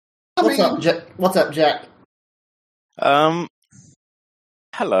 What's up, Jack?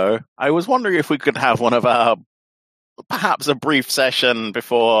 Hello. I was wondering if we could have one of our, perhaps a brief session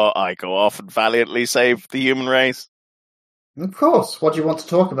before I go off and valiantly save the human race. Of course. What do you want to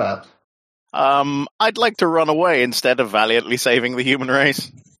talk about? I'd like to run away instead of valiantly saving the human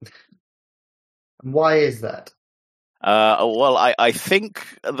race. Why is that? Well, I think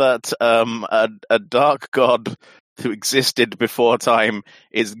that a dark god who existed before time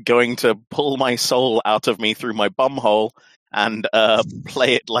is going to pull my soul out of me through my bumhole and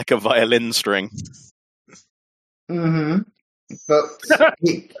play it like a violin string. Mm-hmm. But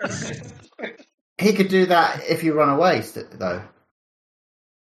he could do that if you run away, though.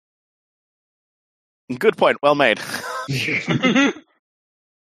 Good point. Well made.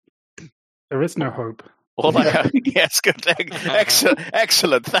 There is no hope. All I have, yes, good.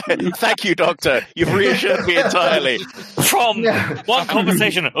 Excellent. Thank you, Doctor. You've reassured me entirely. From one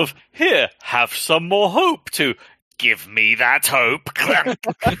conversation of, here, have some more hope, to, give me that hope.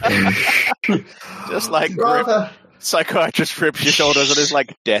 Just like psychiatrist grips your shoulders and is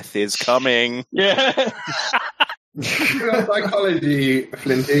like, death is coming. Yeah. Psychology,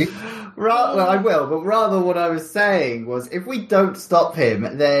 Flinty. Well, I will, but rather what I was saying was, if we don't stop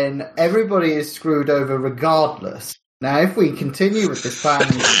him, then everybody is screwed over regardless. Now, if we continue with this plan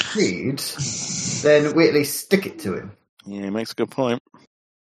and succeed, then we at least stick it to him. Yeah, makes a good point.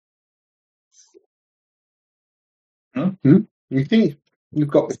 You think you've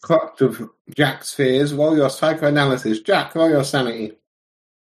got the crux of Jack's fears while your psychoanalysis. Jack, roll your sanity.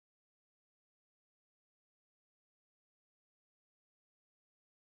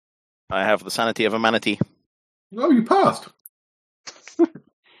 I have the sanity of a manatee. Oh, you passed.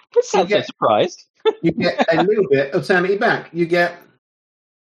 This sounds so surprised. You get a little bit of sanity back. You get...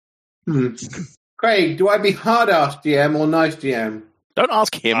 Craig, do I be hard-ass GM or nice GM? Don't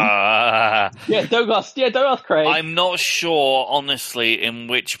ask him. Don't ask Craig. I'm not sure, honestly, in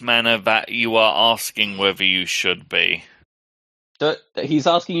which manner that you are asking whether you should be. He's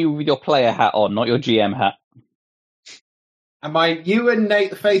asking you with your player hat on, not your GM hat. Am I you and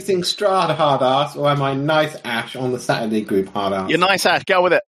Nate facing Strahd hard-ass, or am I nice Ash on the Saturday group hard-ass? You're nice, Ash. Get on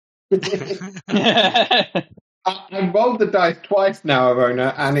with it. I rolled the dice twice now,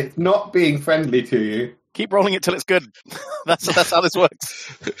 Arona, and it's not being friendly to you. Keep rolling it till it's good. That's how this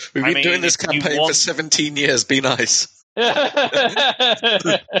works. We've been doing this campaign for 17 years. Be nice. You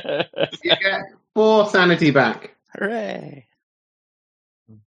get 4 sanity back. Hooray.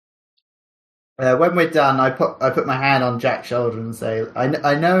 When we're done, I put my hand on Jack's shoulder and say,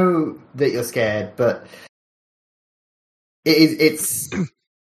 I know that you're scared, but it's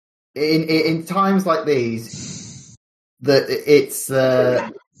in times like these that it's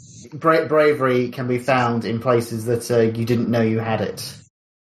bravery can be found in places that you didn't know you had it.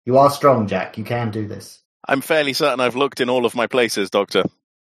 You are strong, Jack. You can do this. I'm fairly certain I've looked in all of my places, Doctor.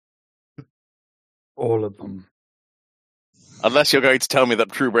 All of them. Unless you're going to tell me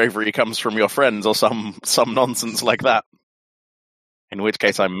that true bravery comes from your friends or some nonsense like that. In which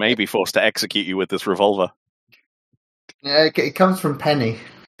case I may be forced to execute you with this revolver. It comes from Penny.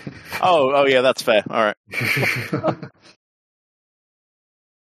 Oh yeah, that's fair. All right.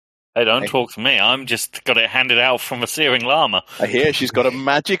 Hey, don't talk to me. I'm just got it handed out from a searing llama. I hear she's got a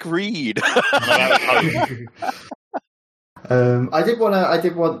magic read. I did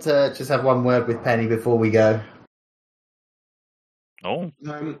want to just have one word with Penny before we go. Oh.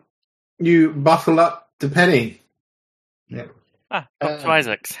 You bustle up to Penny. Yeah. Dr.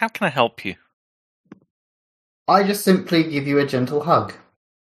 Isaacs, how can I help you? I just simply give you a gentle hug.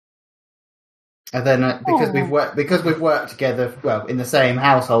 And then because we've worked together, well, in the same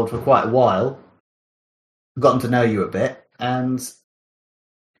household for quite a while, gotten to know you a bit, and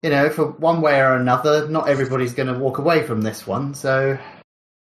for one way or another, not everybody's going to walk away from this one. So,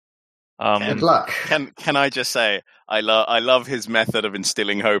 good luck. Can I just say I love his method of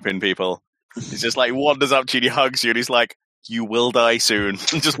instilling hope in people. He's just like wanders up to you, and he hugs you, and he's like, "You will die soon,"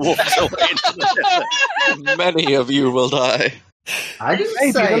 and just walks away into the desert. Many of you will die. I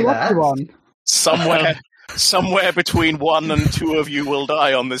didn't say that. One. Somewhere between 1 and 2 of you will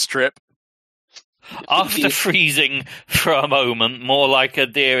die on this trip. After freezing for a moment, more like a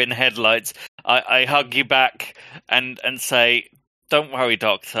deer in headlights, I hug you back and say, "Don't worry,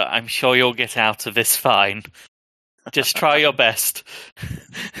 Doctor. I'm sure you'll get out of this fine. Just try your best."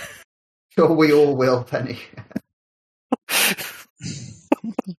 Sure, we all will, Penny.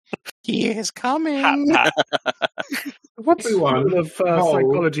 He is coming. Pat, pat. What school of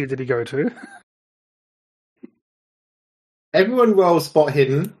psychology did he go to? Everyone roll spot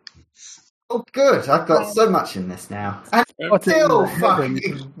hidden. Oh, good. I've got so much in this now. And still fucking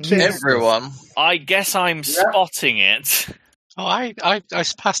Everyone. I guess I'm spotting it. Oh, I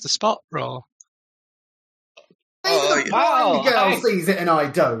passed the spot roll. The blind girl sees it and I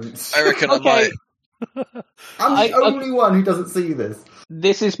don't. I reckon I might. I'm the only one who doesn't see this.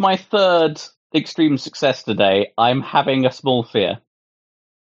 This is my third extreme success today. I'm having a small fear.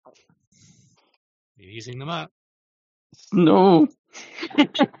 You're using them up. No.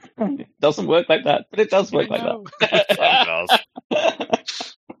 It doesn't work like that, but it does work like that.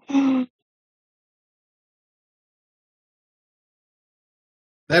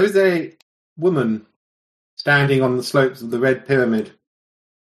 There is a woman standing on the slopes of the Red Pyramid.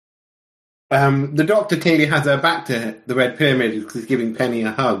 The Doctor clearly has her back to the Red Pyramid because he's giving Penny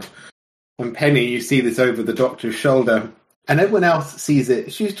a hug. And Penny, you see this over the Doctor's shoulder. And everyone else sees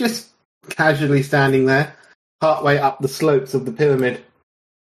it. She's just casually standing there, partway up the slopes of the pyramid,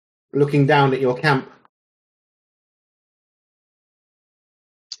 looking down at your camp.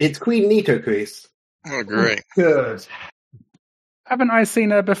 It's Queen Nitocris. Oh, great. Good. Haven't I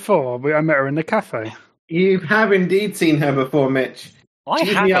seen her before? I met her in the cafe. You have indeed seen her before, Mitch. I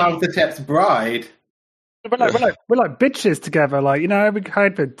She's haven't. Nyarlathotep's bride. We're like bitches together. Like, we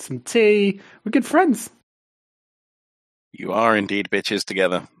had some tea. We're good friends. You are indeed bitches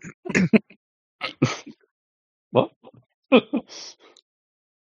together. What?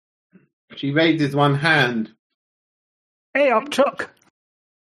 She raises one hand. Hey, up, Chuck.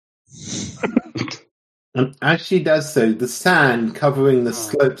 And as she does so, the sand covering the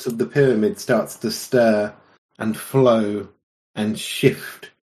slopes of the pyramid starts to stir and flow and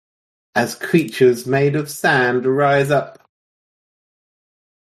shift as creatures made of sand rise up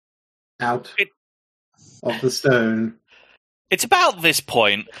out of the stone. It's about this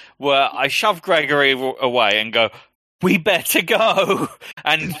point where I shove Gregory away and go, "We better go,"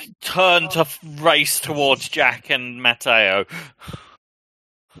 and turn to race towards Jack and Matteo.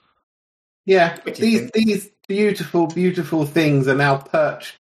 Yeah, these beautiful, beautiful things are now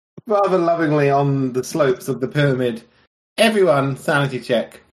perched rather lovingly on the slopes of the pyramid. Everyone, sanity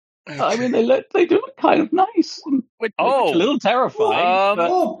check. I mean, they do look kind of nice. Which a little terrifying. But...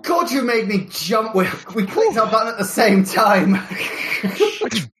 Oh, God, you made me jump. We clicked our button at the same time.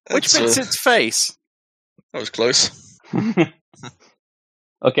 Which bit's its face? That was close.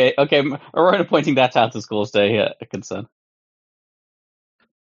 Okay. Aurora pointing that out as cause a concern.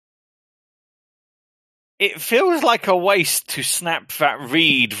 It feels like a waste to snap that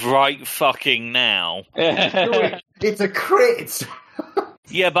reed right fucking now. It's a crit.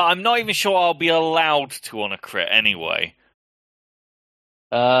 Yeah, but I'm not even sure I'll be allowed to on a crit anyway.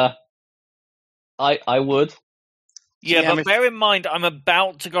 I would. Yeah, but bear in mind, I'm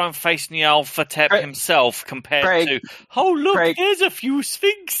about to go and face Nyarlathotep himself compared to, oh, look, there's a few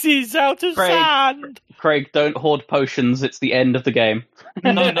sphinxes out of sand. Craig, don't hoard potions. It's the end of the game.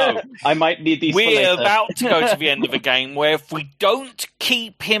 No. I might need these We're for later. about to go to the end of the game where if we don't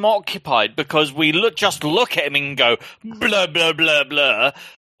keep him occupied because we just look at him and go, blah, blah, blah, blah,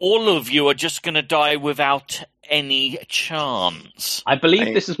 all of you are just going to die without any chance. I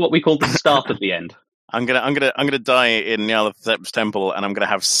believe this is what we call the start of the end. I'm gonna die in Nyarlathotep's temple, and I'm gonna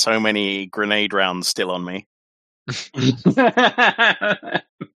have so many grenade rounds still on me. I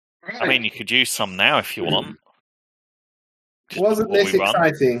mean, you could use some now if you want. Wasn't this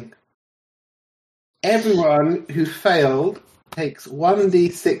exciting? Everyone who failed takes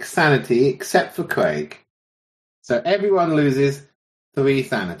 1d6 sanity except for Craig. So everyone loses 3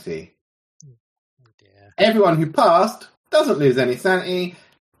 sanity. Everyone who passed doesn't lose any sanity.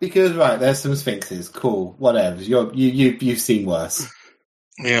 Because, right, there's some sphinxes. Cool. Whatever. You've seen worse.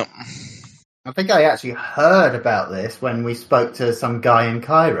 Yeah. I think I actually heard about this when we spoke to some guy in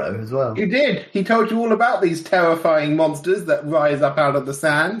Cairo as well. You did. He told you all about these terrifying monsters that rise up out of the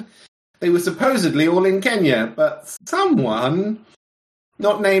sand. They were supposedly all in Kenya, but someone,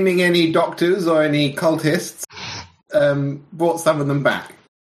 not naming any doctors or any cultists, brought some of them back.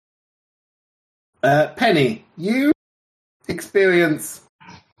 Penny, you experience...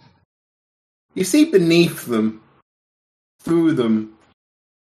 You see beneath them, through them,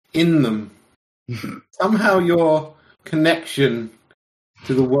 in them. Somehow your connection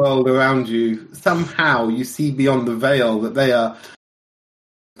to the world around you, somehow you see beyond the veil that they are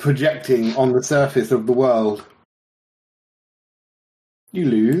projecting on the surface of the world. You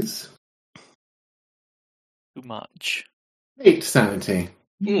lose Too much. 8 sanity.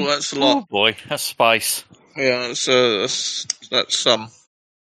 Ooh, that's a Oh lot. boy, that's spice. Yeah, that's some.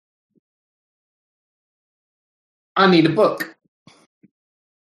 I need a book.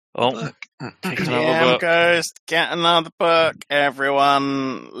 Oh, take another DM book. goes, get another book.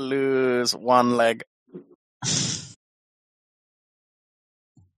 Everyone lose 1 leg.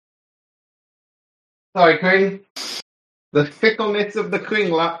 Sorry, Kring. The fickleness of the Kring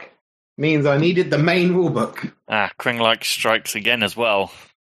luck means I needed the main rulebook. Kringlike strikes again as well.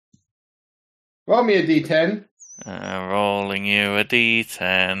 Roll me a d10. Rolling you a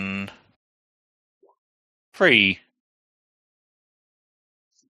d10. 3.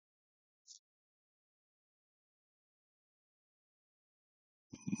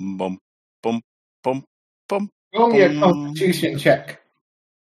 Bum, bum, bum, bum. Roll me a constitution check.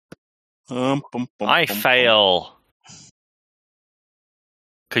 Bum, bum, I bum, fail.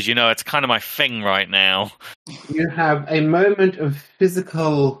 Because, it's kind of my thing right now. You have a moment of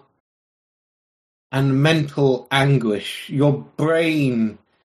physical and mental anguish. Your brain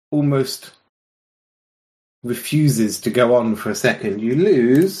almost refuses to go on for a second. You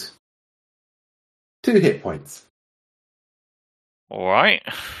lose 2 hit points. Alright.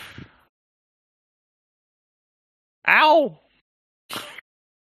 Ow!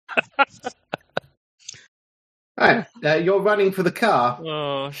 Right, you're running for the car.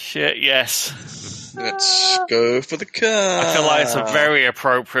 Oh, shit, yes. Let's go for the car. I feel like it's a very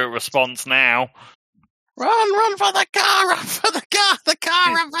appropriate response now. Run for the car, run for the car,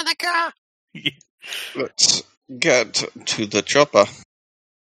 run for the car. Let's get to the chopper.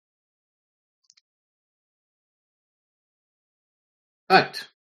 Right.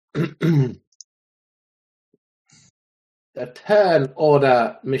 The turn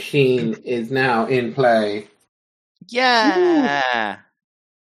order machine is now in play. Yeah.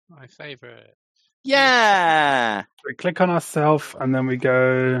 My favourite. Yeah. We click on ourselves and then we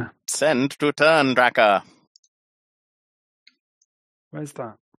go. Send to turn tracker. Where's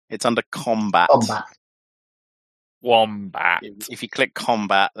that? It's under combat. Wombat. If you click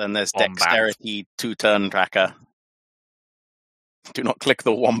combat, then there's Wombat. dexterity to turn tracker. Do not click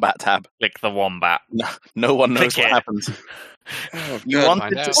the wombat tab. Click the wombat. No one knows Click what it. happens. Oh, You good.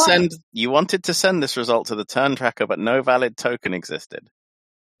 wanted to send this result to the turn tracker, but no valid token existed.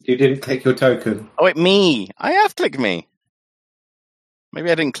 You didn't click your token. Oh wait, me. I have clicked me. Maybe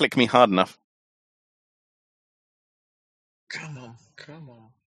I didn't click me hard enough. Come on.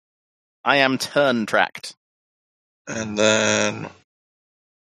 I am turn tracked. And then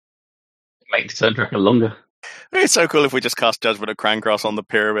Make the turn tracker longer. It's so cool if we just cast Judgment of Crancross on the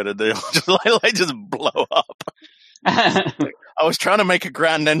pyramid and they all just blow up. I was trying to make a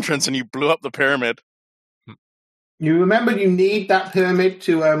grand entrance and you blew up the pyramid. You remember you need that pyramid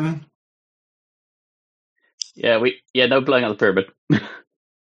to no blowing up the pyramid.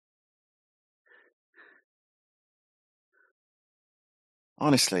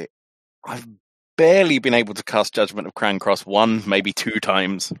 Honestly, I've barely been able to cast Judgment of Crancross 1, maybe 2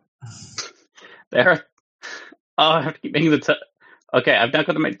 times. I have to keep making the turn. Okay, I've now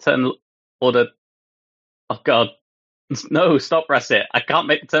got to make the turn order. Oh god, no! Stop, press it. I can't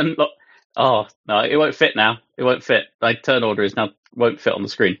make the turn. Oh no, it won't fit now. It won't fit. My turn order is now won't fit on the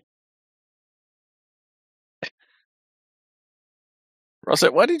screen.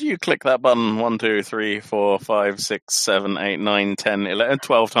 Rosset, why did you click that button 1, 2, 3, 4, 5, 6, 7, 8, 9, 10, 11,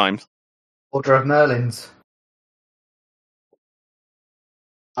 12 times? Order of Merlins.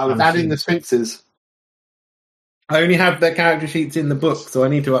 I was adding the sphinxes. I only have their character sheets in the book, so I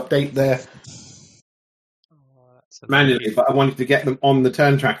need to update their manually, but I wanted to get them on the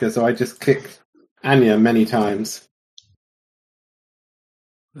turn tracker, so I just clicked Anya many times.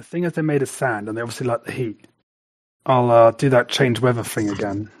 The thing is, they made of sand, and they obviously like the heat. I'll do that change weather thing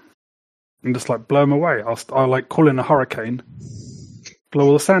again, and just blow them away. I'll call in a hurricane, blow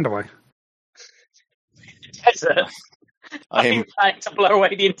all the sand away. I'm trying to blow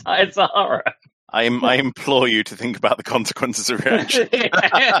away the entire Sahara. I implore you to think about the consequences of your action.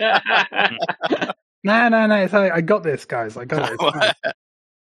 No. It's like, I got this, guys. I got it. It's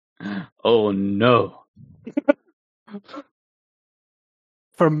fine. Oh no.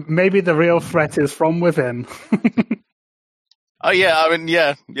 Maybe the real threat is from within. Oh yeah, I mean,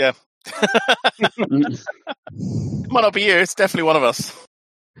 yeah. Might not be you. It's definitely one of us.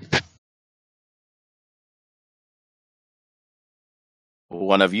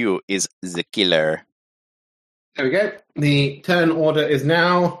 One of you is the killer. There we go. The turn order is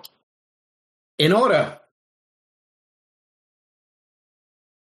now in order.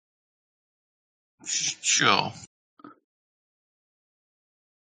 Sure.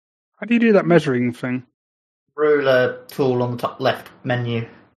 How do you do that measuring thing? Ruler tool on the top left menu.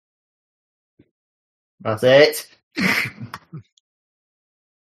 That's it.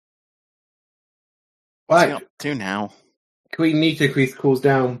 Right. Do now. Queen Nitocris calls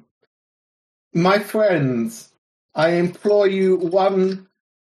down. My friends, I implore you one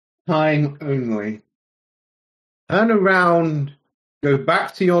time only. Turn around, go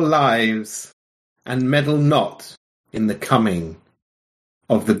back to your lives, and meddle not in the coming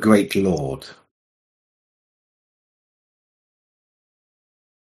of the great lord.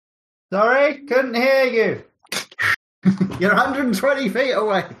 Sorry, couldn't hear you. You're 120 feet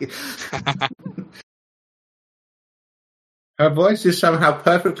away. Her voice is somehow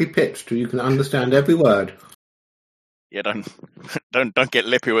perfectly pitched so you can understand every word. Yeah, don't get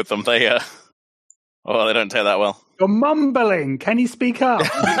lippy with them. They they don't take that well. You're mumbling. Can you speak up?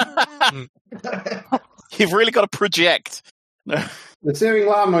 You've really got to project. The Searing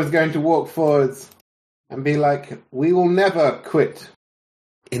Llama is going to walk forwards and be like, we will never quit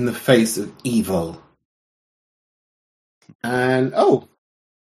in the face of evil. And,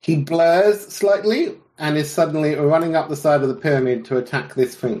 he blurs slightly and is suddenly running up the side of the pyramid to attack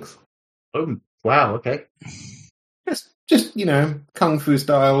this Sphinx. Oh, wow, okay. Just Kung Fu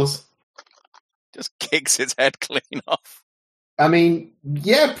styles. Just kicks its head clean off. I mean,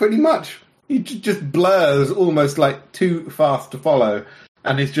 yeah, pretty much. He just blurs almost like too fast to follow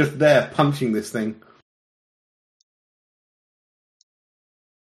and is just there punching this thing.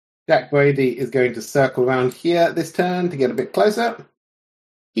 Jack Brady is going to circle around here this turn to get a bit closer.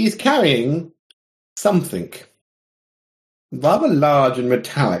 He's carrying something rather large and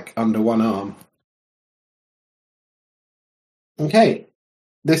metallic under one arm. Okay,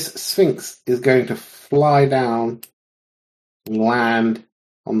 this Sphinx is going to fly down and land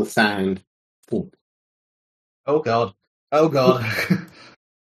on the sand. Ooh. Oh god. Oh god.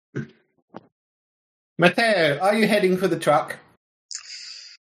 Matteo, are you heading for the truck?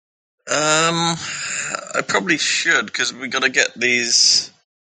 I probably should, because we got to get these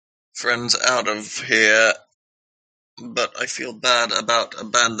friends out of here, but I feel bad about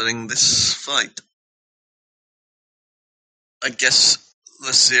abandoning this fight. I guess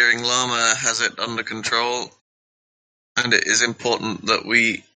the Searing Llama has it under control, and it is important that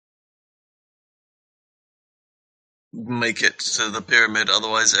we make it to the pyramid,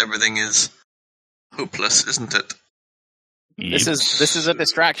 otherwise everything is hopeless, isn't it? This is a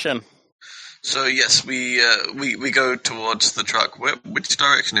distraction. So yes, we go towards the truck. Which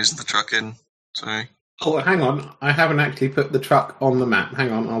direction is the truck in? Sorry. Oh, hang on. I haven't actually put the truck on the map.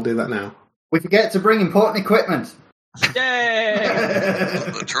 Hang on, I'll do that now. We forget to bring important equipment. Yay!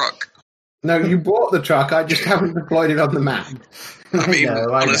 The truck. No, you bought the truck. I just haven't deployed it on the map. I mean, I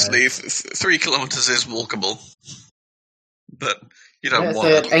know. honestly, 3 kilometers is walkable, but you don't It's want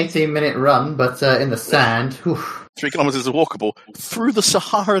an it. 18-minute run, but in the sand. Oof. 3 kilometers is walkable through the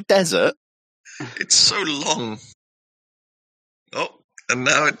Sahara Desert. It's so long. Oh, and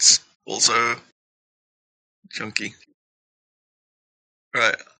now it's also chunky.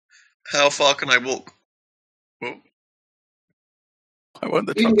 Right. How far can I walk? Whoa. I won't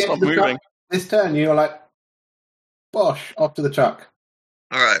the You can truck get stop to the moving. truck this turn. You're like, bosh, off to the truck.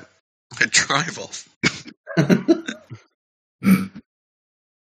 Alright. I drive off.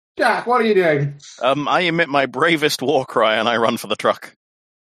 Jack, what are you doing? I emit my bravest war cry and I run for the truck.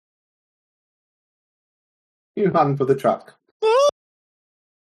 You run for the truck.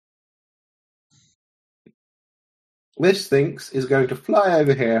 This Sphinx is going to fly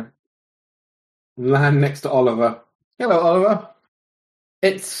over here and land next to Oliver. Hello, Oliver.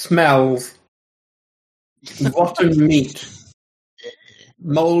 It smells rotten meat,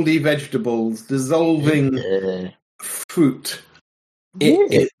 mouldy vegetables, dissolving fruit.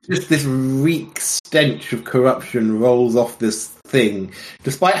 It's just this reek stench of corruption rolls off this thing.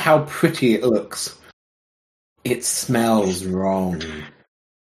 Despite how pretty it looks, it smells wrong.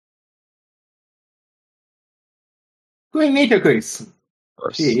 Queen Nitocris.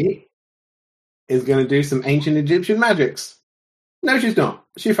 She is going to do some ancient Egyptian magics. No, she's not.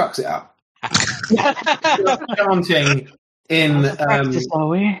 She fucks it up. Chanting in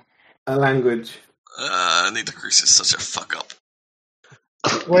a language. Nitocris is such a fuck up.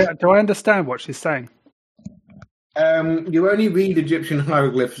 Wait, do I understand what she's saying? You only read Egyptian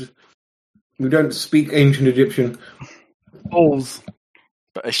hieroglyphs. You don't speak ancient Egyptian. Balls.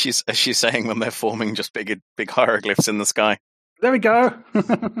 But as she's saying them, they're forming just big hieroglyphs in the sky. There we go.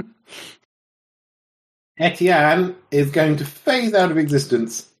 Etienne is going to phase out of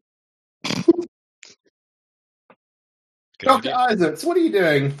existence. Dr. Isaacs, what are you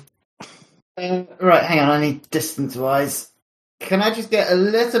doing? Right, hang on, I need distance-wise. Can I just get a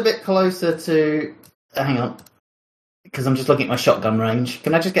little bit closer to... hang on. Because I'm just looking at my shotgun range.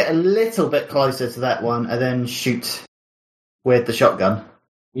 Can I just get a little bit closer to that one and then shoot with the shotgun?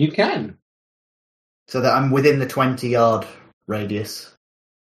 You can. So that I'm within the 20-yard radius.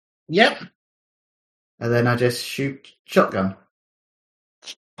 Yep. And then I just shoot shotgun.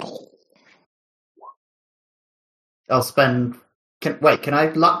 I'll spend... Can I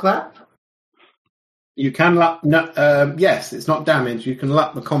luck that? You can luck... No, yes, it's not damage. You can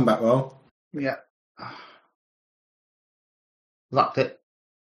luck the combat roll. Yeah. Lucked it.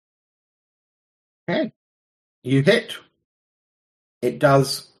 Okay. You hit. It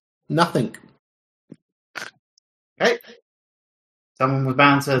does nothing. Okay. Someone was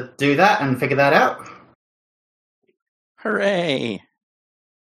bound to do that and figure that out. Hooray!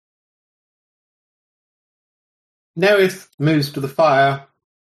 Nerith moves to the fire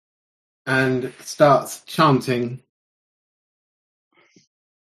and starts chanting.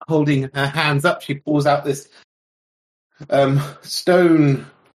 Holding her hands up, she pulls out this stone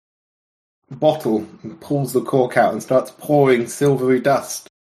bottle and pulls the cork out and starts pouring silvery dust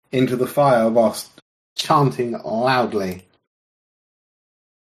into the fire whilst chanting loudly.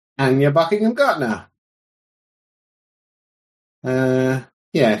 Anya Buckingham Gardner.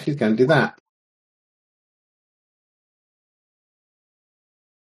 Yeah, she's going to do that.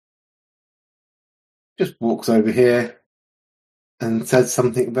 Just walks over here and says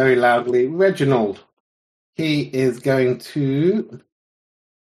something very loudly. Reginald. He is going to...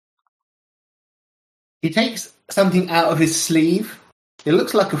 He takes something out of his sleeve. It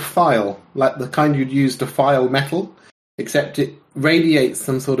looks like a file, like the kind you'd use to file metal, except it radiates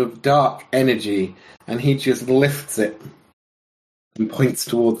some sort of dark energy, and he just lifts it and points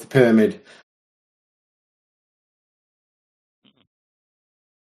towards the pyramid.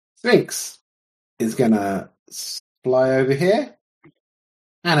 Sphinx is going to fly over here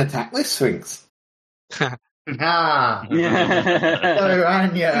and attack this Sphinx. Ah! So,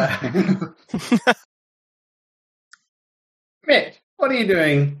 Anya! Mick, what are you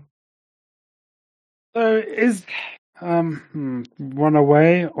doing? So is run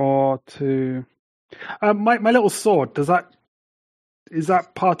away or to my little sword, is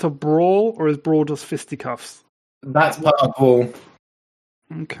that part of brawl or is brawl just fisticuffs? That's part of Brawl.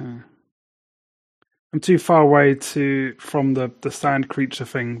 Okay. I'm too far away from the sand creature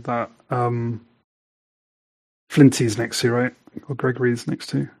thing that Flinty's next to, right? Or Gregory's next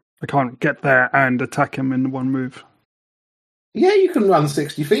to. I can't get there and attack him in one move. Yeah, you can run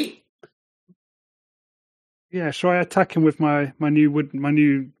 60 feet. Yeah, shall I attack him with my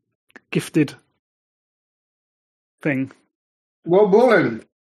new gifted thing? Well, Bullen.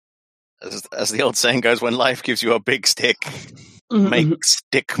 As the old saying goes, when life gives you a big stick, make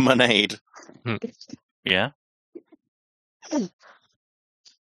stick-monade. Yeah.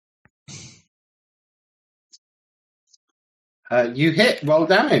 You hit. Roll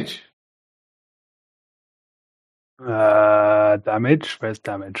damage. Damage? Where's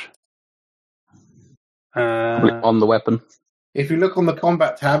damage? On the weapon. If you look on the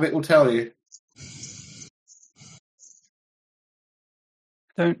combat tab, it will tell you.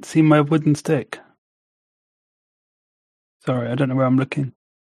 Don't see my wooden stick. Sorry, I don't know where I'm looking.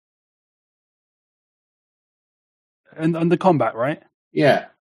 And under combat, right? Yeah.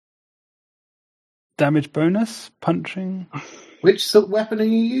 Damage bonus? Punching? Which sort of weapon are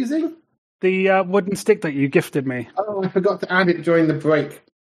you using? The wooden stick that you gifted me. Oh, I forgot to add it during the break.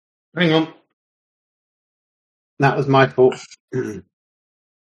 Hang on. That was my fault. Sorry.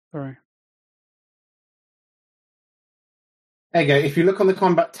 There you go. If you look on the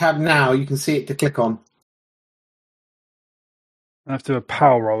combat tab now, you can see it to click on. I have to do a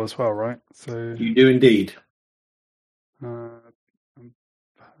power roll as well, right? So You do indeed.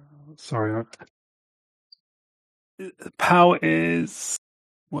 Sorry. Pow is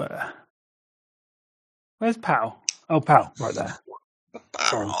where? Where's Pow? Oh, Pow, right there.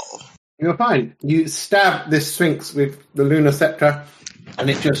 Sorry. You're fine. You stab this sphinx with the lunar scepter, and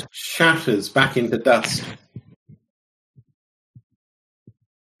it just shatters back into dust.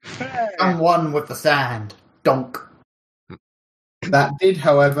 I'm one with the sand. Donk. That did,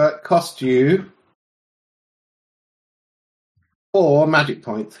 however, cost you 4 magic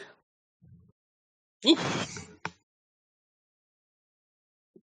points.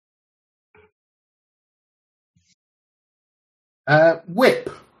 Whip.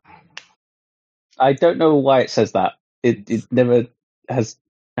 I don't know why it says that. It never has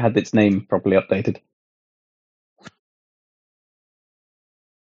had its name properly updated.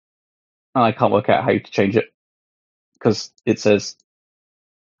 And I can't work out how to change it because it says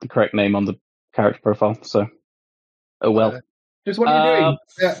the correct name on the character profile. So, oh well. Just what are you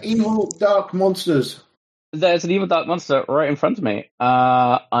doing? Evil dark monsters. There's an evil dark monster right in front of me.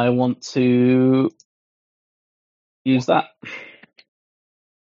 I want to use that.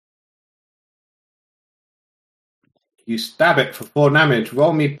 You stab it for 4 damage.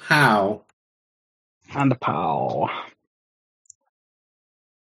 Roll me pow. And a pow.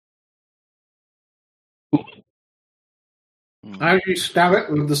 As you stab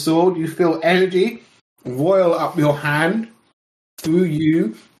it with the sword, you feel energy roil up your hand through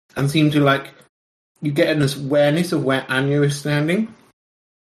you and seem to you get an awareness of where Anya is standing.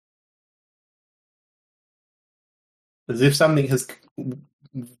 As if something has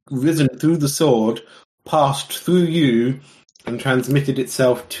risen through the sword, passed through you, and transmitted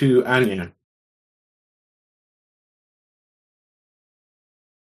itself to Anya.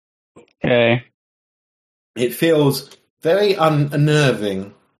 Okay. It feels very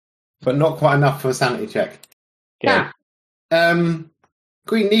unnerving, but not quite enough for a sanity check. Okay.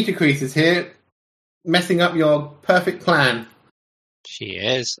 Queen Nitocrease is here, messing up your perfect plan. She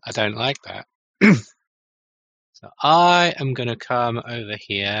is. I don't like that. So I am going to come over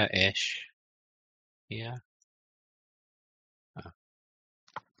here-ish. Here. Oh.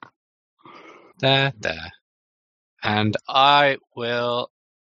 There. And I will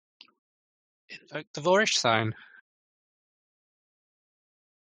invoke the Vorish sign.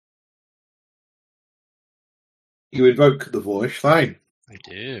 You invoke the Vorish, fine. I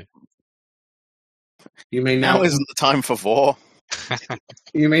do. You may Now now isn't the time for war.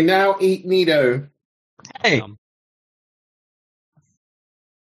 You may now eat Nido. Hey.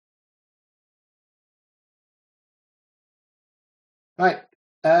 Right.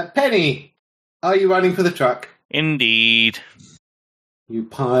 Penny, are you running for the truck? Indeed. You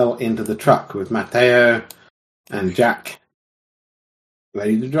pile into the truck with Matteo and Jack,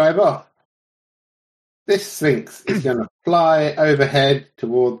 ready to drive off. This Sphinx is going to fly overhead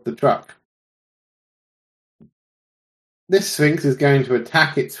toward the truck. This Sphinx is going to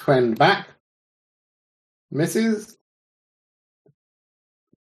attack its friend back. Misses.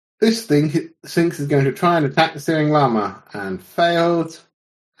 This Sphinx is going to try and attack the steering llama and failed.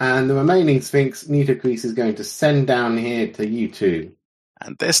 And the remaining Sphinx, Nitocrease, is going to send down here to you two.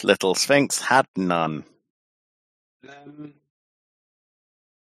 And this little Sphinx had none.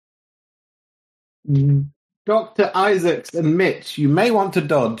 Dr. Isaacs and Mitch, you may want to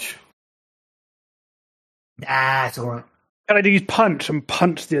dodge. It's alright. Can I do punch and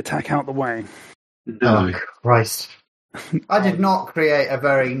punch the attack out the way? No. Oh, Christ. I did not create a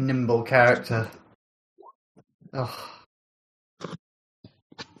very nimble character. Oh.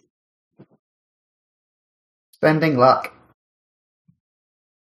 Spending luck.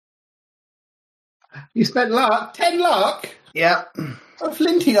 You spent luck? 10 luck? Yep. Oh,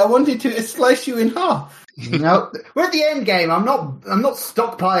 Flinty, I wanted to slice you in half. No, we're at the end game. I'm not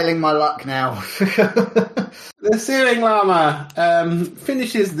stockpiling my luck now. The Searing Llama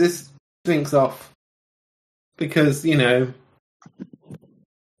finishes this Sphinx off because, he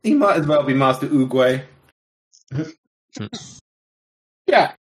might as well be Master Oogway.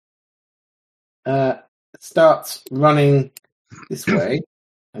 Yeah. Starts running this way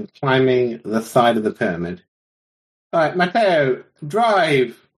and climbing the side of the pyramid. All right, Matteo,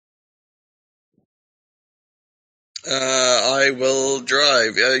 drive. I will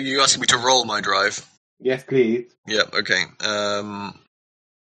drive. You asking me to roll my drive? Yes, please. Yeah, okay.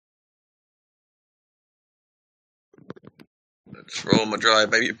 Let's roll my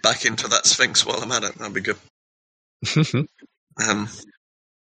drive. Maybe back into that Sphinx while I'm at it. That'd be good.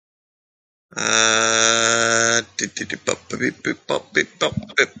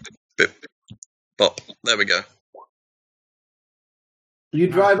 There we go. You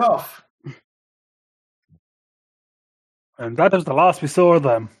drive off. And that is the last we saw of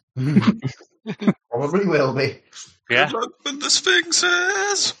them. Probably will be. Yeah. Good luck with the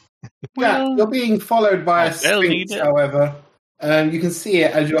Sphinxes. Yeah, you're being followed by a Sphinx, however. You can see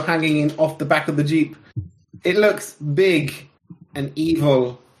it as you're hanging off the back of the Jeep. It looks big and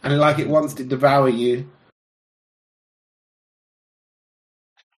evil and like it wants to devour you.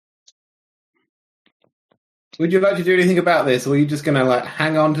 Would you like to do anything about this, or are you just going to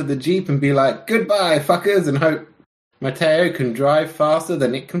hang on to the Jeep and be like, goodbye, fuckers, and hope Mateo can drive faster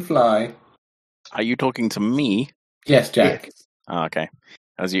than it can fly? Are you talking to me? Yes, Jack. Yes. Oh, okay.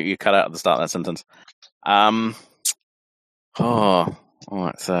 As you cut out at the start of that sentence.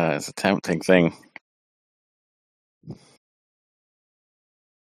 It's a tempting thing.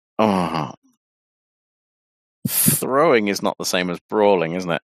 Oh. Throwing is not the same as brawling, isn't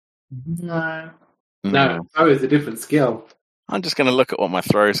it? No. No, throw is a different skill. I'm just going to look at what my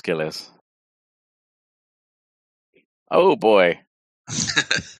throw skill is. Oh boy.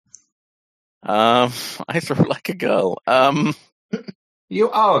 I throw like a girl.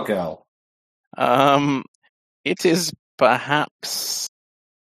 You are a girl. It is perhaps.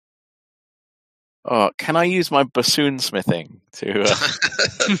 Oh, can I use my bassoon smithing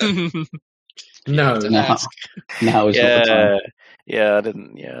to? No. Now is not the time. Yeah, I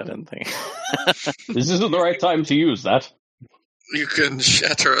didn't think. This isn't the right time to use that. You can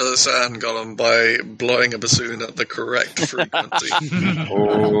shatter a sand golem by blowing a bassoon at the correct frequency.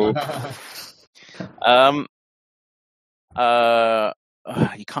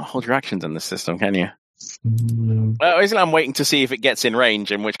 You can't hold your actions in this system, can you? Well, basically, I'm waiting to see if it gets in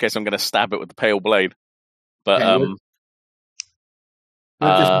range, in which case I'm going to stab it with the pale blade. But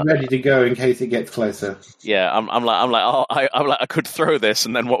Okay, you're just ready to go in case it gets closer. yeah, I could throw this,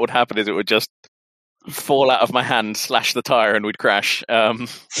 and then what would happen is it would just fall out of my hand, slash the tire, and we'd crash.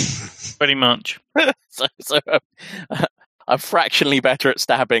 Pretty much. So I'm fractionally better at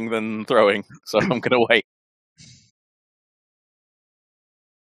stabbing than throwing, so I'm going to wait.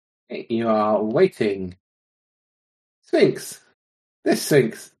 You are waiting. Sphinx. This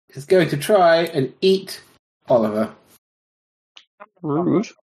Sphinx is going to try and eat Oliver. Rude.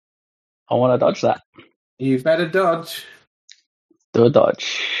 I want to dodge that. You better dodge. Do a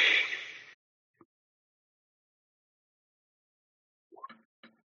dodge.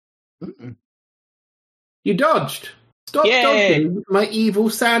 You dodged. Stop Yay! dodging my evil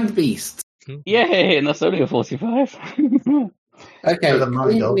sand beast. Yay, and that's only a 45. Okay, For the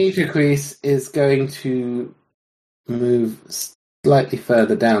money dog. Nitocris is going to move slightly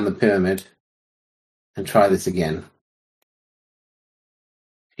further down the pyramid and try this again.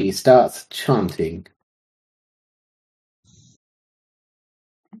 He starts chanting.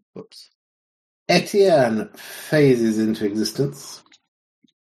 Whoops. Etienne phases into existence.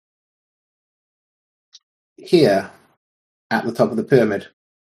 Here, at the top of the pyramid.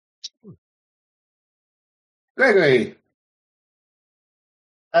 Gregory!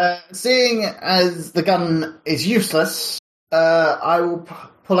 Seeing as the gun is useless, I will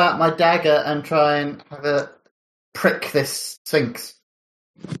pull out my dagger and try and have a prick this Sphinx.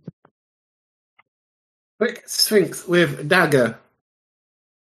 Quick Sphinx with dagger.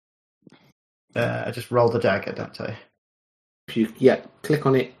 I just roll the dagger, don't I? If you click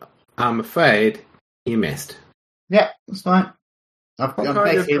on it, I'm afraid you missed. Yeah, that's fine. I'm What kind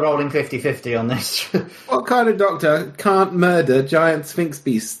basically of- rolling 50-50 on this. What kind of doctor can't murder giant Sphinx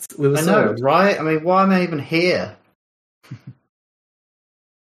beasts with a I know, sword? right? I mean, why am I even here?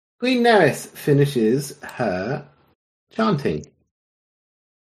 Queen Neris finishes her chanting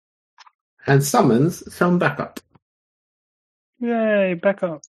and summons some backup. Yay, back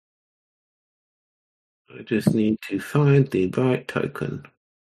up. I just need to find the right token.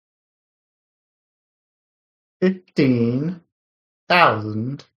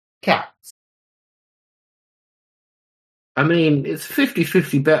 15,000 cats. I mean, it's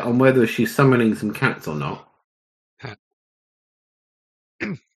 50-50 bet on whether she's summoning some cats or not.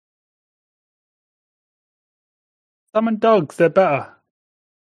 Summon dogs, they're better.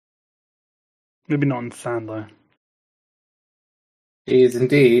 Maybe not in the sand, though. She is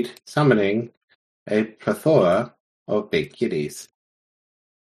indeed summoning a plethora of big kitties.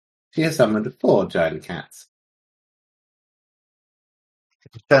 She has summoned 4 giant cats.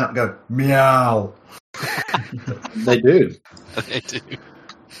 Turn up and go, meow. They do. They do.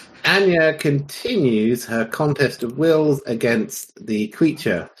 Anya continues her contest of wills against the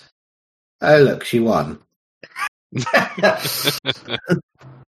creature. Oh, look, she won. See,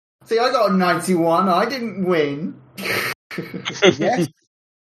 I got a 91. I didn't win. Yes.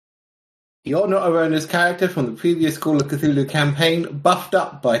 You're not a Rona's character from the previous Call of Cthulhu campaign, buffed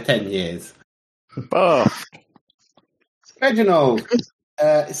up by 10 years. Oh, Reginald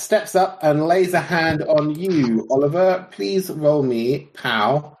steps up and lays a hand on you, Oliver. Please roll me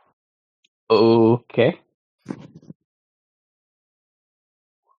POW. Okay.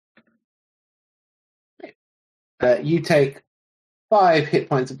 You take 5 hit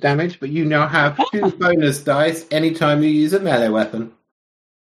points of damage, but you now have 2 bonus dice anytime you use a melee weapon.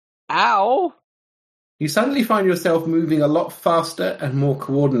 Ow! You suddenly find yourself moving a lot faster and more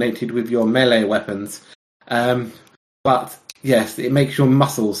coordinated with your melee weapons. But yes, it makes your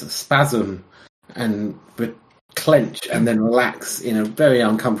muscles spasm and clench and then relax in a very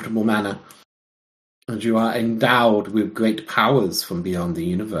uncomfortable manner. And you are endowed with great powers from beyond the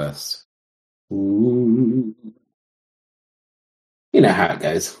universe. Ooh. You know how it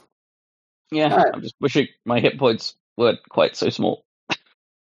goes. Yeah, I'm just wishing my hit points weren't quite so small.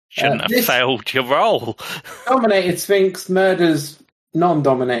 Shouldn't have failed your roll. Dominated Sphinx murders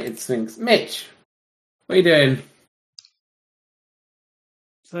non-dominated Sphinx. Mitch, what are you doing?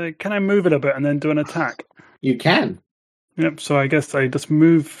 So can I move it a bit and then do an attack? You can. Yep, so I guess I just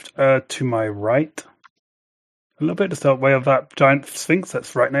moved to my right. A little bit, just out way of that giant Sphinx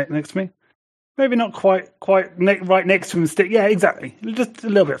that's right next to me. Maybe not quite right next to him. Yeah, exactly. Just a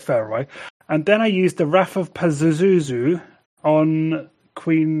little bit further away. And then I used the Wrath of Pazuzu on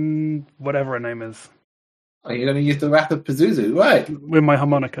Queen, whatever her name is. Are you going to use the Wrath of Pazuzu? Right. With my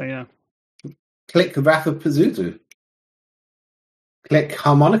harmonica, yeah. Click Wrath of Pazuzu. Click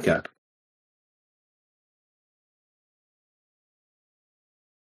harmonica.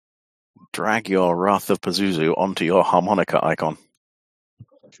 Drag your Wrath of Pazuzu onto your harmonica icon.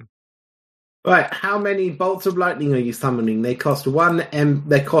 Right, how many bolts of lightning are you summoning? They cost 4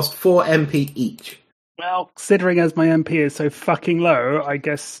 MP each. Well, considering as my MP is so fucking low, I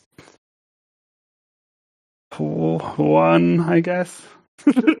guess 1, I guess.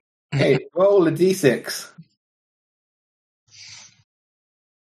 Okay, roll a d6.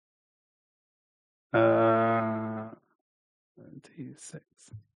 D6.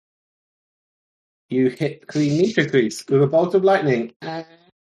 You hit Queen Nitocrease with a bolt of lightning and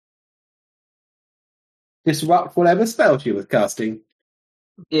disrupt whatever spell she was casting.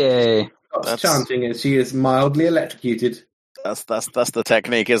 Yay. That's chanting as she is mildly electrocuted. That's the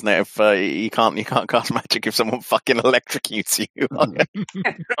technique, isn't it? If you can't cast magic if someone fucking electrocutes you. Not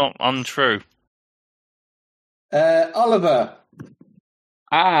untrue. Oliver.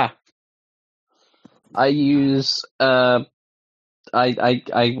 I use I want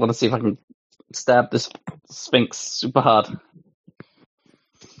to see if I can stab this Sphinx super hard.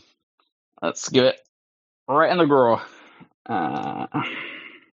 Let's give it right in the groin.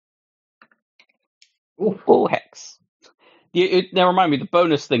 Full hex. Now remind me the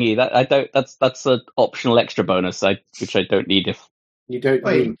bonus thingy that's an optional extra bonus which I don't need if you don't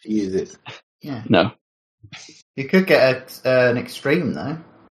need to use it. Yeah. No. You could get an extreme though.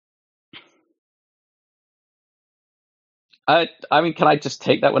 I mean, can I just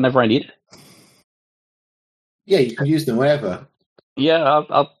take that whenever I need it? Yeah, you can use them wherever. Yeah,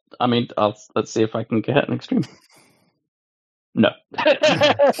 let's see if I can get an extreme. No.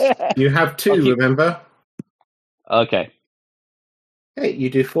 You have 2, remember? Okay. Hey, you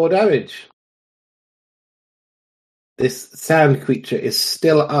do 4 damage. This sand creature is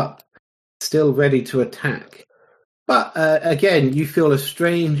still up, still ready to attack. But again, you feel a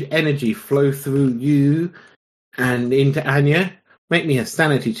strange energy flow through you and into Anya. Make me a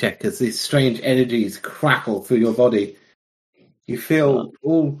sanity check as these strange energies crackle through your body. You feel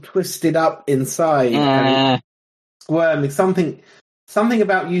all twisted up inside and squirming. Something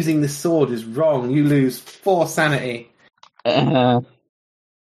about using this sword is wrong. You lose 4 sanity. Here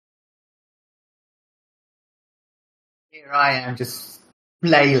I am, just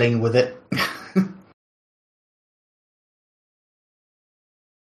flailing with it.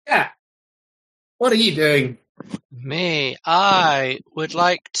 Yeah. What are you doing? Me, I would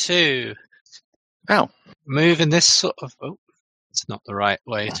like to move in this sort of... Oh, it's not the right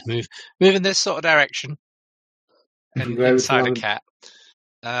way to move. Move in this sort of direction. And inside a cat.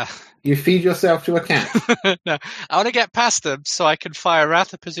 You feed yourself to a cat? No, I want to get past them so I can fire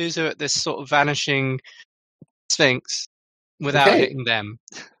Wrath of Pazuzu at this sort of vanishing Sphinx without hitting them.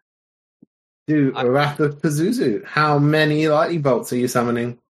 Do a Wrath of Pazuzu. How many lightning bolts are you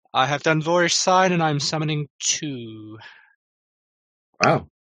summoning? I have done Voorish Sign and I'm summoning 2. Wow.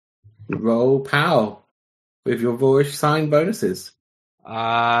 Roll POW with your Voorish Sign bonuses. They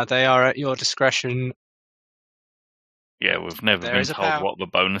are at your discretion. Yeah, we've never been told what the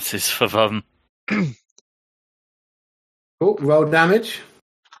bonus is for them. Cool. Roll damage.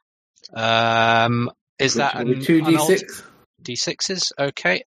 Is that 2 d6? D6s?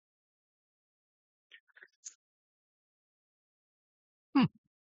 Okay.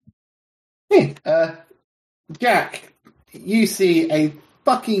 Hey, Jack, you see a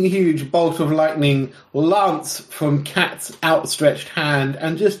fucking huge bolt of lightning lance from Cat's outstretched hand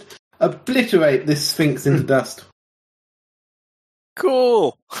and just obliterate this Sphinx into dust.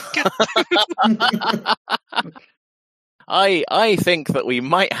 Cool. I think that we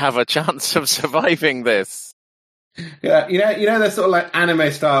might have a chance of surviving this. Yeah, you know the sort of like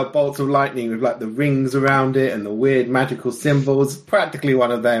anime style bolts of lightning with like the rings around it and the weird magical symbols. Practically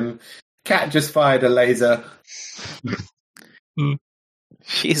one of them. Cat just fired a laser.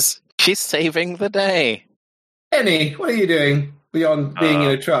 She's saving the day. Penny, what are you doing beyond being in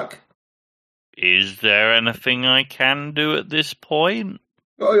a truck? Is there anything I can do at this point?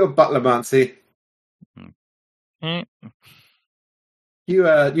 Oh, your butlermancy. You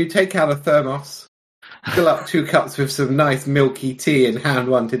take out a thermos, fill up 2 cups with some nice milky tea and hand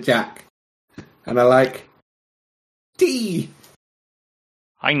one to Jack. And I like, tea!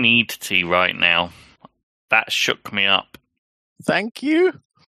 I need tea right now. That shook me up. Thank you.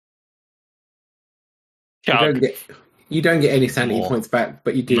 You don't get any sanity points back,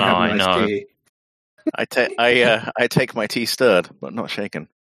 but you do have nice tea. I take my tea stirred, but not shaken.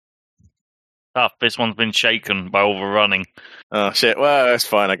 Tough. This one's been shaken by overrunning. Oh shit! Well, it's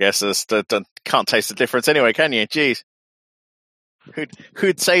fine, I guess. Can't taste the difference anyway, can you? Jeez.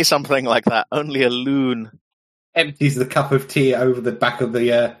 Who'd say something like that? Only a loon. Empties the cup of tea over the back of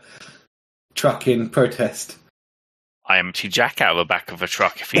the truck in protest. I empty Jack out of the back of a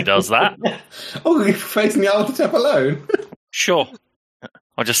truck if he does that. Oh, you're facing Nyarlathotep alone? Sure.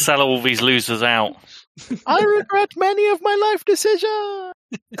 I'll just sell all these losers out. I regret many of my life decisions.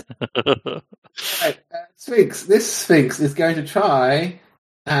 Right, Sphinx. This Sphinx is going to try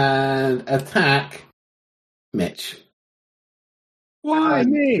and attack Mitch. Why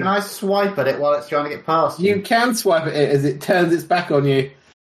me? Can I swipe at it while it's trying to get past you? You can swipe at it as it turns its back on you.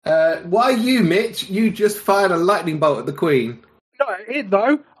 Why you, Mitch? You just fired a lightning bolt at the Queen. Not it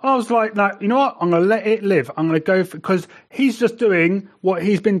though. I was like, you know what? I'm going to let it live. I'm going to go because he's just doing what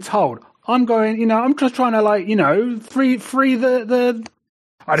he's been told. I'm going. I'm just trying to free the.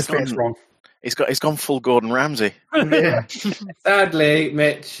 I just think it's wrong. He's gone full Gordon Ramsay. Yeah. Sadly,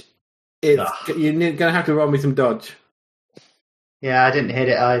 Mitch, you're going to have to roll me some dodge. Yeah, I didn't hit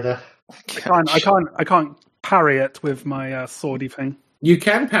it either. I can't parry it with my swordy thing. You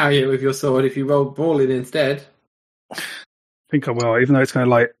can parry it with your sword if you roll brawling instead. I think I will, even though it's going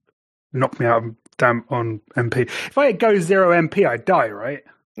to knock me out on MP. If I go 0 MP, I die, right?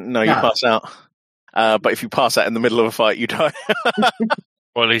 No, you pass out. But if you pass out in the middle of a fight, you die.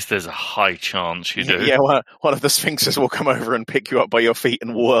 Well, at least there's a high chance you do. Yeah, one of the sphinxes will come over and pick you up by your feet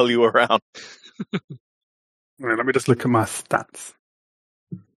and whirl you around. Right, let me just look at my stats.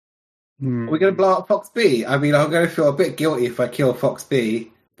 Are we going to blow up Fox B? I mean, I'm going to feel a bit guilty if I kill Fox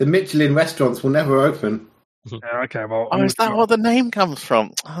B. The Michelin restaurants will never open. Yeah, okay, well... is that where the name comes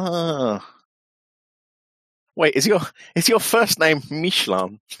from? Oh. Wait, is your first name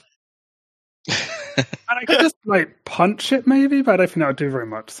Michelin? And I could just punch it maybe, but I don't think that would do very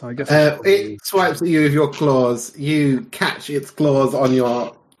much. So I guess it swipes at you with your claws. You catch its claws on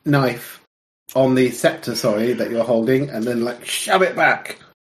your knife, on the scepter, that you're holding, and then shove it back.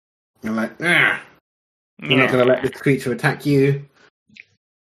 You're like, nah. You're not going to let this creature attack you.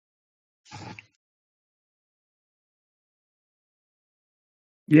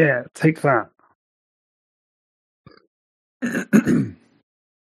 Yeah, take that.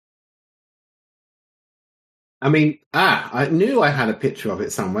 I mean, I knew I had a picture of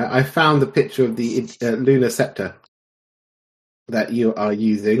it somewhere. I found the picture of the lunar scepter that you are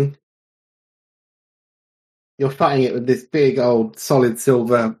using. You're fighting it with this big old solid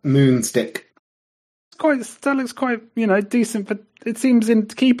silver moon stick. That looks quite, decent, but it seems in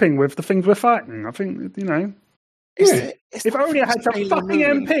keeping with the things we're fighting. I think, if only I had some fucking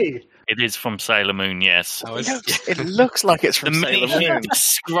MP. It is from Sailor Moon, yes. It looks like it's from Sailor Moon. The minute you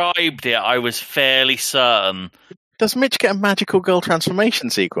described it, I was fairly certain. Does Mitch get a magical girl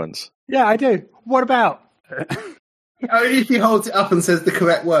transformation sequence? Yeah, I do. What about? Only if he holds it up and says the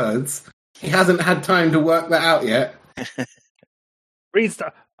correct words. He hasn't had time to work that out yet.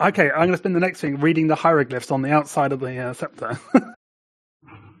 Okay, I'm going to spend the next thing reading the hieroglyphs on the outside of the scepter.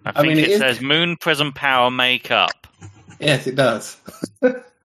 I think it says Moon Prism Power Makeup. Yes, it does.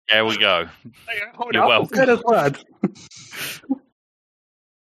 There we go. You're welcome.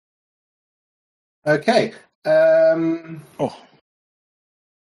 Okay. Where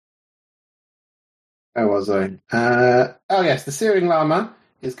was I? Yes, the Searing Llama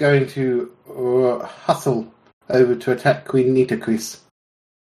is going to hustle over to attack Queen Nyarlathotep.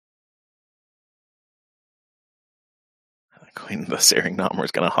 The Searing Llama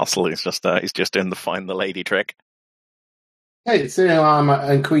is going to hustle. He's just doing the find the lady trick. Hey, Searing Llama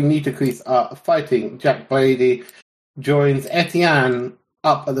and Queen Nyarlathotep are fighting. Jack Brady joins Etienne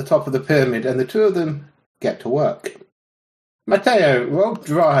up at the top of the pyramid, and the two of them get to work. Matteo, roll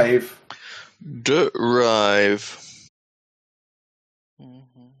drive. Drive.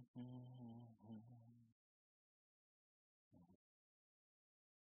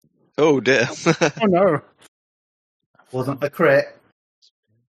 Oh dear. Oh no. Wasn't a crit.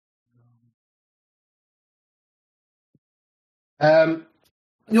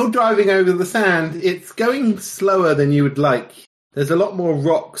 You're driving over the sand. It's going slower than you would like. There's a lot more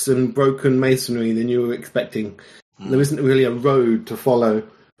rocks and broken masonry than you were expecting. There isn't really a road to follow.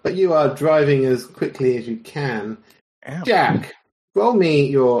 But you are driving as quickly as you can. Ow. Jack, roll me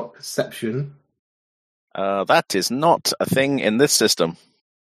your perception. That is not a thing in this system.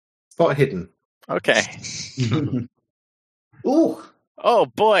 Spot hidden. Okay. Ooh. Oh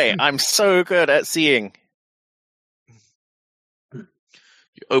boy, I'm so good at seeing. You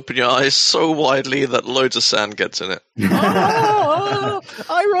open your eyes so widely that loads of sand gets in it. Oh,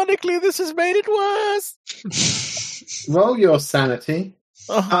 ironically, this has made it worse. Roll your sanity.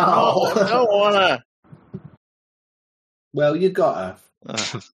 Oh, no, I don't wanna. Well, you got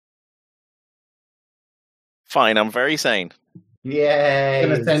her. Fine, I'm very sane. Yay.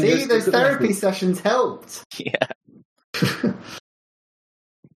 Gonna send you See, a those secret therapy message. sessions helped. Yeah.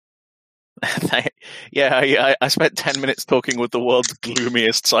 Yeah, I spent 10 minutes talking with the world's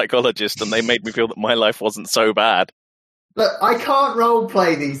gloomiest psychologist, and they made me feel that my life wasn't so bad. Look, I can't role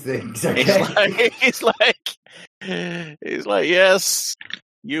play these things, okay? He's like, yes,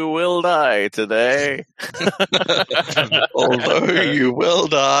 you will die today. Although you will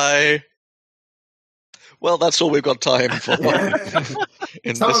die. Well, that's all we've got time for.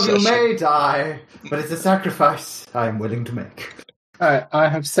 In Some this of you session. may die, but it's a sacrifice I'm willing to make. Alright, I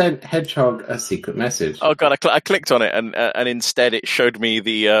have sent Hedgehog a secret message. Oh god, I clicked on it, and instead it showed me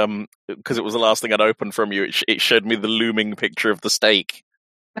the because it was the last thing I'd opened from you. It showed me the looming picture of the steak.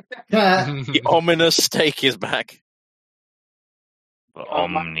 The ominous steak is back. The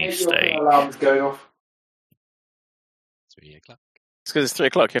Omni steak. Alarm's going off. 3 o'clock. It's because it's 3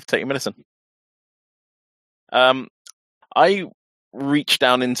 o'clock. You have to take your medicine. I reach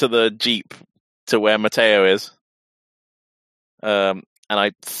down into the Jeep to where Matteo is. And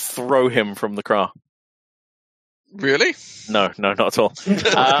I throw him from the car. Really? No, not at all.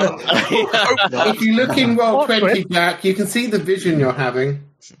 If you look in roll What 20, Jack, you can see the vision you're having.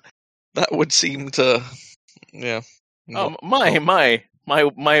 That would seem to, yeah. Oh, my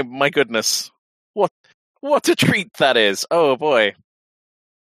goodness! What a treat that is! Oh boy,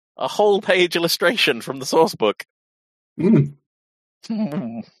 a whole page illustration from the source book. Mm.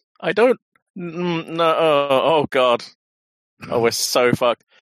 I don't. No. Oh god. Oh, we're so fucked.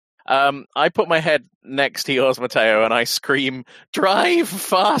 I put my head next to yours, Matteo, and I scream, "Drive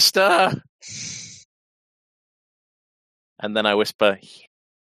faster!" And then I whisper,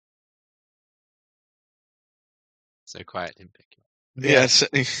 So quiet didn't pick you up. Yes.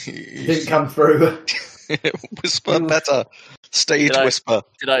 Didn't come through. Whisper better. Stage whisper.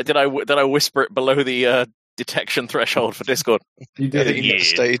 Did I whisper it below the detection threshold for Discord? You did it. Yeah,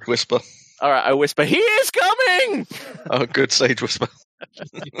 stage whisper. All right, I whisper, "He is coming!" Oh, good stage whisper.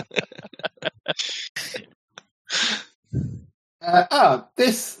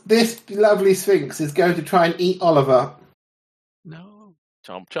 This lovely Sphinx is going to try and eat Oliver. No.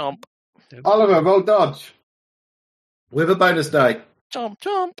 Chomp, chomp, Oliver, roll dodge. With a bonus die. chomp,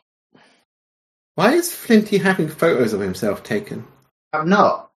 chomp. Why is Flinty having photos of himself taken? I'm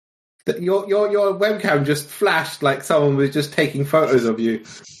not. Your webcam just flashed like someone was just taking photos of you.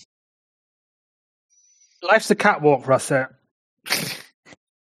 Life's a catwalk, Russet.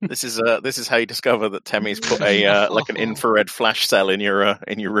 This is how you discover that Temmie's put a like an infrared flash cell in your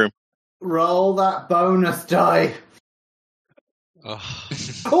room. Roll that bonus die. Oh,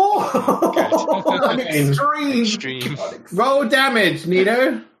 Oh, extreme. extreme. Roll damage,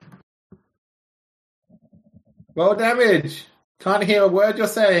 Nito. Roll damage. Can't hear a word you're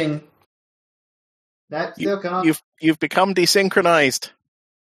saying. That still can't. You've become desynchronized.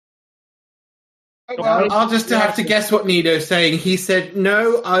 Well, I'll just have to guess what Nito's saying. He said,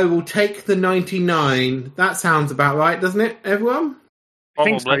 "No, I will take the 99." That sounds about right, doesn't it, everyone? I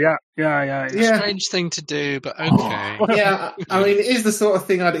think so, Probably. yeah. Yeah. Strange thing to do, but okay. Yeah, I mean, it is the sort of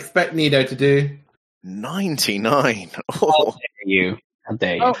thing I'd expect Nito to do. 99. Oh. You. How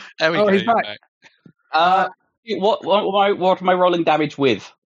dare you? Oh, There we Oh, go. he's you're back. What am I rolling damage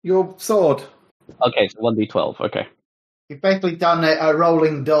with? Your sword. Okay, so 1d12. Okay. You've basically done a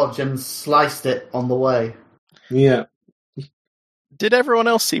rolling dodge and sliced it on the way. Yeah. Did everyone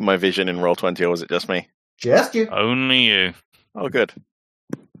else see my vision in Roll20, or was it just me? Just you. Only you. Oh, good.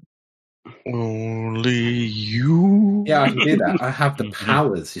 Only you. Yeah, I can do that. I have the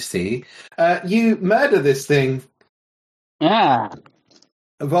powers, you see. You murder this thing. Ah.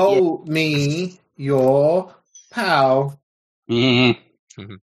 Roll me your POW. Yeah.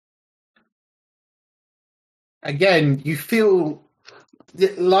 Again, you feel the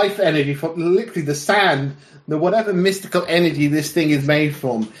life energy from literally the sand, the whatever mystical energy this thing is made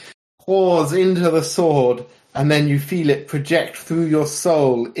from, pours into the sword, and then you feel it project through your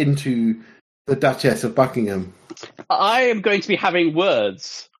soul into the Duchess of Buckingham. I am going to be having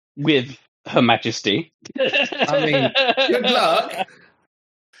words with Her Majesty. I mean, good luck.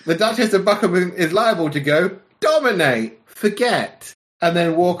 The Duchess of Buckingham is liable to go, dominate, forget, and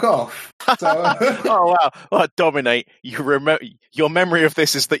then walk off. So, Oh wow! Well, dominate. Your memory of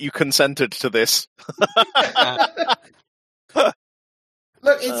this is that you consented to this.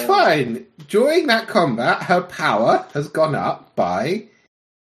 look, it's fine. During that combat, her power has gone up by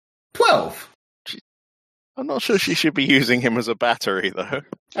 12. I'm not sure she should be using him as a battery, though.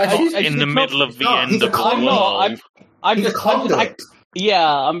 In the middle of the end He's a of the conduit. world. I'm He's a conduit.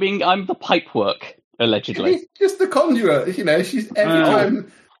 I'm the pipework, allegedly. She's just the conjurer, she's every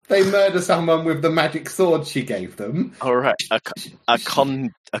time they murder someone with the magic sword she gave them. All right,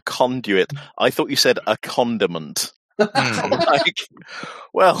 a conduit. I thought you said a condiment. Like,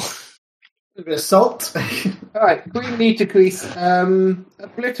 well, A bit of salt. All right, Queen Nitocris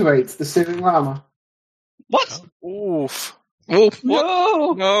obliterates the Syrian llama. What? oof. What?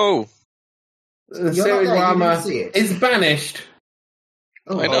 No! The You're Syrian not there, you llama didn't see it. is banished.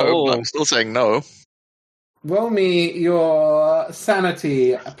 I know, but I'm still saying no. Roll me your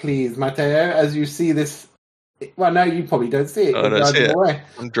sanity, please, Matteo, as you see this. Well, no, you probably don't see it. I You're don't see driving it. away.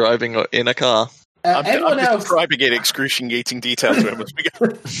 I'm driving in a car. Everyone I'm else. describing it excruciating detail to him as we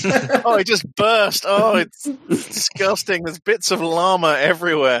go. Oh, it just burst. Oh, it's disgusting. There's bits of llama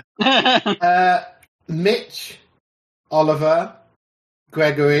everywhere. Mitch, Oliver,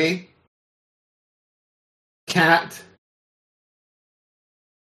 Gregory, Cat.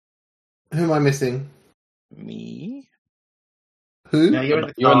 Who am I missing? Me? Who? No, you're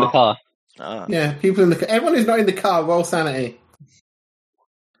in You're in the car. Ah. Yeah, people in the car. Everyone who's not in the car, roll sanity.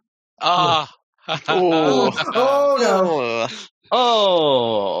 Ah. Oh. Oh no!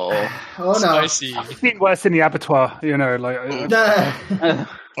 Oh. Oh no! Spicy. It's been worse in the abattoir,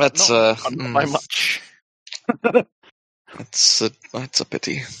 That's Not by much. that's a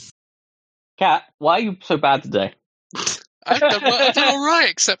pity. Kat, why are you so bad today? I've done all right,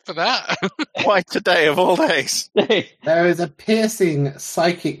 except for that. Why today of all days? There is a piercing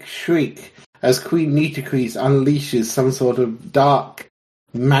psychic shriek as Queen Nitocris unleashes some sort of dark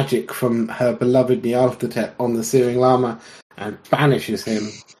magic from her beloved Nyarlathotep on the Syrian llama and banishes him.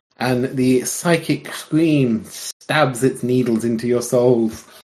 And the psychic scream stabs its needles into your souls.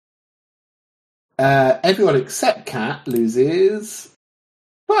 Everyone except Cat loses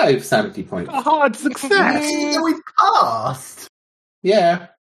 5 sanity points. A hard success. We passed. Yeah.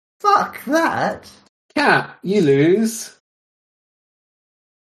 Fuck that. Cat, you lose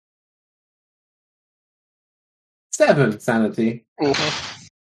 7 sanity.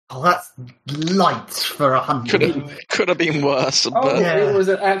 Oh, that's light for 100. Could have been worse. Oh, But, yeah. it was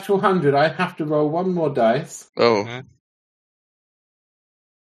an actual 100. I have to roll one more dice. oh,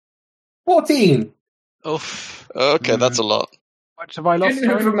 14. Oof. okay, that's a lot. How much have I lost? You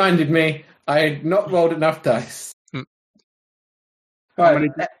have Sorry? reminded me I had not rolled enough dice. Hmm. How Right.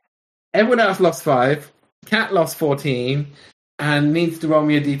 many- Everyone else lost 5. Cat lost 14 and needs to roll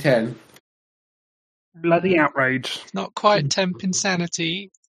me a d10. Bloody outrage. Not quite temp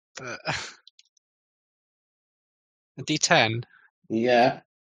insanity, but a D10. Yeah.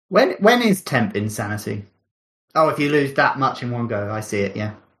 When is temp insanity? Oh, if you lose that much in one go, I see it,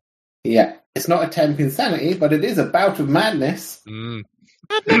 yeah. Yeah. It's not a temp insanity, but it is a bout of madness.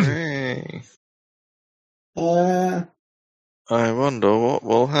 Hey. Uh, I wonder what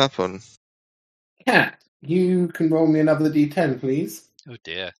will happen. Cat, you can roll me another d10, please. Oh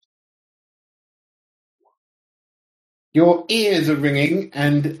dear. Your ears are ringing,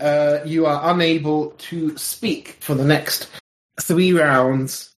 and you are unable to speak for the next 3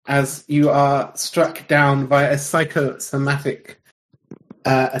 rounds as you are struck down by a psychosomatic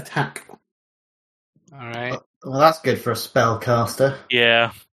attack. All right. Well, that's good for a spellcaster.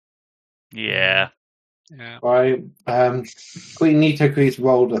 Yeah. Yeah. By Queen Nitocris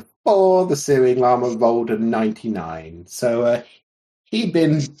rolled a 4, the Syrian llama rolled a 99. So he'd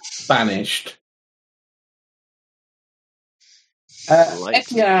been banished.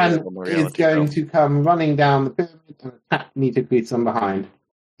 Etienne is going to come running down the pyramid and attack Nitocris from behind.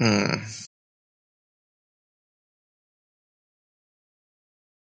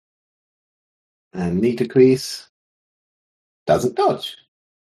 And Nitocris doesn't dodge.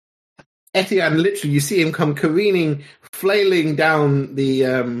 Etienne, literally, you see him come careening, flailing down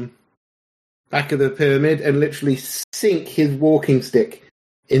the back of the pyramid and literally sink his walking stick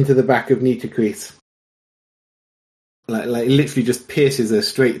into the back of Nitocris. Like literally just pierces her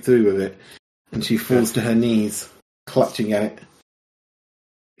straight through with it. And she falls to her knees, clutching at it.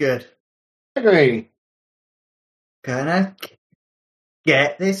 Good. Gregory! Gonna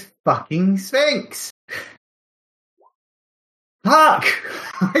get this fucking Sphinx. Fuck!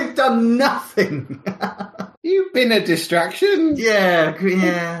 I've done nothing. You've been a distraction. Yeah.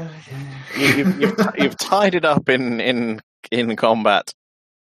 You've tied it up in combat.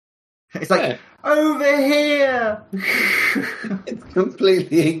 It's like, over here! It's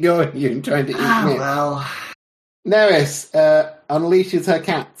completely ignoring you and trying to eat it. Well. Neris unleashes her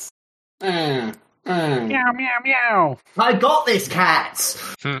cats. Meow, meow, meow. I got this,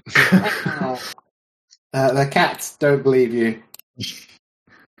 cats! The cats don't believe you.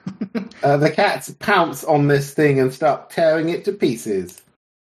 The cats pounce on this thing and start tearing it to pieces.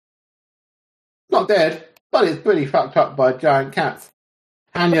 Not dead, but it's pretty fucked up by giant cats.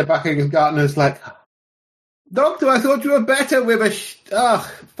 Anya Buckingham-Gardner's like, Doctor, I thought you were better with a Ugh,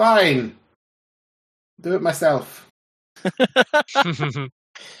 fine. Do it myself.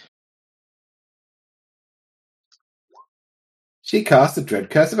 She cast the Dread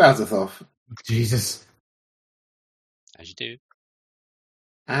Curse of Azathoth. Jesus. As you do.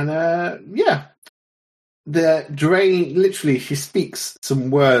 And, the drain, literally, she speaks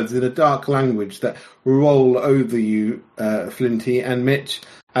some words in a dark language that roll over you, Flinty and Mitch,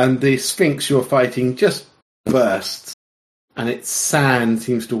 and the Sphinx you're fighting just bursts, and its sand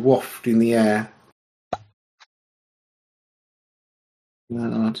seems to waft in the air.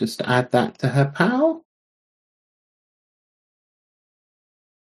 And I'll just add that to her pal.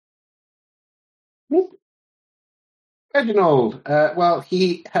 Reginald, well,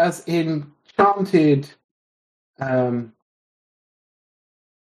 he has enchanted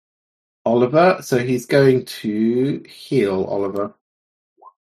Oliver, so he's going to heal Oliver.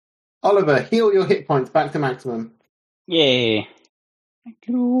 Oliver, heal your hit points back to maximum. Yay. Thank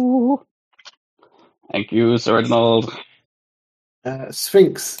you. Thank you, Sir Reginald.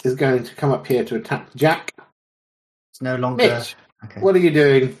 Sphinx is going to come up here to attack Jack. It's no longer... Mitch, okay. what are you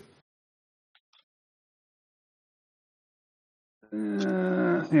doing?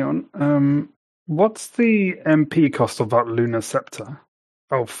 Hang on. What's the MP cost of that Lunar Scepter?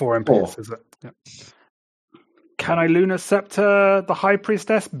 Oh, 4 MPs, is it? Yeah. Can I Lunar Scepter the High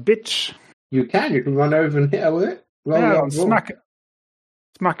Priestess, bitch? You can run over and hit her with it. Smack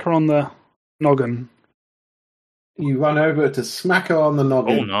her on the noggin. You run over to smack her on the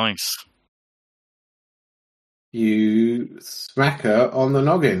noggin. Oh, nice. You smack her on the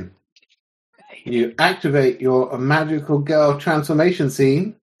noggin. You activate your magical girl transformation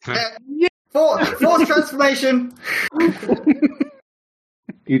scene. Force transformation!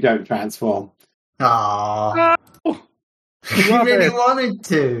 You don't transform. Aww. You really wanted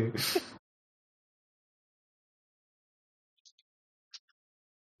to.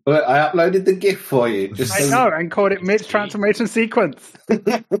 But I uploaded the GIF for you. I know, and called it Mitch Transformation Sequence.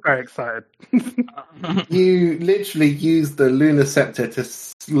 Very excited. You literally use the Lunar Scepter to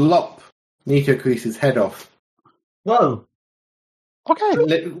slop Nitocris' head off. Whoa.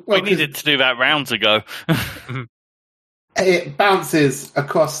 Okay. We needed to do that rounds ago. It bounces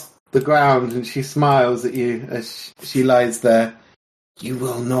across the ground and she smiles at you as she lies there. You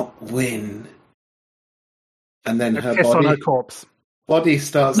will not win. And then her piss on her corpse. Body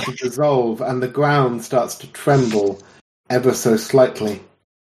starts to dissolve and the ground starts to tremble ever so slightly.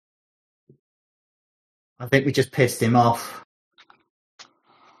 I think we just pissed him off.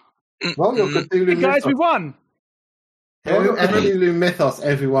 Well, you're Cthulhu Hey guys, Mythos. we won! Cthulhu Mythos,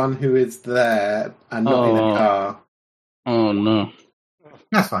 everyone who is there and not in a car. Oh, no.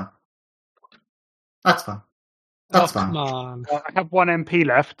 That's fine. That's fine. That's Come fine. on. I have 1 MP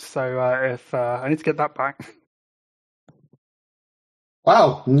left, so if I need to get that back.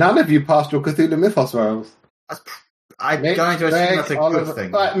 Wow, none of you passed your Cthulhu Mythos rolls. I'm going to assume that's a good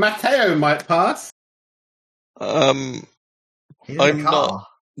thing. Right, Matteo might pass. He's in the I'm car. not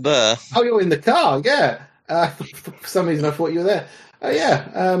there. Oh, you're in the car, yeah. For some reason I thought you were there. Oh,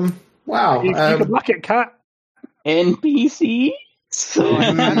 yeah. Wow. You can block it, Cat. NPC?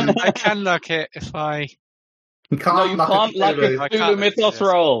 I can luck it if I... You can't No, you can't like a I Cthulhu can't Mythos yes.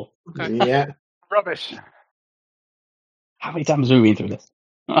 roll. Okay. Yeah. Rubbish. How many times have we been through this?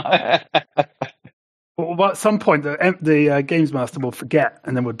 Well, at some point, the Games Master will forget,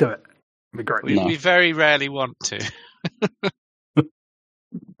 and then we'll do it. It'll be great. No. We very rarely want to.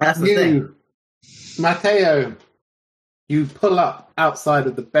 That's the thing. You, Matteo, You pull up outside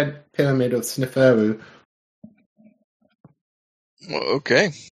of the bent pyramid of Sneferu,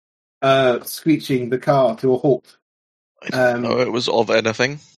 Okay. screeching the car to a halt. I didn't know it was of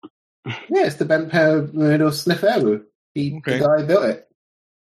anything. Yeah, it's the bent pyramid of Sneferu. The guy built it.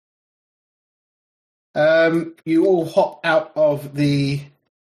 You all hop out of the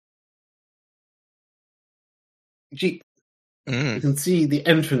Jeep. You can see the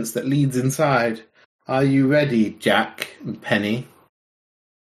entrance that leads inside. Are you ready, Jack and Penny?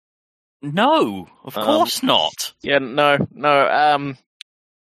 No, of course not. Yeah, no.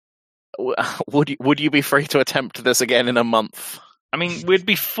 Would you be free to attempt this again in a month? I mean, we'd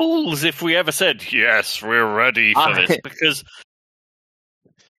be fools if we ever said, yes, we're ready for this, because...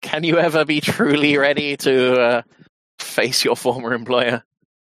 Can you ever be truly ready to face your former employer?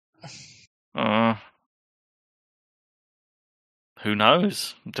 Who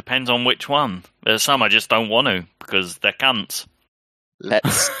knows? Depends on which one. There's some I just don't want to, because they're cunts.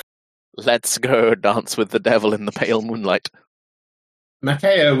 Let's go dance with the devil in the pale moonlight.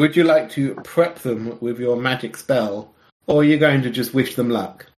 Matteo, would you like to prep them with your magic spell, or are you going to just wish them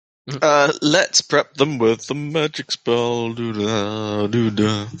luck? Let's prep them with the magic spell. Doo-da,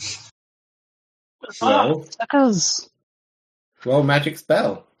 doo-da. Well, magic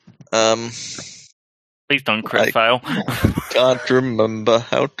spell. Please don't crit fail. Can't remember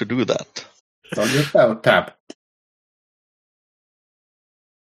how to do that. It's on your spell tab.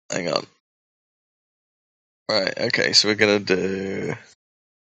 Hang on. Right, okay, so we're gonna do...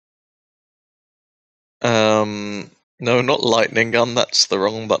 No, not lightning gun, that's the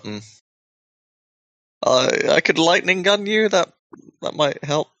wrong button. I could lightning gun you, that might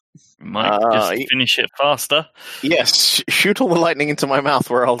help. Might just finish it faster. Yes, shoot all the lightning into my mouth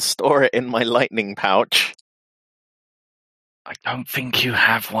where I'll store it in my lightning pouch. I don't think you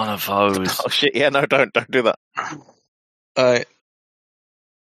have one of those. Oh shit, yeah, no, don't do that. I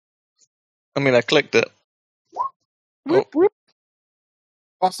mean, I clicked it. Whoop, whoop.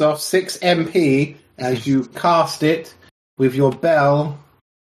 Cost off 6 MP as you cast it with your bell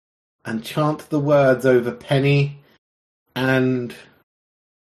and chant the words over Penny and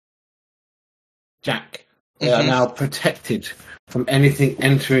Jack. They are now protected from anything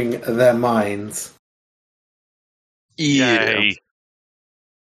entering their minds. Yay.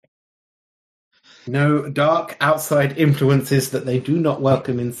 No dark outside influences that they do not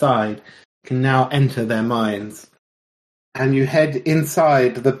welcome inside can now enter their minds. And you head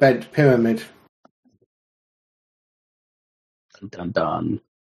inside the bent pyramid. Dun dun.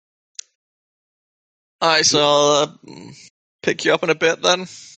 Alright, so I'll pick you up in a bit then.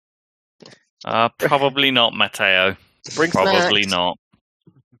 Probably not, Matteo. Probably not.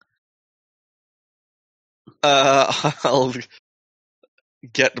 I'll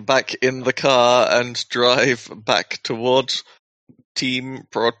get back in the car and drive back towards Team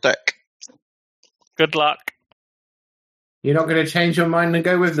Protect. Good luck. You're not going to change your mind and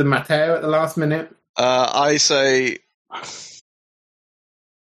go with them, Matteo, at the last minute? I say...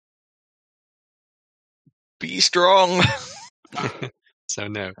 Be strong! So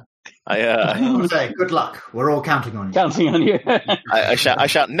no. I say, good luck. We're all counting on you. Counting on you. I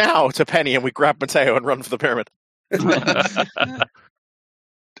shout now to Penny, and we grab Matteo and run for the pyramid.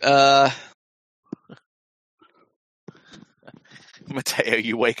 Matteo,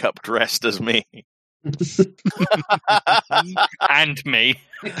 you wake up dressed as me. And me.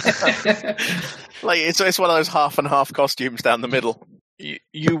 Like it's one of those half and half costumes down the middle.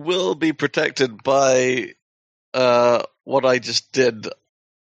 You will be protected by what I just did,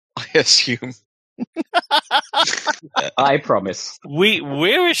 I assume. I promise.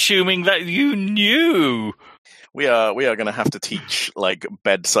 We're assuming that you knew. We are going to have to teach like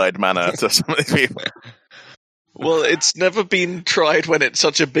bedside manner to some of these people. Well, it's never been tried when it's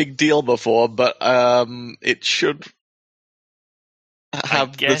such a big deal before, but it should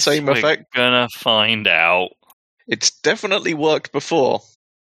have the same effect. We're gonna find out. It's definitely worked before.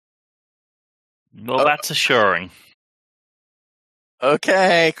 Well, that's assuring.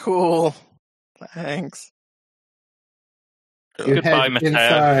 Okay, cool. Thanks. You Goodbye, head Matteo.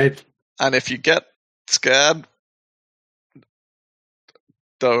 inside. And if you get scared,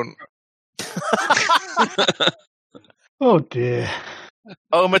 don't. Oh dear.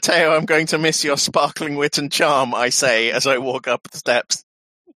 Oh, Matteo, I'm going to miss your sparkling wit and charm, I say as I walk up the steps.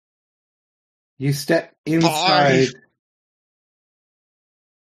 You step inside.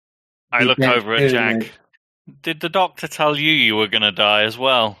 I look bent over at pyramid. Jack. Did the doctor tell you were going to die as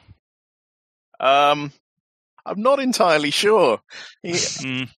well? I'm not entirely sure.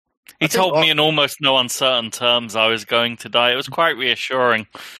 He told me in almost no uncertain terms I was going to die. It was quite reassuring.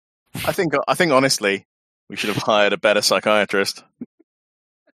 I think honestly, We should have hired a better psychiatrist.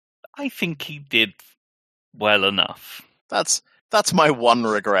 I think he did well enough. That's my one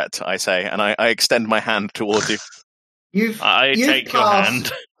regret, I say, and I extend my hand towards you. You've take your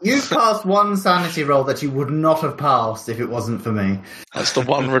hand. You've passed one sanity roll that you would not have passed if it wasn't for me. That's the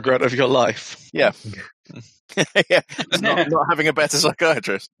one regret of your life. Yeah. Yeah. Not having a better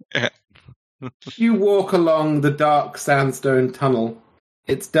psychiatrist. Yeah. You walk along the dark sandstone tunnel.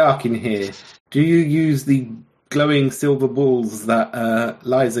 It's dark in here. Do you use the glowing silver balls that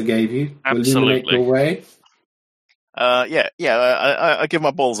Liza gave you to illuminate your way? I give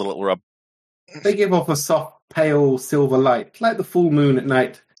my balls a little rub. They give off a soft, pale silver light, like the full moon at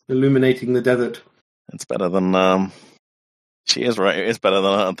night, illuminating the desert. It's better than she is right. It is better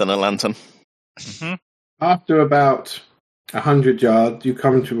than a lantern. Mm-hmm. After about 100 yards, you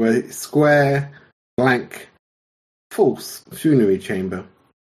come to a square, blank, false funerary chamber.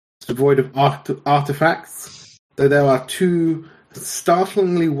 It's devoid of artifacts, though there are two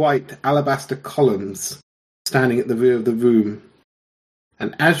startlingly white alabaster columns standing at the rear of the room.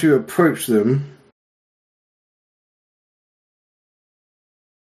 And as you approach them,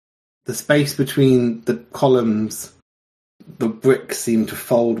 the space between the columns, the bricks seem to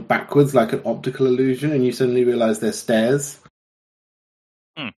fold backwards like an optical illusion, and you suddenly realize they're stairs.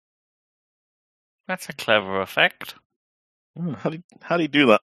 That's a clever effect. How do you do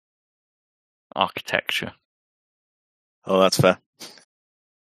that? Architecture. Oh, that's fair.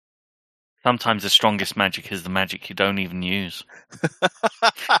 Sometimes the strongest magic is the magic you don't even use.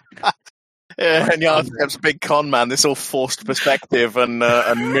 Yeah, and Nyarlathotep's a big con man. This all forced perspective and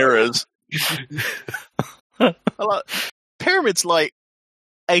mirrors. Pyramid's like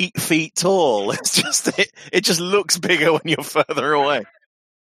 8 feet tall. It's just it just looks bigger when you're further away.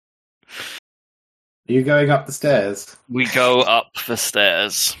 Are you going up the stairs? We go up the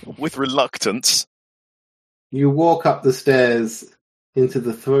stairs. With reluctance. You walk up the stairs into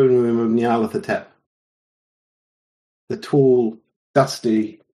the throne room of Nyarlathotep. The tall,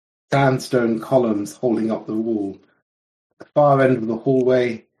 dusty, sandstone columns holding up the wall. At the far end of the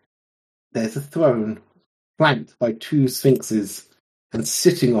hallway, there's a throne, flanked by 2 sphinxes, and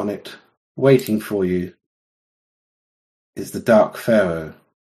sitting on it, waiting for you, is the Dark Pharaoh.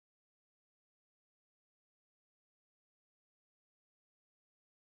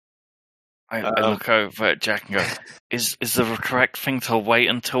 I look over at Jack and go, is the correct thing to wait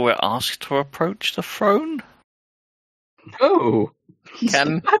until we're asked to approach the throne? Oh, he's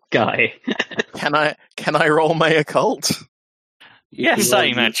a bad guy. Can I roll my occult? Yes,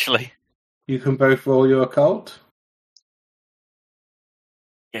 same actually. You can both roll your occult.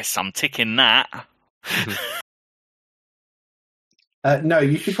 Yes, I'm ticking that. No,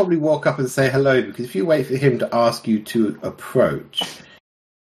 you should probably walk up and say hello, because if you wait for him to ask you to approach,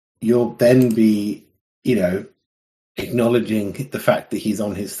 you'll then be, acknowledging the fact that he's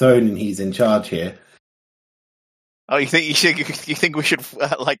on his throne and he's in charge here. Oh, you think we should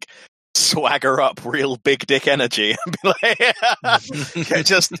swagger up real big dick energy and be like, yeah,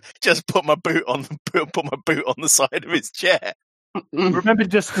 just put my boot on the side of his chair. Remember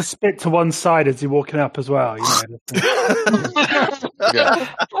just to spit to one side as you're walking up as well.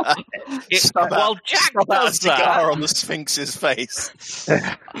 While Jack does that, on the Sphinx's face.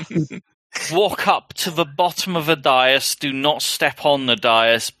 Walk up to the bottom of the dais. Do not step on the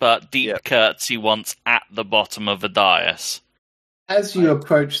dais, but deep curtsy once at the bottom of the dais. As you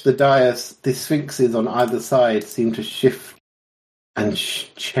approach the dais, the sphinxes on either side seem to shift and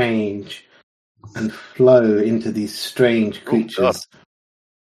change and flow into these strange creatures.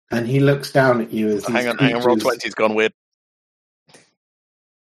 And he looks down at you as these hang on, roll 20's gone weird.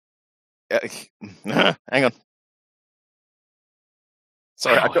 Hang on.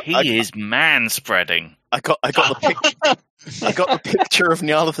 Sorry, he is man-spreading. I got the picture of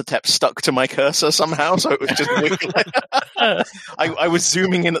Nyarlathotep stuck to my cursor somehow, so it was just weird. I was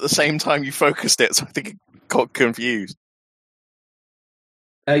zooming in at the same time you focused it, so I think it got confused.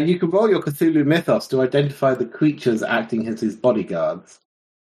 You can roll your Cthulhu Mythos to identify the creatures acting as his bodyguards.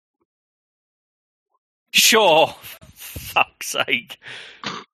 Sure. Fuck's sake.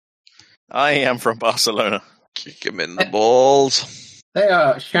 I am from Barcelona. Kick him in the balls. They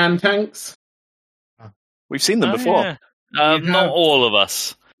are Shantanks. We've seen them before. Yeah. Not all of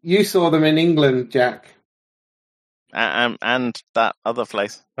us. You saw them in England, Jack. And that other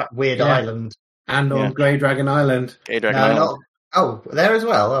place. That weird island. And on Grey Dragon Island. Grey Dragon Island. Oh, there as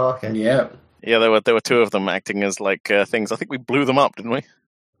well? Oh, okay. Yeah. Yeah, there were 2 of them acting as things. I think we blew them up, didn't we?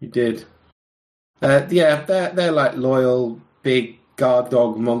 You did. They're like loyal, big guard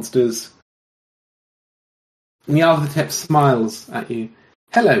dog monsters. Nyarlathotep smiles at you.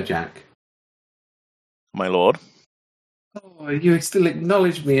 Hello, Jack. my lord. Oh, you still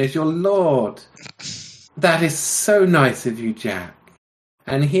acknowledge me as your lord. That is so nice of you, Jack.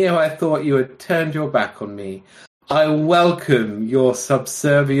 And here I thought you had turned your back on me. I welcome your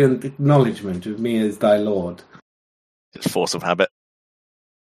subservient acknowledgement of me as thy lord. It's force of habit.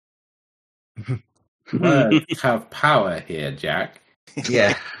 Words have power here, Jack.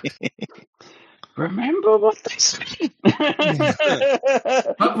 Yeah. Remember what they say.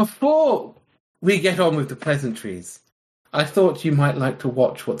 But before we get on with the pleasantries, I thought you might like to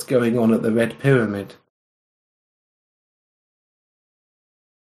watch what's going on at the Red Pyramid.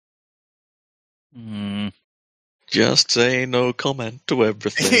 Just say no comment to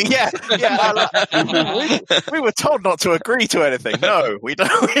everything. yeah. We were told not to agree to anything. No, we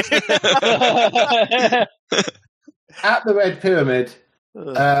don't. At the Red Pyramid,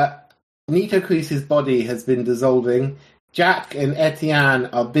 Nitocris's body has been dissolving. Jack and Etienne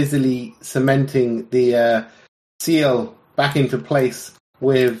are busily cementing the seal back into place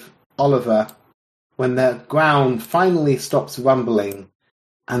with Oliver when the ground finally stops rumbling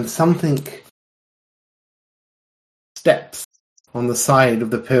and something steps on the side of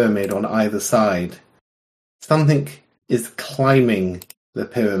the pyramid on either side. Something is climbing the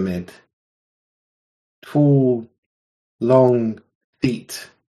pyramid. Tall, long feet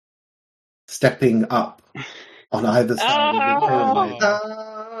stepping up on either side of the pyramid.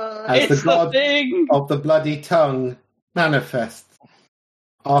 As the god of the bloody tongue manifests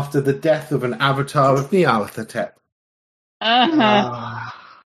after the death of an avatar of Nyarlathotep.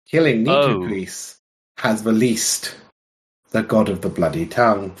 Killing Nitocris has released the god of the bloody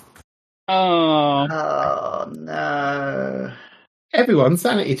tongue. Oh no. Everyone,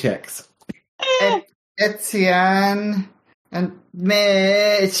 sanity checks. Etienne and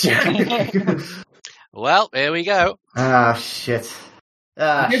Mitch. Well, here we go. Oh, shit.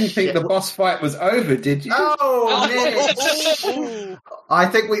 You didn't think the boss fight was over, did you? Oh, Mitch. I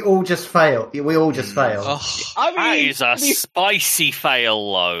think we all just failed. We all just failed. Oh, I mean, That is a spicy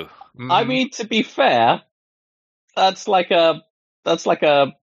fail, though. I mean, to be fair, it's like a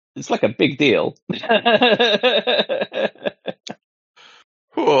big deal.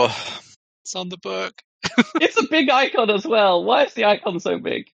 it's on the book. It's a big icon as well. Why is the icon so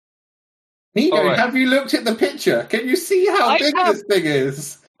big? Nico, right. have you looked at the picture? Can you see how I big have. this thing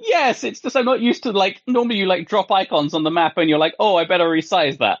is? Yes, it's just I'm not used to, like, normally you, like, drop icons on the map and you're like, oh, I better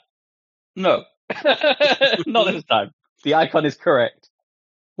resize that. No. Not this time. The icon is correct.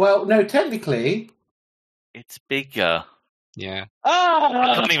 Well, no, technically, It's bigger. Yeah.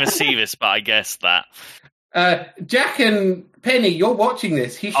 I can't even see this, but I guess that. Jack and Penny, you're watching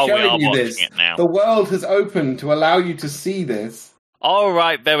this. He's Oh, we are showing you watching this. it now. The world has opened to allow you to see this. All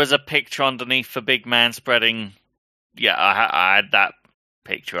right, there was a picture underneath the big man spreading. Yeah, I had that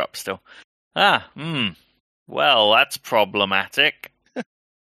picture up still. Well, that's problematic.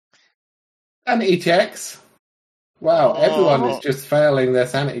 Sanity checks. Wow, everyone is just failing their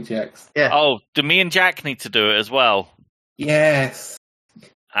sanity checks. Yeah. Oh, do me and Jack need to do it as well? Yes.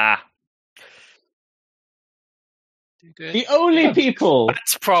 Good. The only people.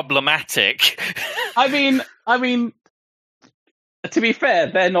 That's problematic. I mean, to be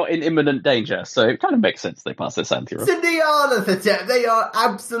fair, they're not in imminent danger, so it kind of makes sense they pass this anti-roll. Nyarlathotep, they are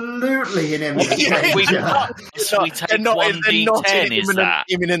absolutely in imminent danger. So we take 1d10, is that?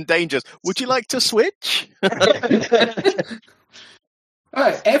 imminent dangers. Would you like to switch?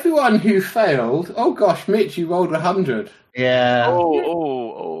 Right, everyone who failed. Oh gosh, Mitch, you rolled 100. Yeah.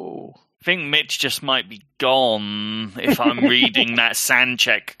 Oh. I think Mitch just might be gone if I'm reading that sand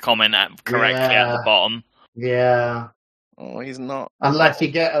check comment correctly at the bottom. Yeah. Oh, he's not. Unless you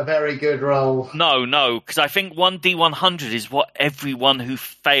get a very good roll. No, because I think 1d100 is what everyone who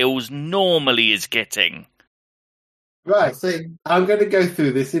fails normally is getting. Right, See. I'm going to go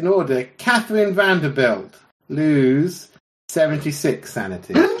through this in order. Catherine Vanderbilt, lose 76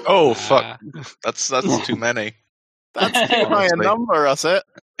 sanity. Oh, fuck. That's too many. That's too high a Honestly. number, is it?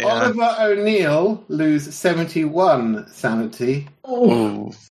 Yeah. Oliver O'Neill, lose 71 sanity.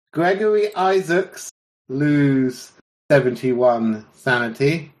 Ooh. Gregory Isaacs, lose 71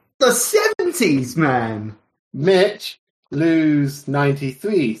 sanity. The 70s, man. Mitch, lose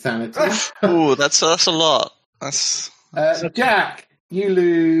 93 sanity. Ooh, that's a lot. That's Jack, you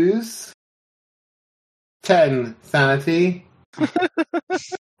lose 10 sanity.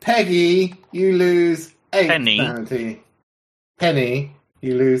 Peggy, you lose 8 Penny. sanity. Penny,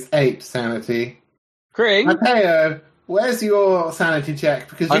 you lose 8 sanity. Kring, Mateo, where's your sanity check?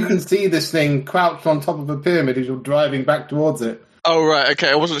 Because you I'm- can see this thing crouched on top of a pyramid as you're driving back towards it. oh right, okay.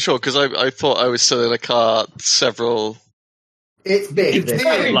 I wasn't sure because I thought I was still in a car several It's big. It's this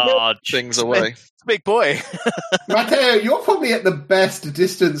big. thing. Large. Things away. It's a big boy. Matteo, you're probably at the best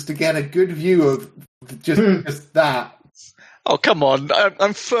distance to get a good view of just that. Oh, come on.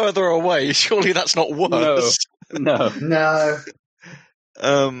 I'm further away. Surely that's not worse. No.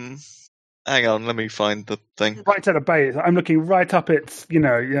 Hang on, let me find the thing. Right at the base. I'm looking right up its,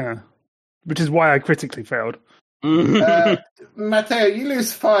 which is why I critically failed. Matteo, you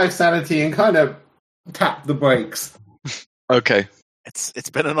lose 5 sanity and kind of tap the brakes. Okay.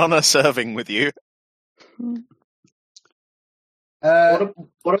 It's been an honor serving with you. What about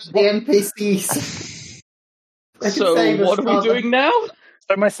the NPCs? So what are we doing now?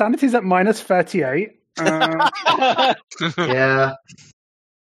 So my sanity's at minus 38. Yeah.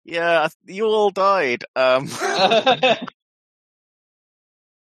 Yeah, you all died. Oh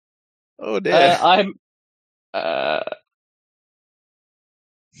dear. I'm. Oh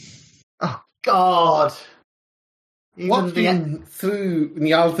God! Watching through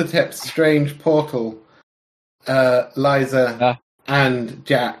Nyarlathotep's strange portal, Liza and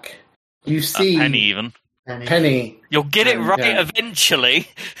Jack, you see Penny even. Penny. You'll get it And, right eventually.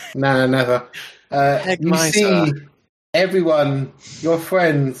 No, never. You see everyone, your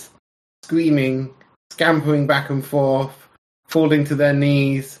friends, screaming, scampering back and forth, falling to their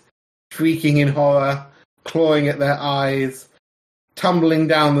knees, shrieking in horror, clawing at their eyes, tumbling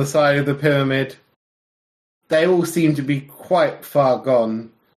down the side of the pyramid. They all seem to be quite far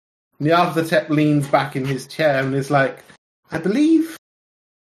gone. Nyarlathotep leans back in his chair and is like, I believe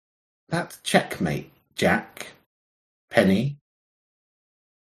that's checkmate, Jack. Penny.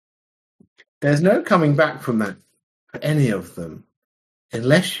 There's no coming back from that for any of them,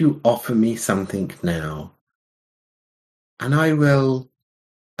 unless you offer me something now. And I will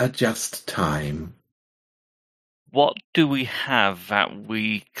adjust time. What do we have that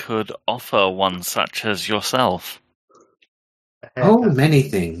we could offer one such as yourself? Oh, many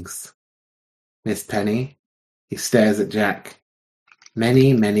things, Miss Penny. He stares at Jack.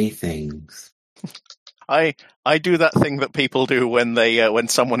 Many, many things. I do that thing that people do when they when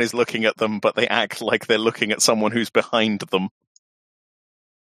someone is looking at them, but they act like they're looking at someone who's behind them.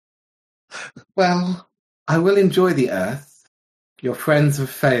 Well, I will enjoy the earth. Your friends have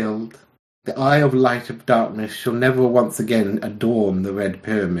failed. The eye of light of darkness shall never once again adorn the Red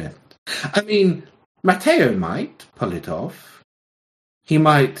Pyramid. I mean, Matteo might pull it off. He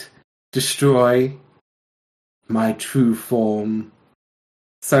might destroy my true form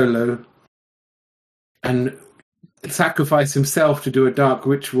solo and sacrifice himself to do a dark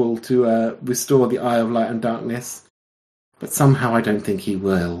ritual to restore the eye of light and darkness. But somehow I don't think he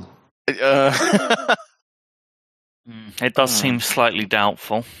will. It does seem slightly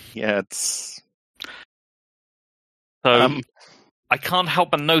doubtful. Yeah, it's... So, I can't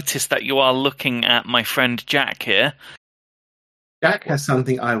help but notice that you are looking at my friend Jack here. Jack has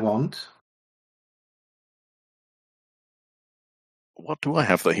something I want. What do I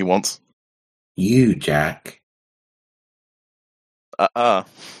have that he wants? You, Jack.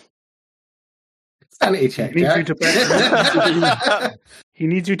 Sanity check, He needs Jack. you to bear. He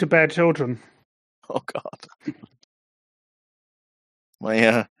needs you to bear children. Oh God.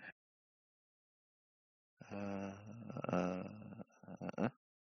 My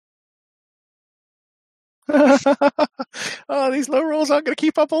oh, these low rolls aren't going to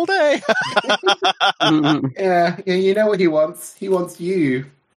keep up all day. Yeah, you know what he wants. He wants you.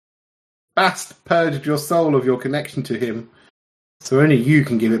 Bast purged your soul of your connection to him, so only you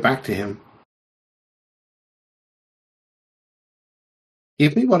can give it back to him.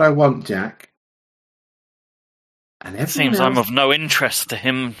 Give me what I want, Jack. And It seems I'm of no interest to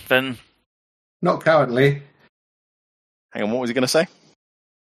him, then. Not currently. Hang on, what was he going to say?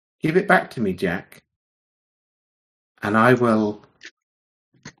 Give it back to me, Jack. And I will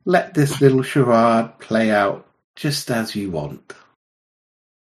let this little charade play out just as you want.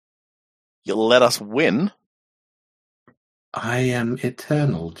 You'll let us win? I am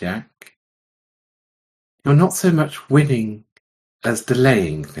eternal, Jack. You're not so much winning as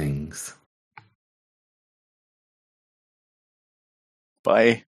delaying things.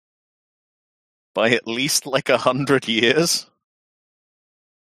 By at least like 100 years?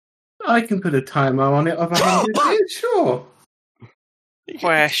 I can put a timer on it of 100 years, sure.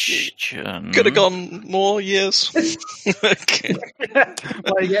 Question. Could have gone more years. Okay.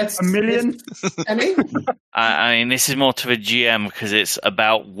 Well, yes, A million? Any? I mean, this is more to the GM because it's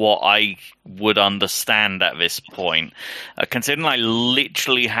about what I would understand at this point. Considering I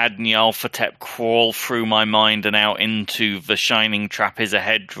literally had Nyarlathotep crawl through my mind and out into the shining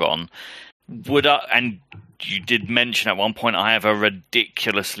trapezohedron, would I? And you did mention at one point I have a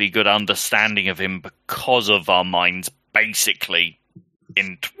ridiculously good understanding of him because of our minds basically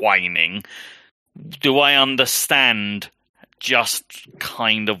entwining. Do I understand just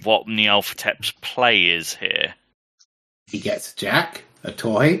kind of what Nyarlathotep's play is here? He gets Jack, a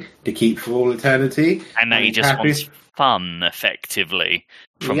toy, to keep for all eternity. And that he just wants fun, effectively,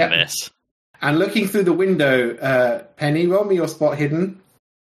 from this. And looking through the window, Penny, roll me your spot hidden.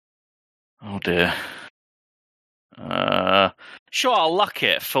 Oh, dear. Sure, I'll luck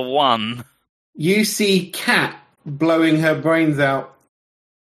it for one. You see Kat blowing her brains out.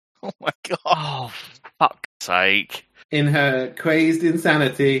 Oh, my God. Oh, fuck's sake. In her crazed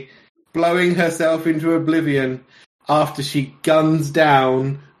insanity, blowing herself into oblivion after she guns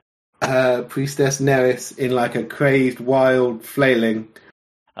down Priestess Neris in like a crazed, wild flailing.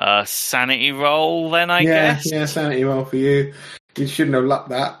 Sanity roll, then, I guess? Yeah, sanity roll for you. You shouldn't have lucked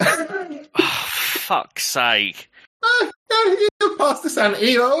that. Oh, fuck's sake. No, you passed the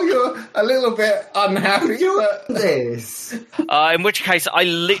sanity roll. You're a little bit unhappy. This. In which case, I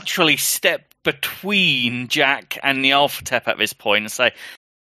literally step between Jack and Nyarlathotep at this point and say,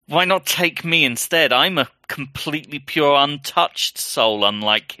 why not take me instead? I'm a completely pure, untouched soul,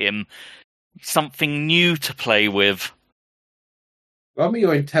 unlike him. Something new to play with. Roll me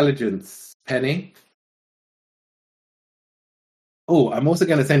your intelligence, Penny. Oh, I'm also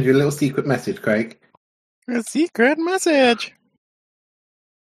going to send you a little secret message, Craig. A secret message.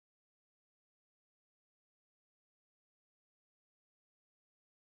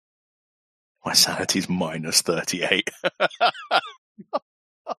 My sanity's minus 38.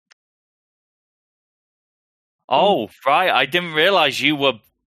 Oh, right. I didn't realize you were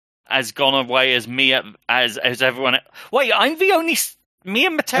as gone away as me, as everyone. Wait, I'm the only... Me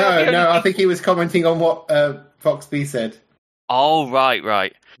and Mateo... No, I think he was commenting on what Foxby said. Oh,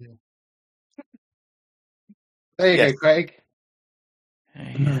 right. There you go, Craig.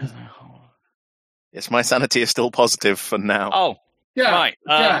 Yes, my sanity is still positive for now. Oh, yeah, right.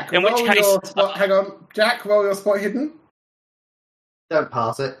 Jack, In which case... hang on. Jack, roll your spot hidden. Don't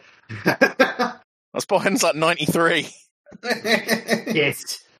pass it. My spot hidden's like 93.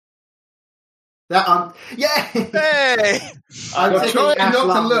 Yes. That yeah. Hey! I'm trying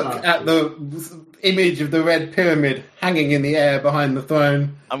not to look at the image of the red pyramid hanging in the air behind the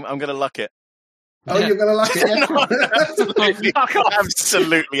throne. I'm going to luck it. Oh, you're going to luck it? Yeah? No,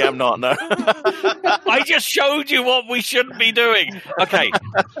 absolutely am not, no. I just showed you what we shouldn't be doing. Okay.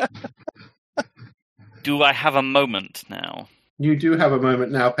 Do I have a moment now? You do have a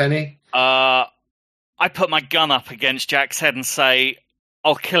moment now, Penny. I put my gun up against Jack's head and say,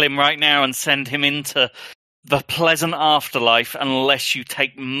 I'll kill him right now and send him into the pleasant afterlife unless you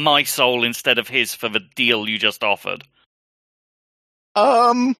take my soul instead of his for the deal you just offered.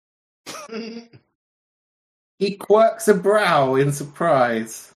 He quirks a brow in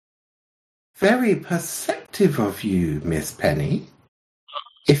surprise. Very perceptive of you, Miss Penny.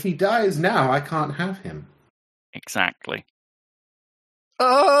 If he dies now, I can't have him. Exactly.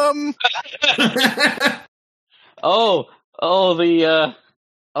 I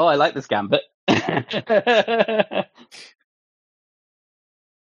like this gambit.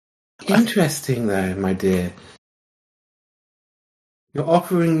 Interesting, though, my dear. You're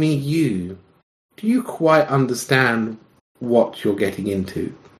offering me you. Do you quite understand what you're getting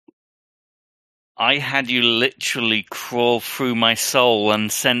into? I had you literally crawl through my soul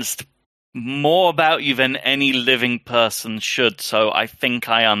and sensed more about you than any living person should, so I think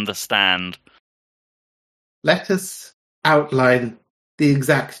I understand. Let us outline the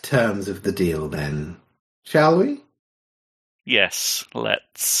exact terms of the deal, then. Shall we? Yes,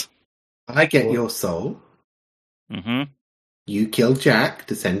 let's. I get your soul. Mm-hmm. You kill Jack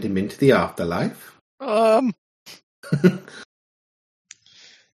to send him into the afterlife.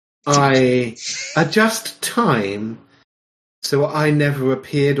 I adjust time so I never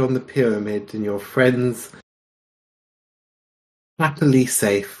appeared on the pyramid and your friends happily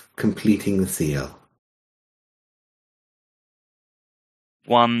safe completing the seal.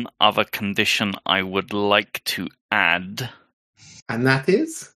 One other condition I would like to add. And that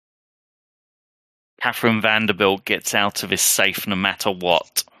is? Catherine Vanderbilt gets out of his safe no matter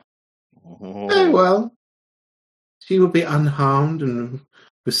what. Very well. She will be unharmed and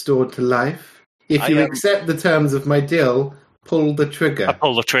restored to life. If you accept the terms of my deal, pull the trigger. I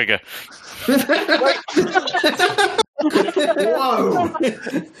pull the trigger. Whoa!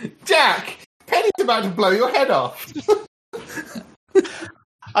 Jack! Penny's about to blow your head off.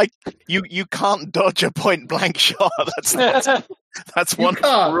 You can't dodge a point blank shot. That's one of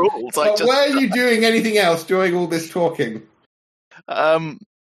the rules. Were you doing anything else during all this talking?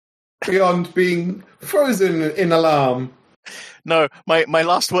 Beyond being frozen in alarm. No. My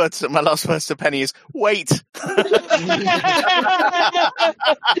last words to Penny is wait.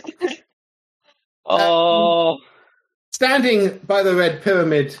 Oh, Standing by the Red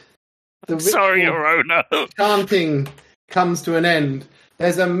Pyramid, the Sorry, ritual Arona. chanting comes to an end.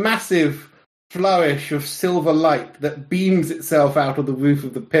 There's a massive flourish of silver light that beams itself out of the roof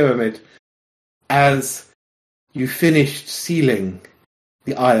of the pyramid as you finished sealing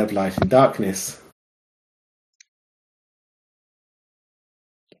the Eye of Light and Darkness.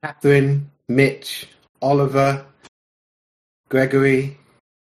 Catherine, Mitch, Oliver, Gregory,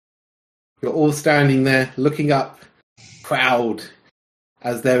 you're all standing there looking up, proud,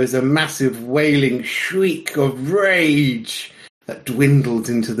 as there is a massive wailing shriek of rage that dwindles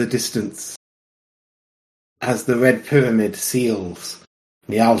into the distance as the Red Pyramid seals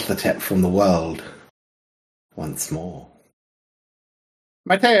Nyarlathotep from the world once more.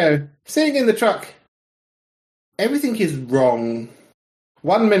 Matteo, sitting in the truck, everything is wrong.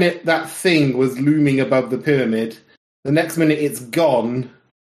 1 minute that thing was looming above the pyramid, the next minute it's gone,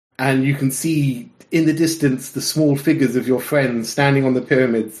 and you can see in the distance the small figures of your friends standing on the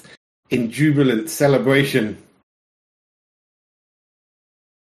pyramids in jubilant celebration.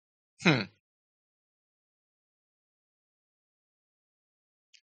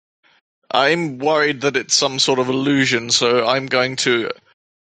 I'm worried that it's some sort of illusion, so I'm going to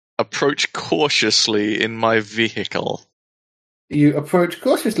approach cautiously in my vehicle. You approach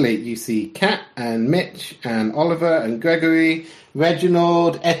cautiously. You see Kat and Mitch and Oliver and Gregory,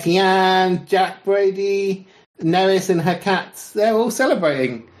 Reginald, Etienne, Jack Brady, Neris and her cats. They're all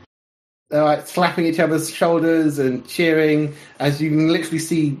celebrating. They're like slapping each other's shoulders and cheering as you can literally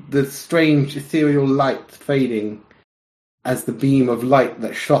see the strange ethereal light fading as the beam of light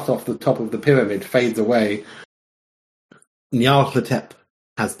that shot off the top of the pyramid fades away. Nyarlathotep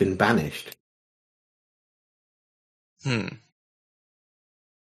has been banished.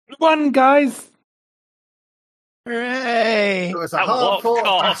 One, guys. Hooray! It was a At what hard-fought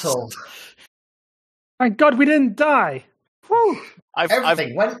cost? battle. Thank God we didn't die. Whew.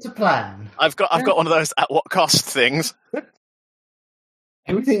 Everything went to plan. I've got one of those at what cost things.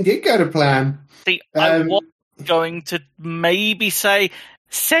 Everything did go to plan. See, I was going to maybe say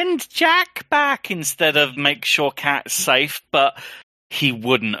send Jack back instead of make sure Cat's safe, but he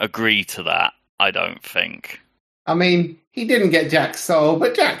wouldn't agree to that, I don't think. I mean, he didn't get Jack's soul,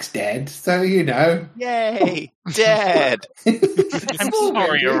 but Jack's dead, so you know. Yay! Dead. I'm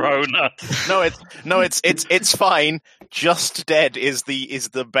sorry, Arona. It's fine. Just dead is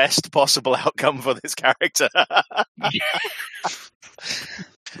the best possible outcome for this character.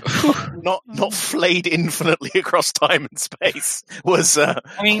 not flayed infinitely across time and space was.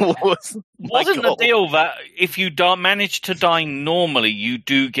 Wasn't the deal that if you manage to die normally, you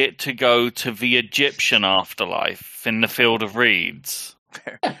do get to go to the Egyptian afterlife in the Field of Reeds?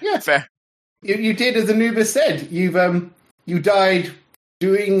 Yeah, fair. You did as Anubis said. You died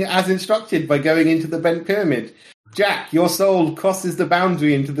doing as instructed by going into the bent pyramid. Jack, your soul crosses the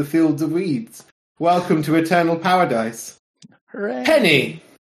boundary into the Fields of Reeds. Welcome to eternal paradise. Hooray. Penny,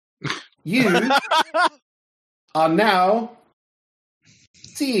 you are now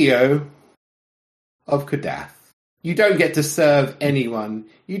CEO of Kadath. You don't get to serve anyone.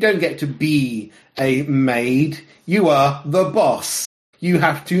 You don't get to be a maid. You are the boss. You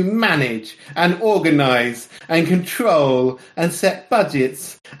have to manage and organise and control and set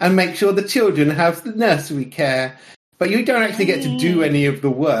budgets and make sure the children have nursery care. But you don't actually get to do any of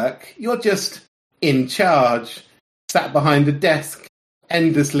the work. You're just in charge, sat behind a desk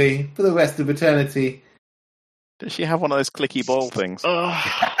endlessly for the rest of eternity. Does she have one of those clicky ball things?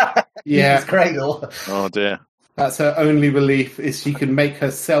 Yeah. Cradle. Oh dear. That's her only relief, is she can make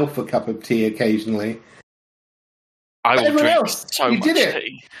herself a cup of tea occasionally. I will Everyone drink else, so you much did it.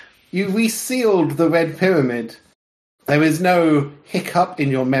 tea. You resealed the Red Pyramid. There is no hiccup in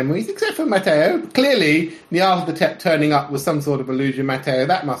your memories, except for Matteo. Clearly, Nyarlathotep turning up was some sort of illusion, Matteo.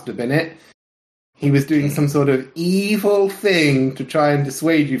 That must have been it. He was doing some sort of evil thing to try and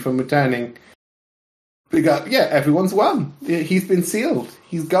dissuade you from returning. Yeah, everyone's won. He's been sealed.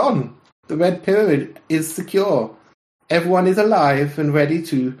 He's gone. The Red Pyramid is secure. Everyone is alive and ready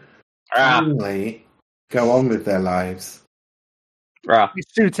to finally go on with their lives. We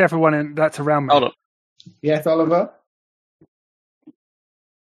suit everyone that's around me. Hold on. Yes, Oliver?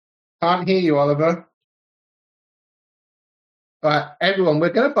 Can't hear you, Oliver. Right, everyone, we're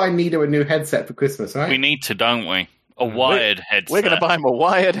going to buy Nito a new headset for Christmas, right? We need to, don't we? A wired headset. We're going to buy him a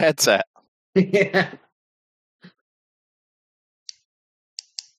wired headset. Yeah.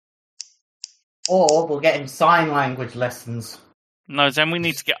 Or we'll get him sign language lessons. No, then we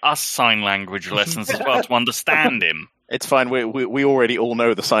need to get us sign language lessons as well to understand him. It's fine. We already all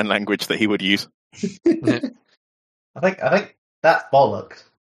know the sign language that he would use. I think that's bollocks.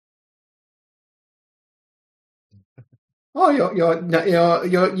 Oh,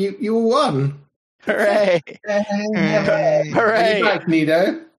 you won! Hooray! Hooray! You back,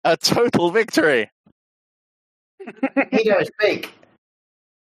 Nido. A total victory. Nido, speak.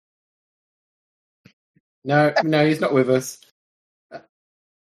 No, he's not with us. No,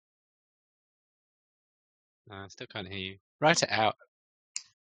 I still can't hear you. Write it out.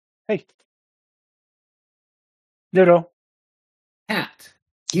 Hey. No. Cat,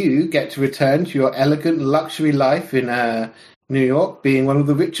 you get to return to your elegant luxury life in New York, being one of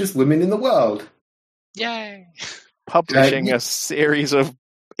the richest women in the world. Yay! Publishing a series of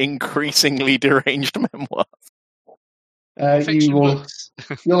increasingly deranged memoirs.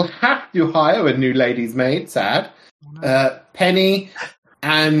 You'll have to hire a new lady's maid. Sad. Penny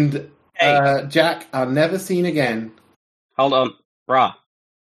and Jack are never seen again. Hold on, brah.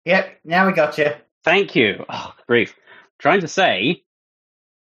 Yep, now we got you. Thank you. Oh, grief. Trying to say,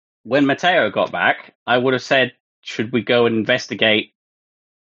 when Mateo got back, I would have said, should we go and investigate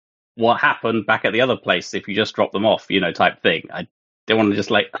what happened back at the other place if you just drop them off, type thing. I don't want to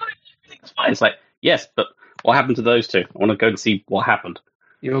just everything's fine. It's like, yes, but what happened to those two? I want to go and see what happened.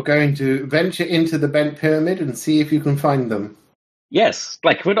 You're going to venture into the bent pyramid and see if you can find them. Yes,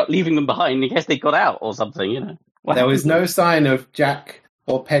 we're not leaving them behind in case they got out or something, There was no sign of Jack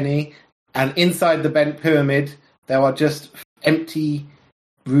or Penny, and inside the bent pyramid there are just empty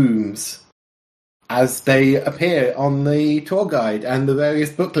rooms as they appear on the tour guide and the various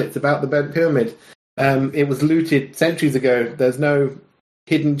booklets about the bent pyramid. It was looted centuries ago. There's no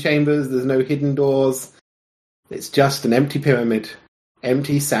hidden chambers, there's no hidden doors. It's just an empty pyramid.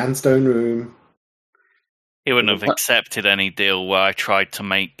 Empty sandstone room. He wouldn't have accepted any deal where I tried to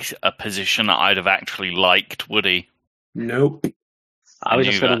make a position that I'd have actually liked, would he? Nope. I was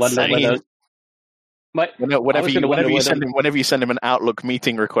just going to wonder whenever you send him an Outlook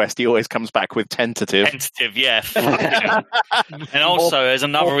meeting request, he always comes back with tentative. Tentative, yeah. And also, there's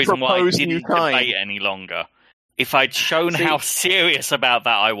another reason why I didn't debate any longer. If I'd shown how serious about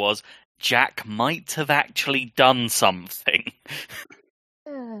that I was, Jack might have actually done something.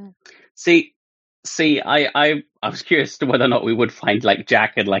 See, I was curious to whether or not we would find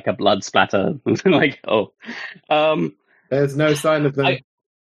Jack and a blood splatter. There's no sign of them.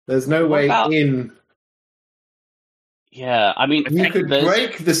 There's no way in. Yeah, I mean, you could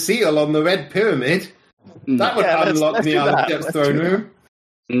break the seal on the red pyramid. That would unlock Nyarlathotep's throne room.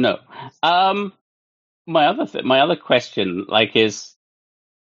 No. My other question, is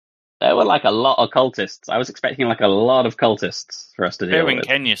there were a lot of cultists. I was expecting a lot of cultists for us to deal with. They're in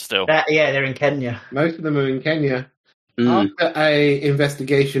Kenya still. Yeah, they're in Kenya. Most of them are in Kenya. After a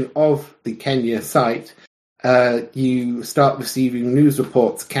investigation of the Kenya site, you start receiving news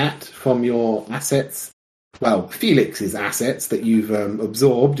reports, Kat, from your assets. Well, Felix's assets that you've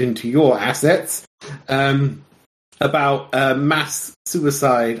absorbed into your assets, about mass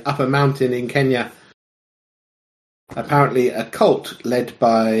suicide up a mountain in Kenya. Apparently a cult led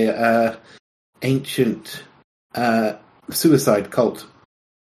by ancient suicide cult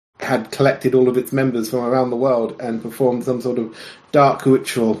had collected all of its members from around the world and performed some sort of dark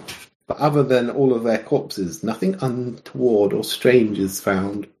ritual. But other than all of their corpses, nothing untoward or strange is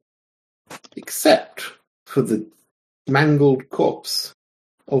found. Except for the mangled corpse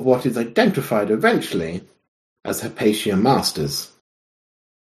of what is identified eventually as Hypatia Masters.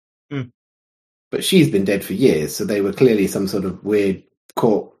 But she's been dead for years, so they were clearly some sort of weird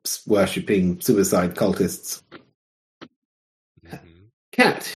corpse-worshipping suicide cultists.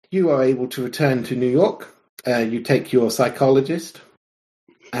 Kat, you are able to return to New York. You take your psychologist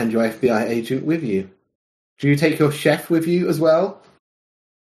and your FBI agent with you. Do you take your chef with you as well?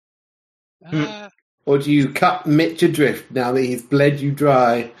 Or do you cut Mitch adrift now that he's bled you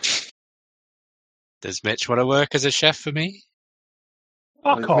dry? Does Mitch want to work as a chef for me?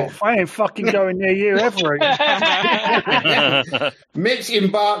 Fuck off. I ain't fucking going near you ever again. Mitch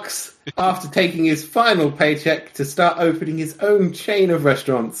embarks after taking his final paycheck to start opening his own chain of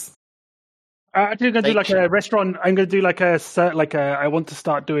restaurants. I'm going to do a restaurant. I'm going to do I want to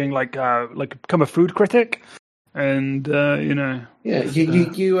start doing become a food critic. And, Yeah,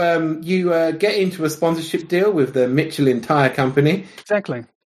 you get into a sponsorship deal with the Michelin Tire Company. Exactly.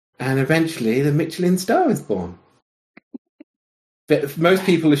 And eventually the Michelin star is born. But most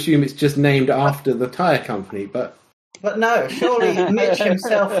people assume it's just named after the tire company, but no, surely Mitch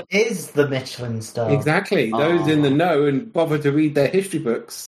himself is the Michelin star. Exactly. Those in the know and bother to read their history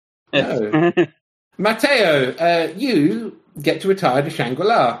books. No. Matteo, you get to retire to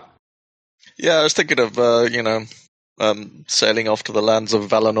Shangri-La. Yeah, I was thinking of, sailing off to the lands of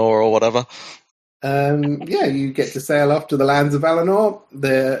Valinor or whatever. Yeah, you get to sail off to the lands of Valinor,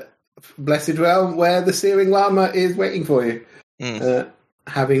 the blessed realm where the Searing Llama is waiting for you,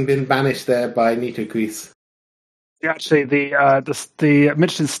 having been banished there by Nitocris. Actually, the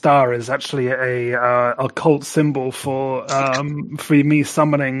Michelin star is actually a occult symbol for me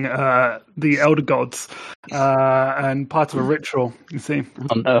summoning the elder gods, and part of a ritual. You see,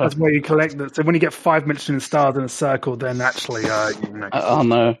 that's where you collect that. So when you get 5 Michelin stars in a circle, then actually, Oh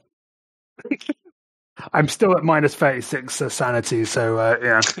no. I'm still at minus 36 sanity, so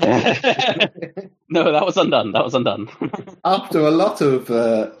yeah. No, that was undone. After a lot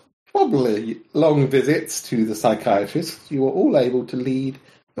of probably long visits to the psychiatrist, you were all able to lead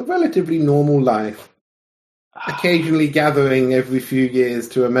a relatively normal life, occasionally gathering every few years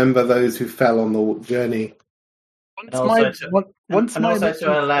to remember those who fell on the journey. And also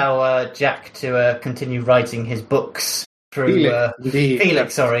to allow Jack to continue writing his books through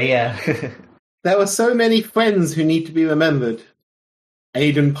Felix. Sorry, yeah. There were so many friends who need to be remembered.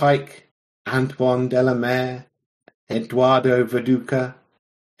 Aidan Pike, Antoine Delamere, Eduardo Verduca,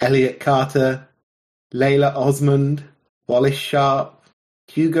 Elliot Carter, Layla Osmond, Wallace Sharp,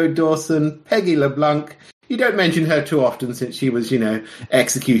 Hugo Dawson, Peggy LeBlanc. You don't mention her too often since she was,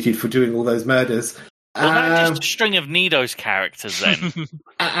 executed for doing all those murders. Well, that's just a string of Nido's characters then.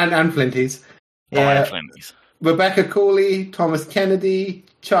 and Flinty's. Yeah. Flinty's. Rebecca Cooley, Thomas Kennedy,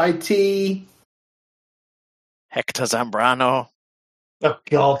 Chai T. Hector Zambrano. Oh,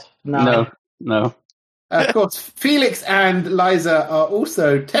 God. No. Of course, Felix and Liza are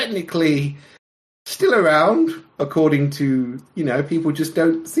also technically still around, according to, people just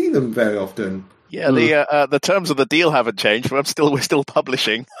don't see them very often. Yeah, the terms of the deal haven't changed, but we're still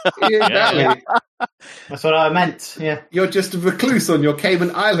publishing. Exactly. That's what I meant, yeah. You're just a recluse on your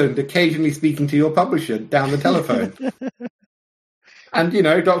Cayman Island, occasionally speaking to your publisher down the telephone. And,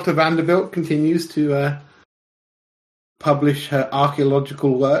 Dr. Vanderbilt continues to publish her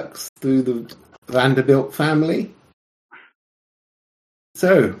archaeological works through the Vanderbilt family.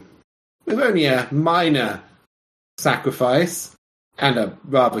 So, with only a minor sacrifice, and a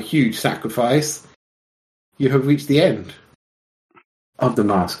rather huge sacrifice, you have reached the end of the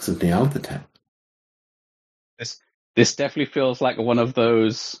Masks of Nyarlathotep. This definitely feels like one of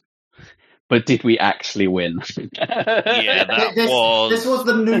those, but did we actually win? Yeah, This was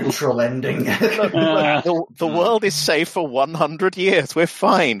the neutral ending. The world is safe for 100 years. We're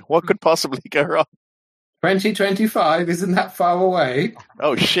fine. What could possibly go wrong? 2025 isn't that far away.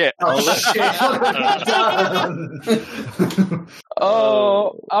 Oh shit! I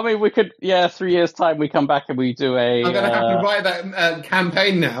mean, we could. Yeah, 3 years time, we come back and we do a. I'm going to have to write that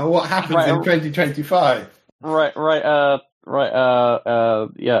campaign now. What happens in 2025? Right.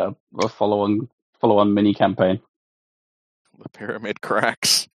 Yeah, a follow-on mini campaign. The pyramid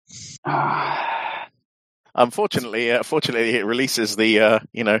cracks. Unfortunately, it releases the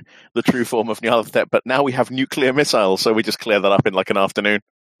the true form of Nyarlathotep, but now we have nuclear missiles, so we just clear that up in like an afternoon.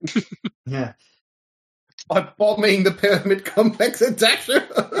 Yeah. By bombing the pyramid complex at Dasher.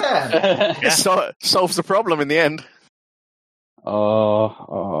 Yeah. Solves the problem in the end.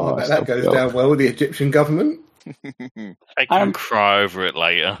 That goes down well with the Egyptian government. I can cry over it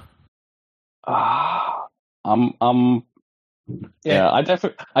later. Yeah, I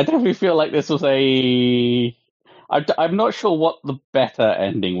definitely feel like this was I'm not sure what the better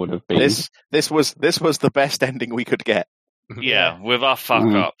ending would have been. This was the best ending we could get. Yeah, with our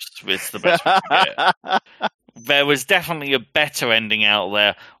fuck-ups, it's the best we could get. There was definitely a better ending out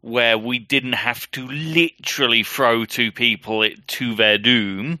there where we didn't have to literally throw 2 people to their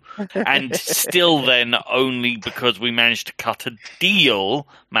doom, and still then, only because we managed to cut a deal,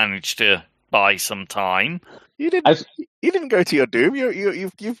 managed to buy some time. You didn't go to your doom.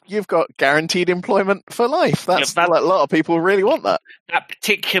 You've got guaranteed employment for life. That's a lot of people really want that. That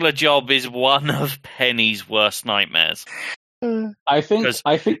particular job is one of Penny's worst nightmares. I think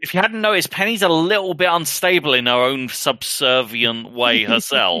if you hadn't noticed, Penny's a little bit unstable in her own subservient way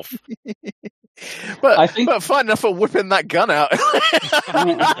herself. But fine enough for whipping that gun out.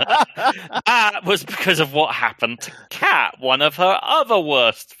 That was because of what happened to Kat, one of her other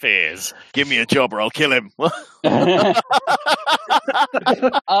worst fears. Give me a job or I'll kill him.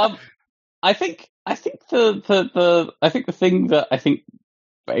 I think the thing that I think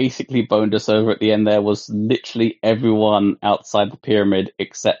basically boned us over at the end there was literally everyone outside the pyramid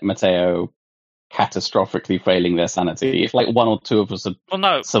except Matteo catastrophically failing their sanity. If like 1 or 2 of us had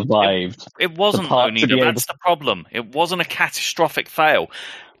survived. It wasn't, Onida, that's the problem. It wasn't a catastrophic fail.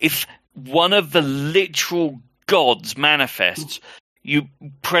 If one of the literal gods manifests, you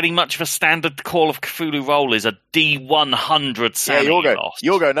pretty much the standard Call of Cthulhu roll is a D100 sanity loss.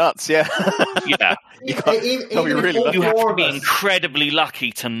 You'll go nuts, yeah. Yeah. You have to be incredibly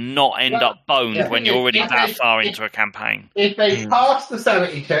lucky to not end up boned when you're already that far into a campaign. If they passed the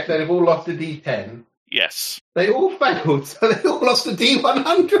sanity check, they'd have all lost a D10. Yes. They all failed, so they all lost a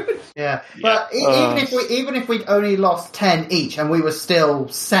D100. Yeah, but even if we'd only lost 10 each and we were still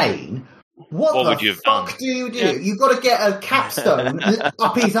sane, what would you the have fuck done? do you do? Yeah. You've got to get a capstone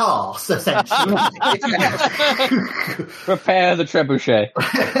up his arse, essentially. Prepare the trebuchet.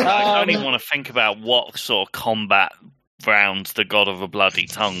 I don't even want to think about what sort of combat rounds the God of the Bloody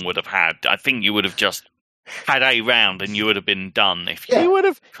Tongue would have had. I think you would have just had a round and you would have been done. If you he would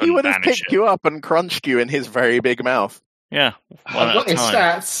have picked you up and crunched you in his very big mouth. Yeah. I've got his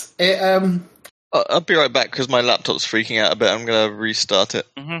stats. I'll be right back because my laptop's freaking out a bit. I'm going to restart it.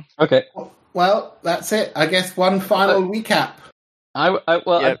 Mm-hmm. Okay. Well, that's it. I guess one final recap.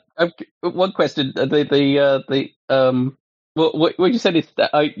 One question. What you said is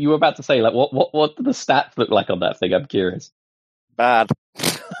that you were about to say, like, what do the stats look like on that thing? I'm curious. Bad.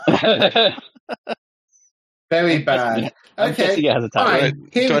 Very bad. Okay. He has a time.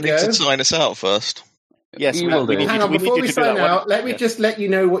 Here do I we need go. to sign us out first? Yes, you will do. Hang on, before we sign out, let me just let you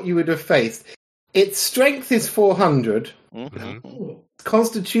know what you would have faced. Its strength is 400. Mm-hmm.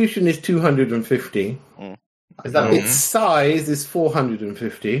 Constitution is 250. Its size is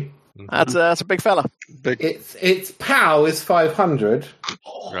 450. That's a big fella. Its POW is 500.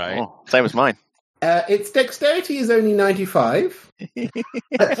 Right. Oh, same as mine. Its dexterity is only 95.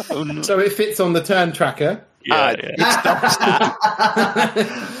 So it fits on the turn tracker.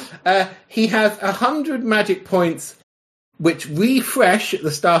 He has 100 magic points, which refresh at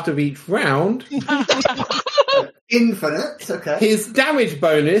the start of each round. Infinite, okay. His damage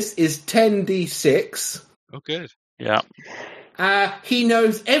bonus is 10d6. Oh, good. Yeah. He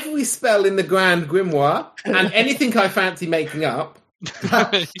knows every spell in the Grand Grimoire and anything I fancy making up.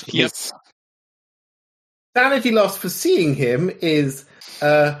 Yes. Sanity loss for seeing him is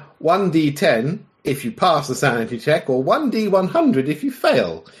 1d10 if you pass the sanity check, or 1d100 if you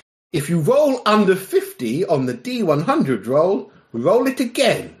fail. If you roll under 50 on the d100 roll it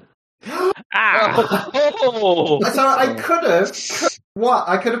again. So I could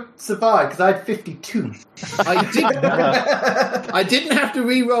have survived because I had 52. I didn't have to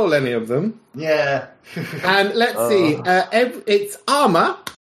re-roll any of them. Yeah. And let's see. Its armor.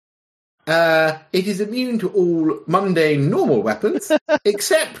 It is immune to all mundane normal weapons,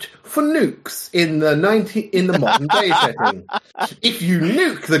 except for nukes in the modern day setting. If you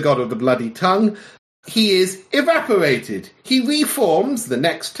nuke the God of the Bloody Tongue, he is evaporated. He reforms the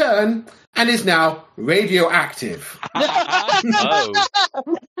next turn and is now radioactive.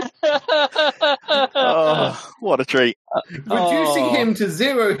 Oh, what a treat. Reducing him to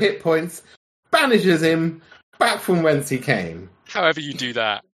 0 hit points banishes him back from whence he came. However you do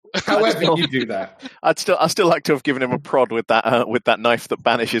that. However you do that. I'd still like to have given him a prod with that knife that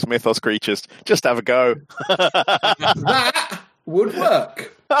banishes mythos creatures. Just have a go. That would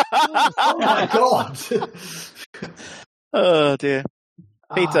work. Oh my god. Oh dear.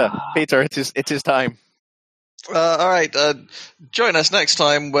 Peter, it is time. All right, join us next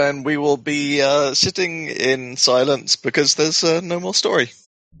time when we will be sitting in silence because there's no more story.